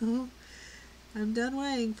 I'm done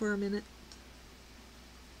weighing for a minute.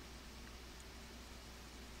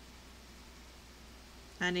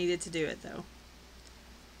 I needed to do it though.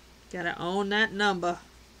 Gotta own that number.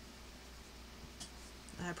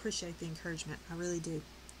 I appreciate the encouragement. I really do.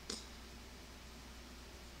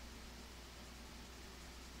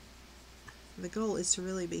 The goal is to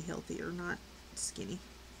really be healthier, not skinny.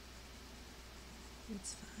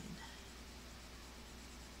 It's fine.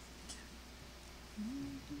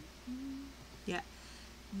 Yeah.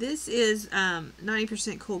 This is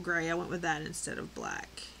 90% cool gray. I went with that instead of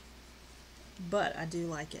black. But I do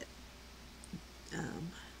like it. I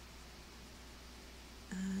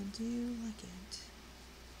do like it.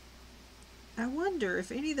 I wonder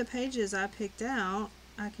if any of the pages I picked out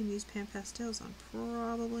I can use Pan Pastels on.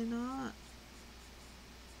 Probably not.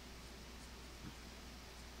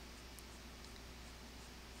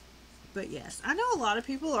 But yes, I know a lot of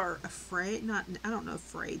people are afraid, I don't know if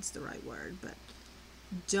afraid's the right word, but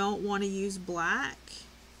don't want to use black.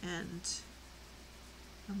 And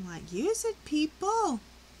I'm like, use it, people.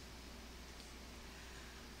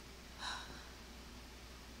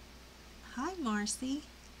 Hi, Marcy.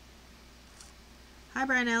 Hi,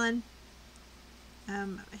 Brian Allen.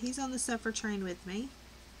 He's on the Suffer train with me.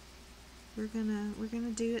 We're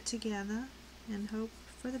gonna do it together and hope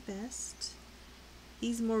for the best.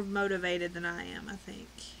 He's more motivated than I am, I think.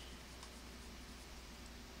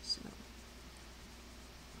 So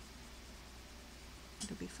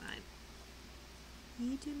it'll be fine.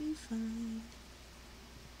 It'll be fine.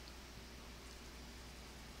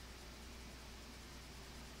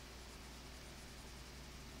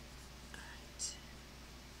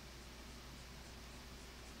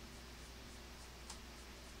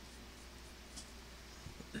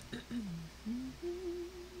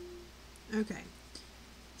 Okay.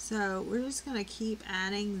 So we're just going to keep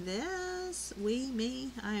adding this.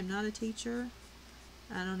 Me, I am not a teacher.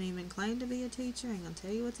 I don't even claim to be a teacher. I ain't going to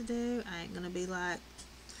tell you what to do. I ain't going to be like,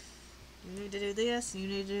 you need to do this, and you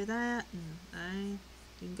need to do that, and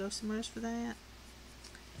you can go somewhere else for that.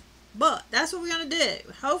 But that's what we're going to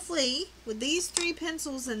do. Hopefully, with these 3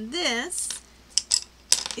 pencils and this,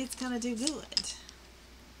 it's going to do good.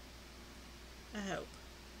 I hope.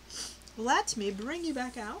 Let me bring you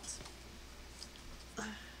back out.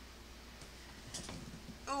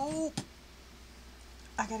 Oh,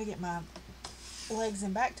 I got to get my legs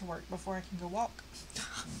and back to work before I can go walk.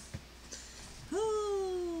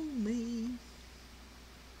 Oh, me.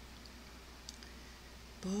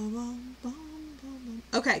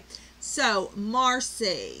 Okay, so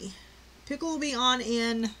Marcy. Pickle will be on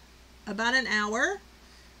in about an hour.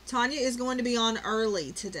 Tanya is going to be on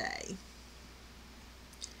early today.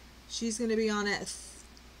 She's going to be on at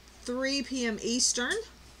 3 p.m. Eastern.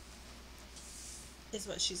 Is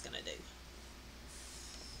what she's going to do.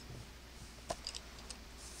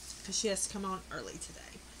 Because she has to come on early today.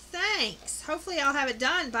 Thanks. Hopefully I'll have it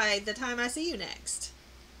done by the time I see you next.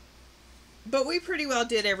 But we pretty well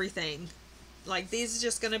did everything. Like, these are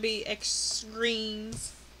just going to be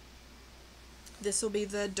extremes. This will be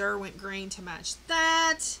the Derwent green to match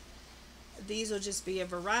that. These will just be a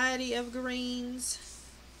variety of greens.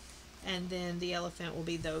 And then the elephant will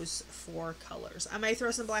be those 4 colors. I may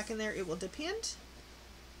throw some black in there. It will depend.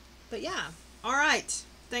 But yeah. All right.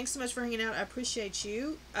 Thanks so much for hanging out. I appreciate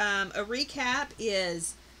you. A recap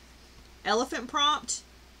is elephant prompt,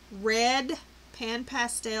 red pan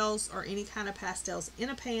pastels or any kind of pastels in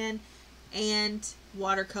a pan, and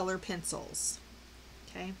watercolor pencils.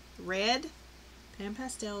 Okay. Red pan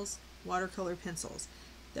pastels, watercolor pencils.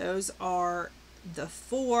 Those are the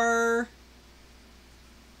 4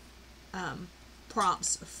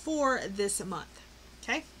 prompts for this month.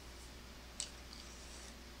 Okay.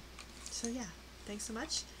 So yeah, thanks so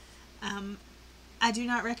much. I do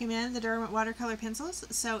not recommend the Derwent watercolor pencils,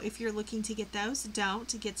 so if you're looking to get those,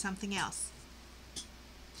 don't get something else.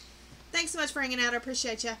 Thanks so much for hanging out. I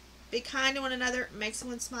appreciate you. Be kind to one another. Make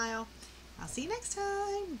someone smile. I'll see you next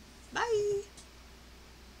time. Bye.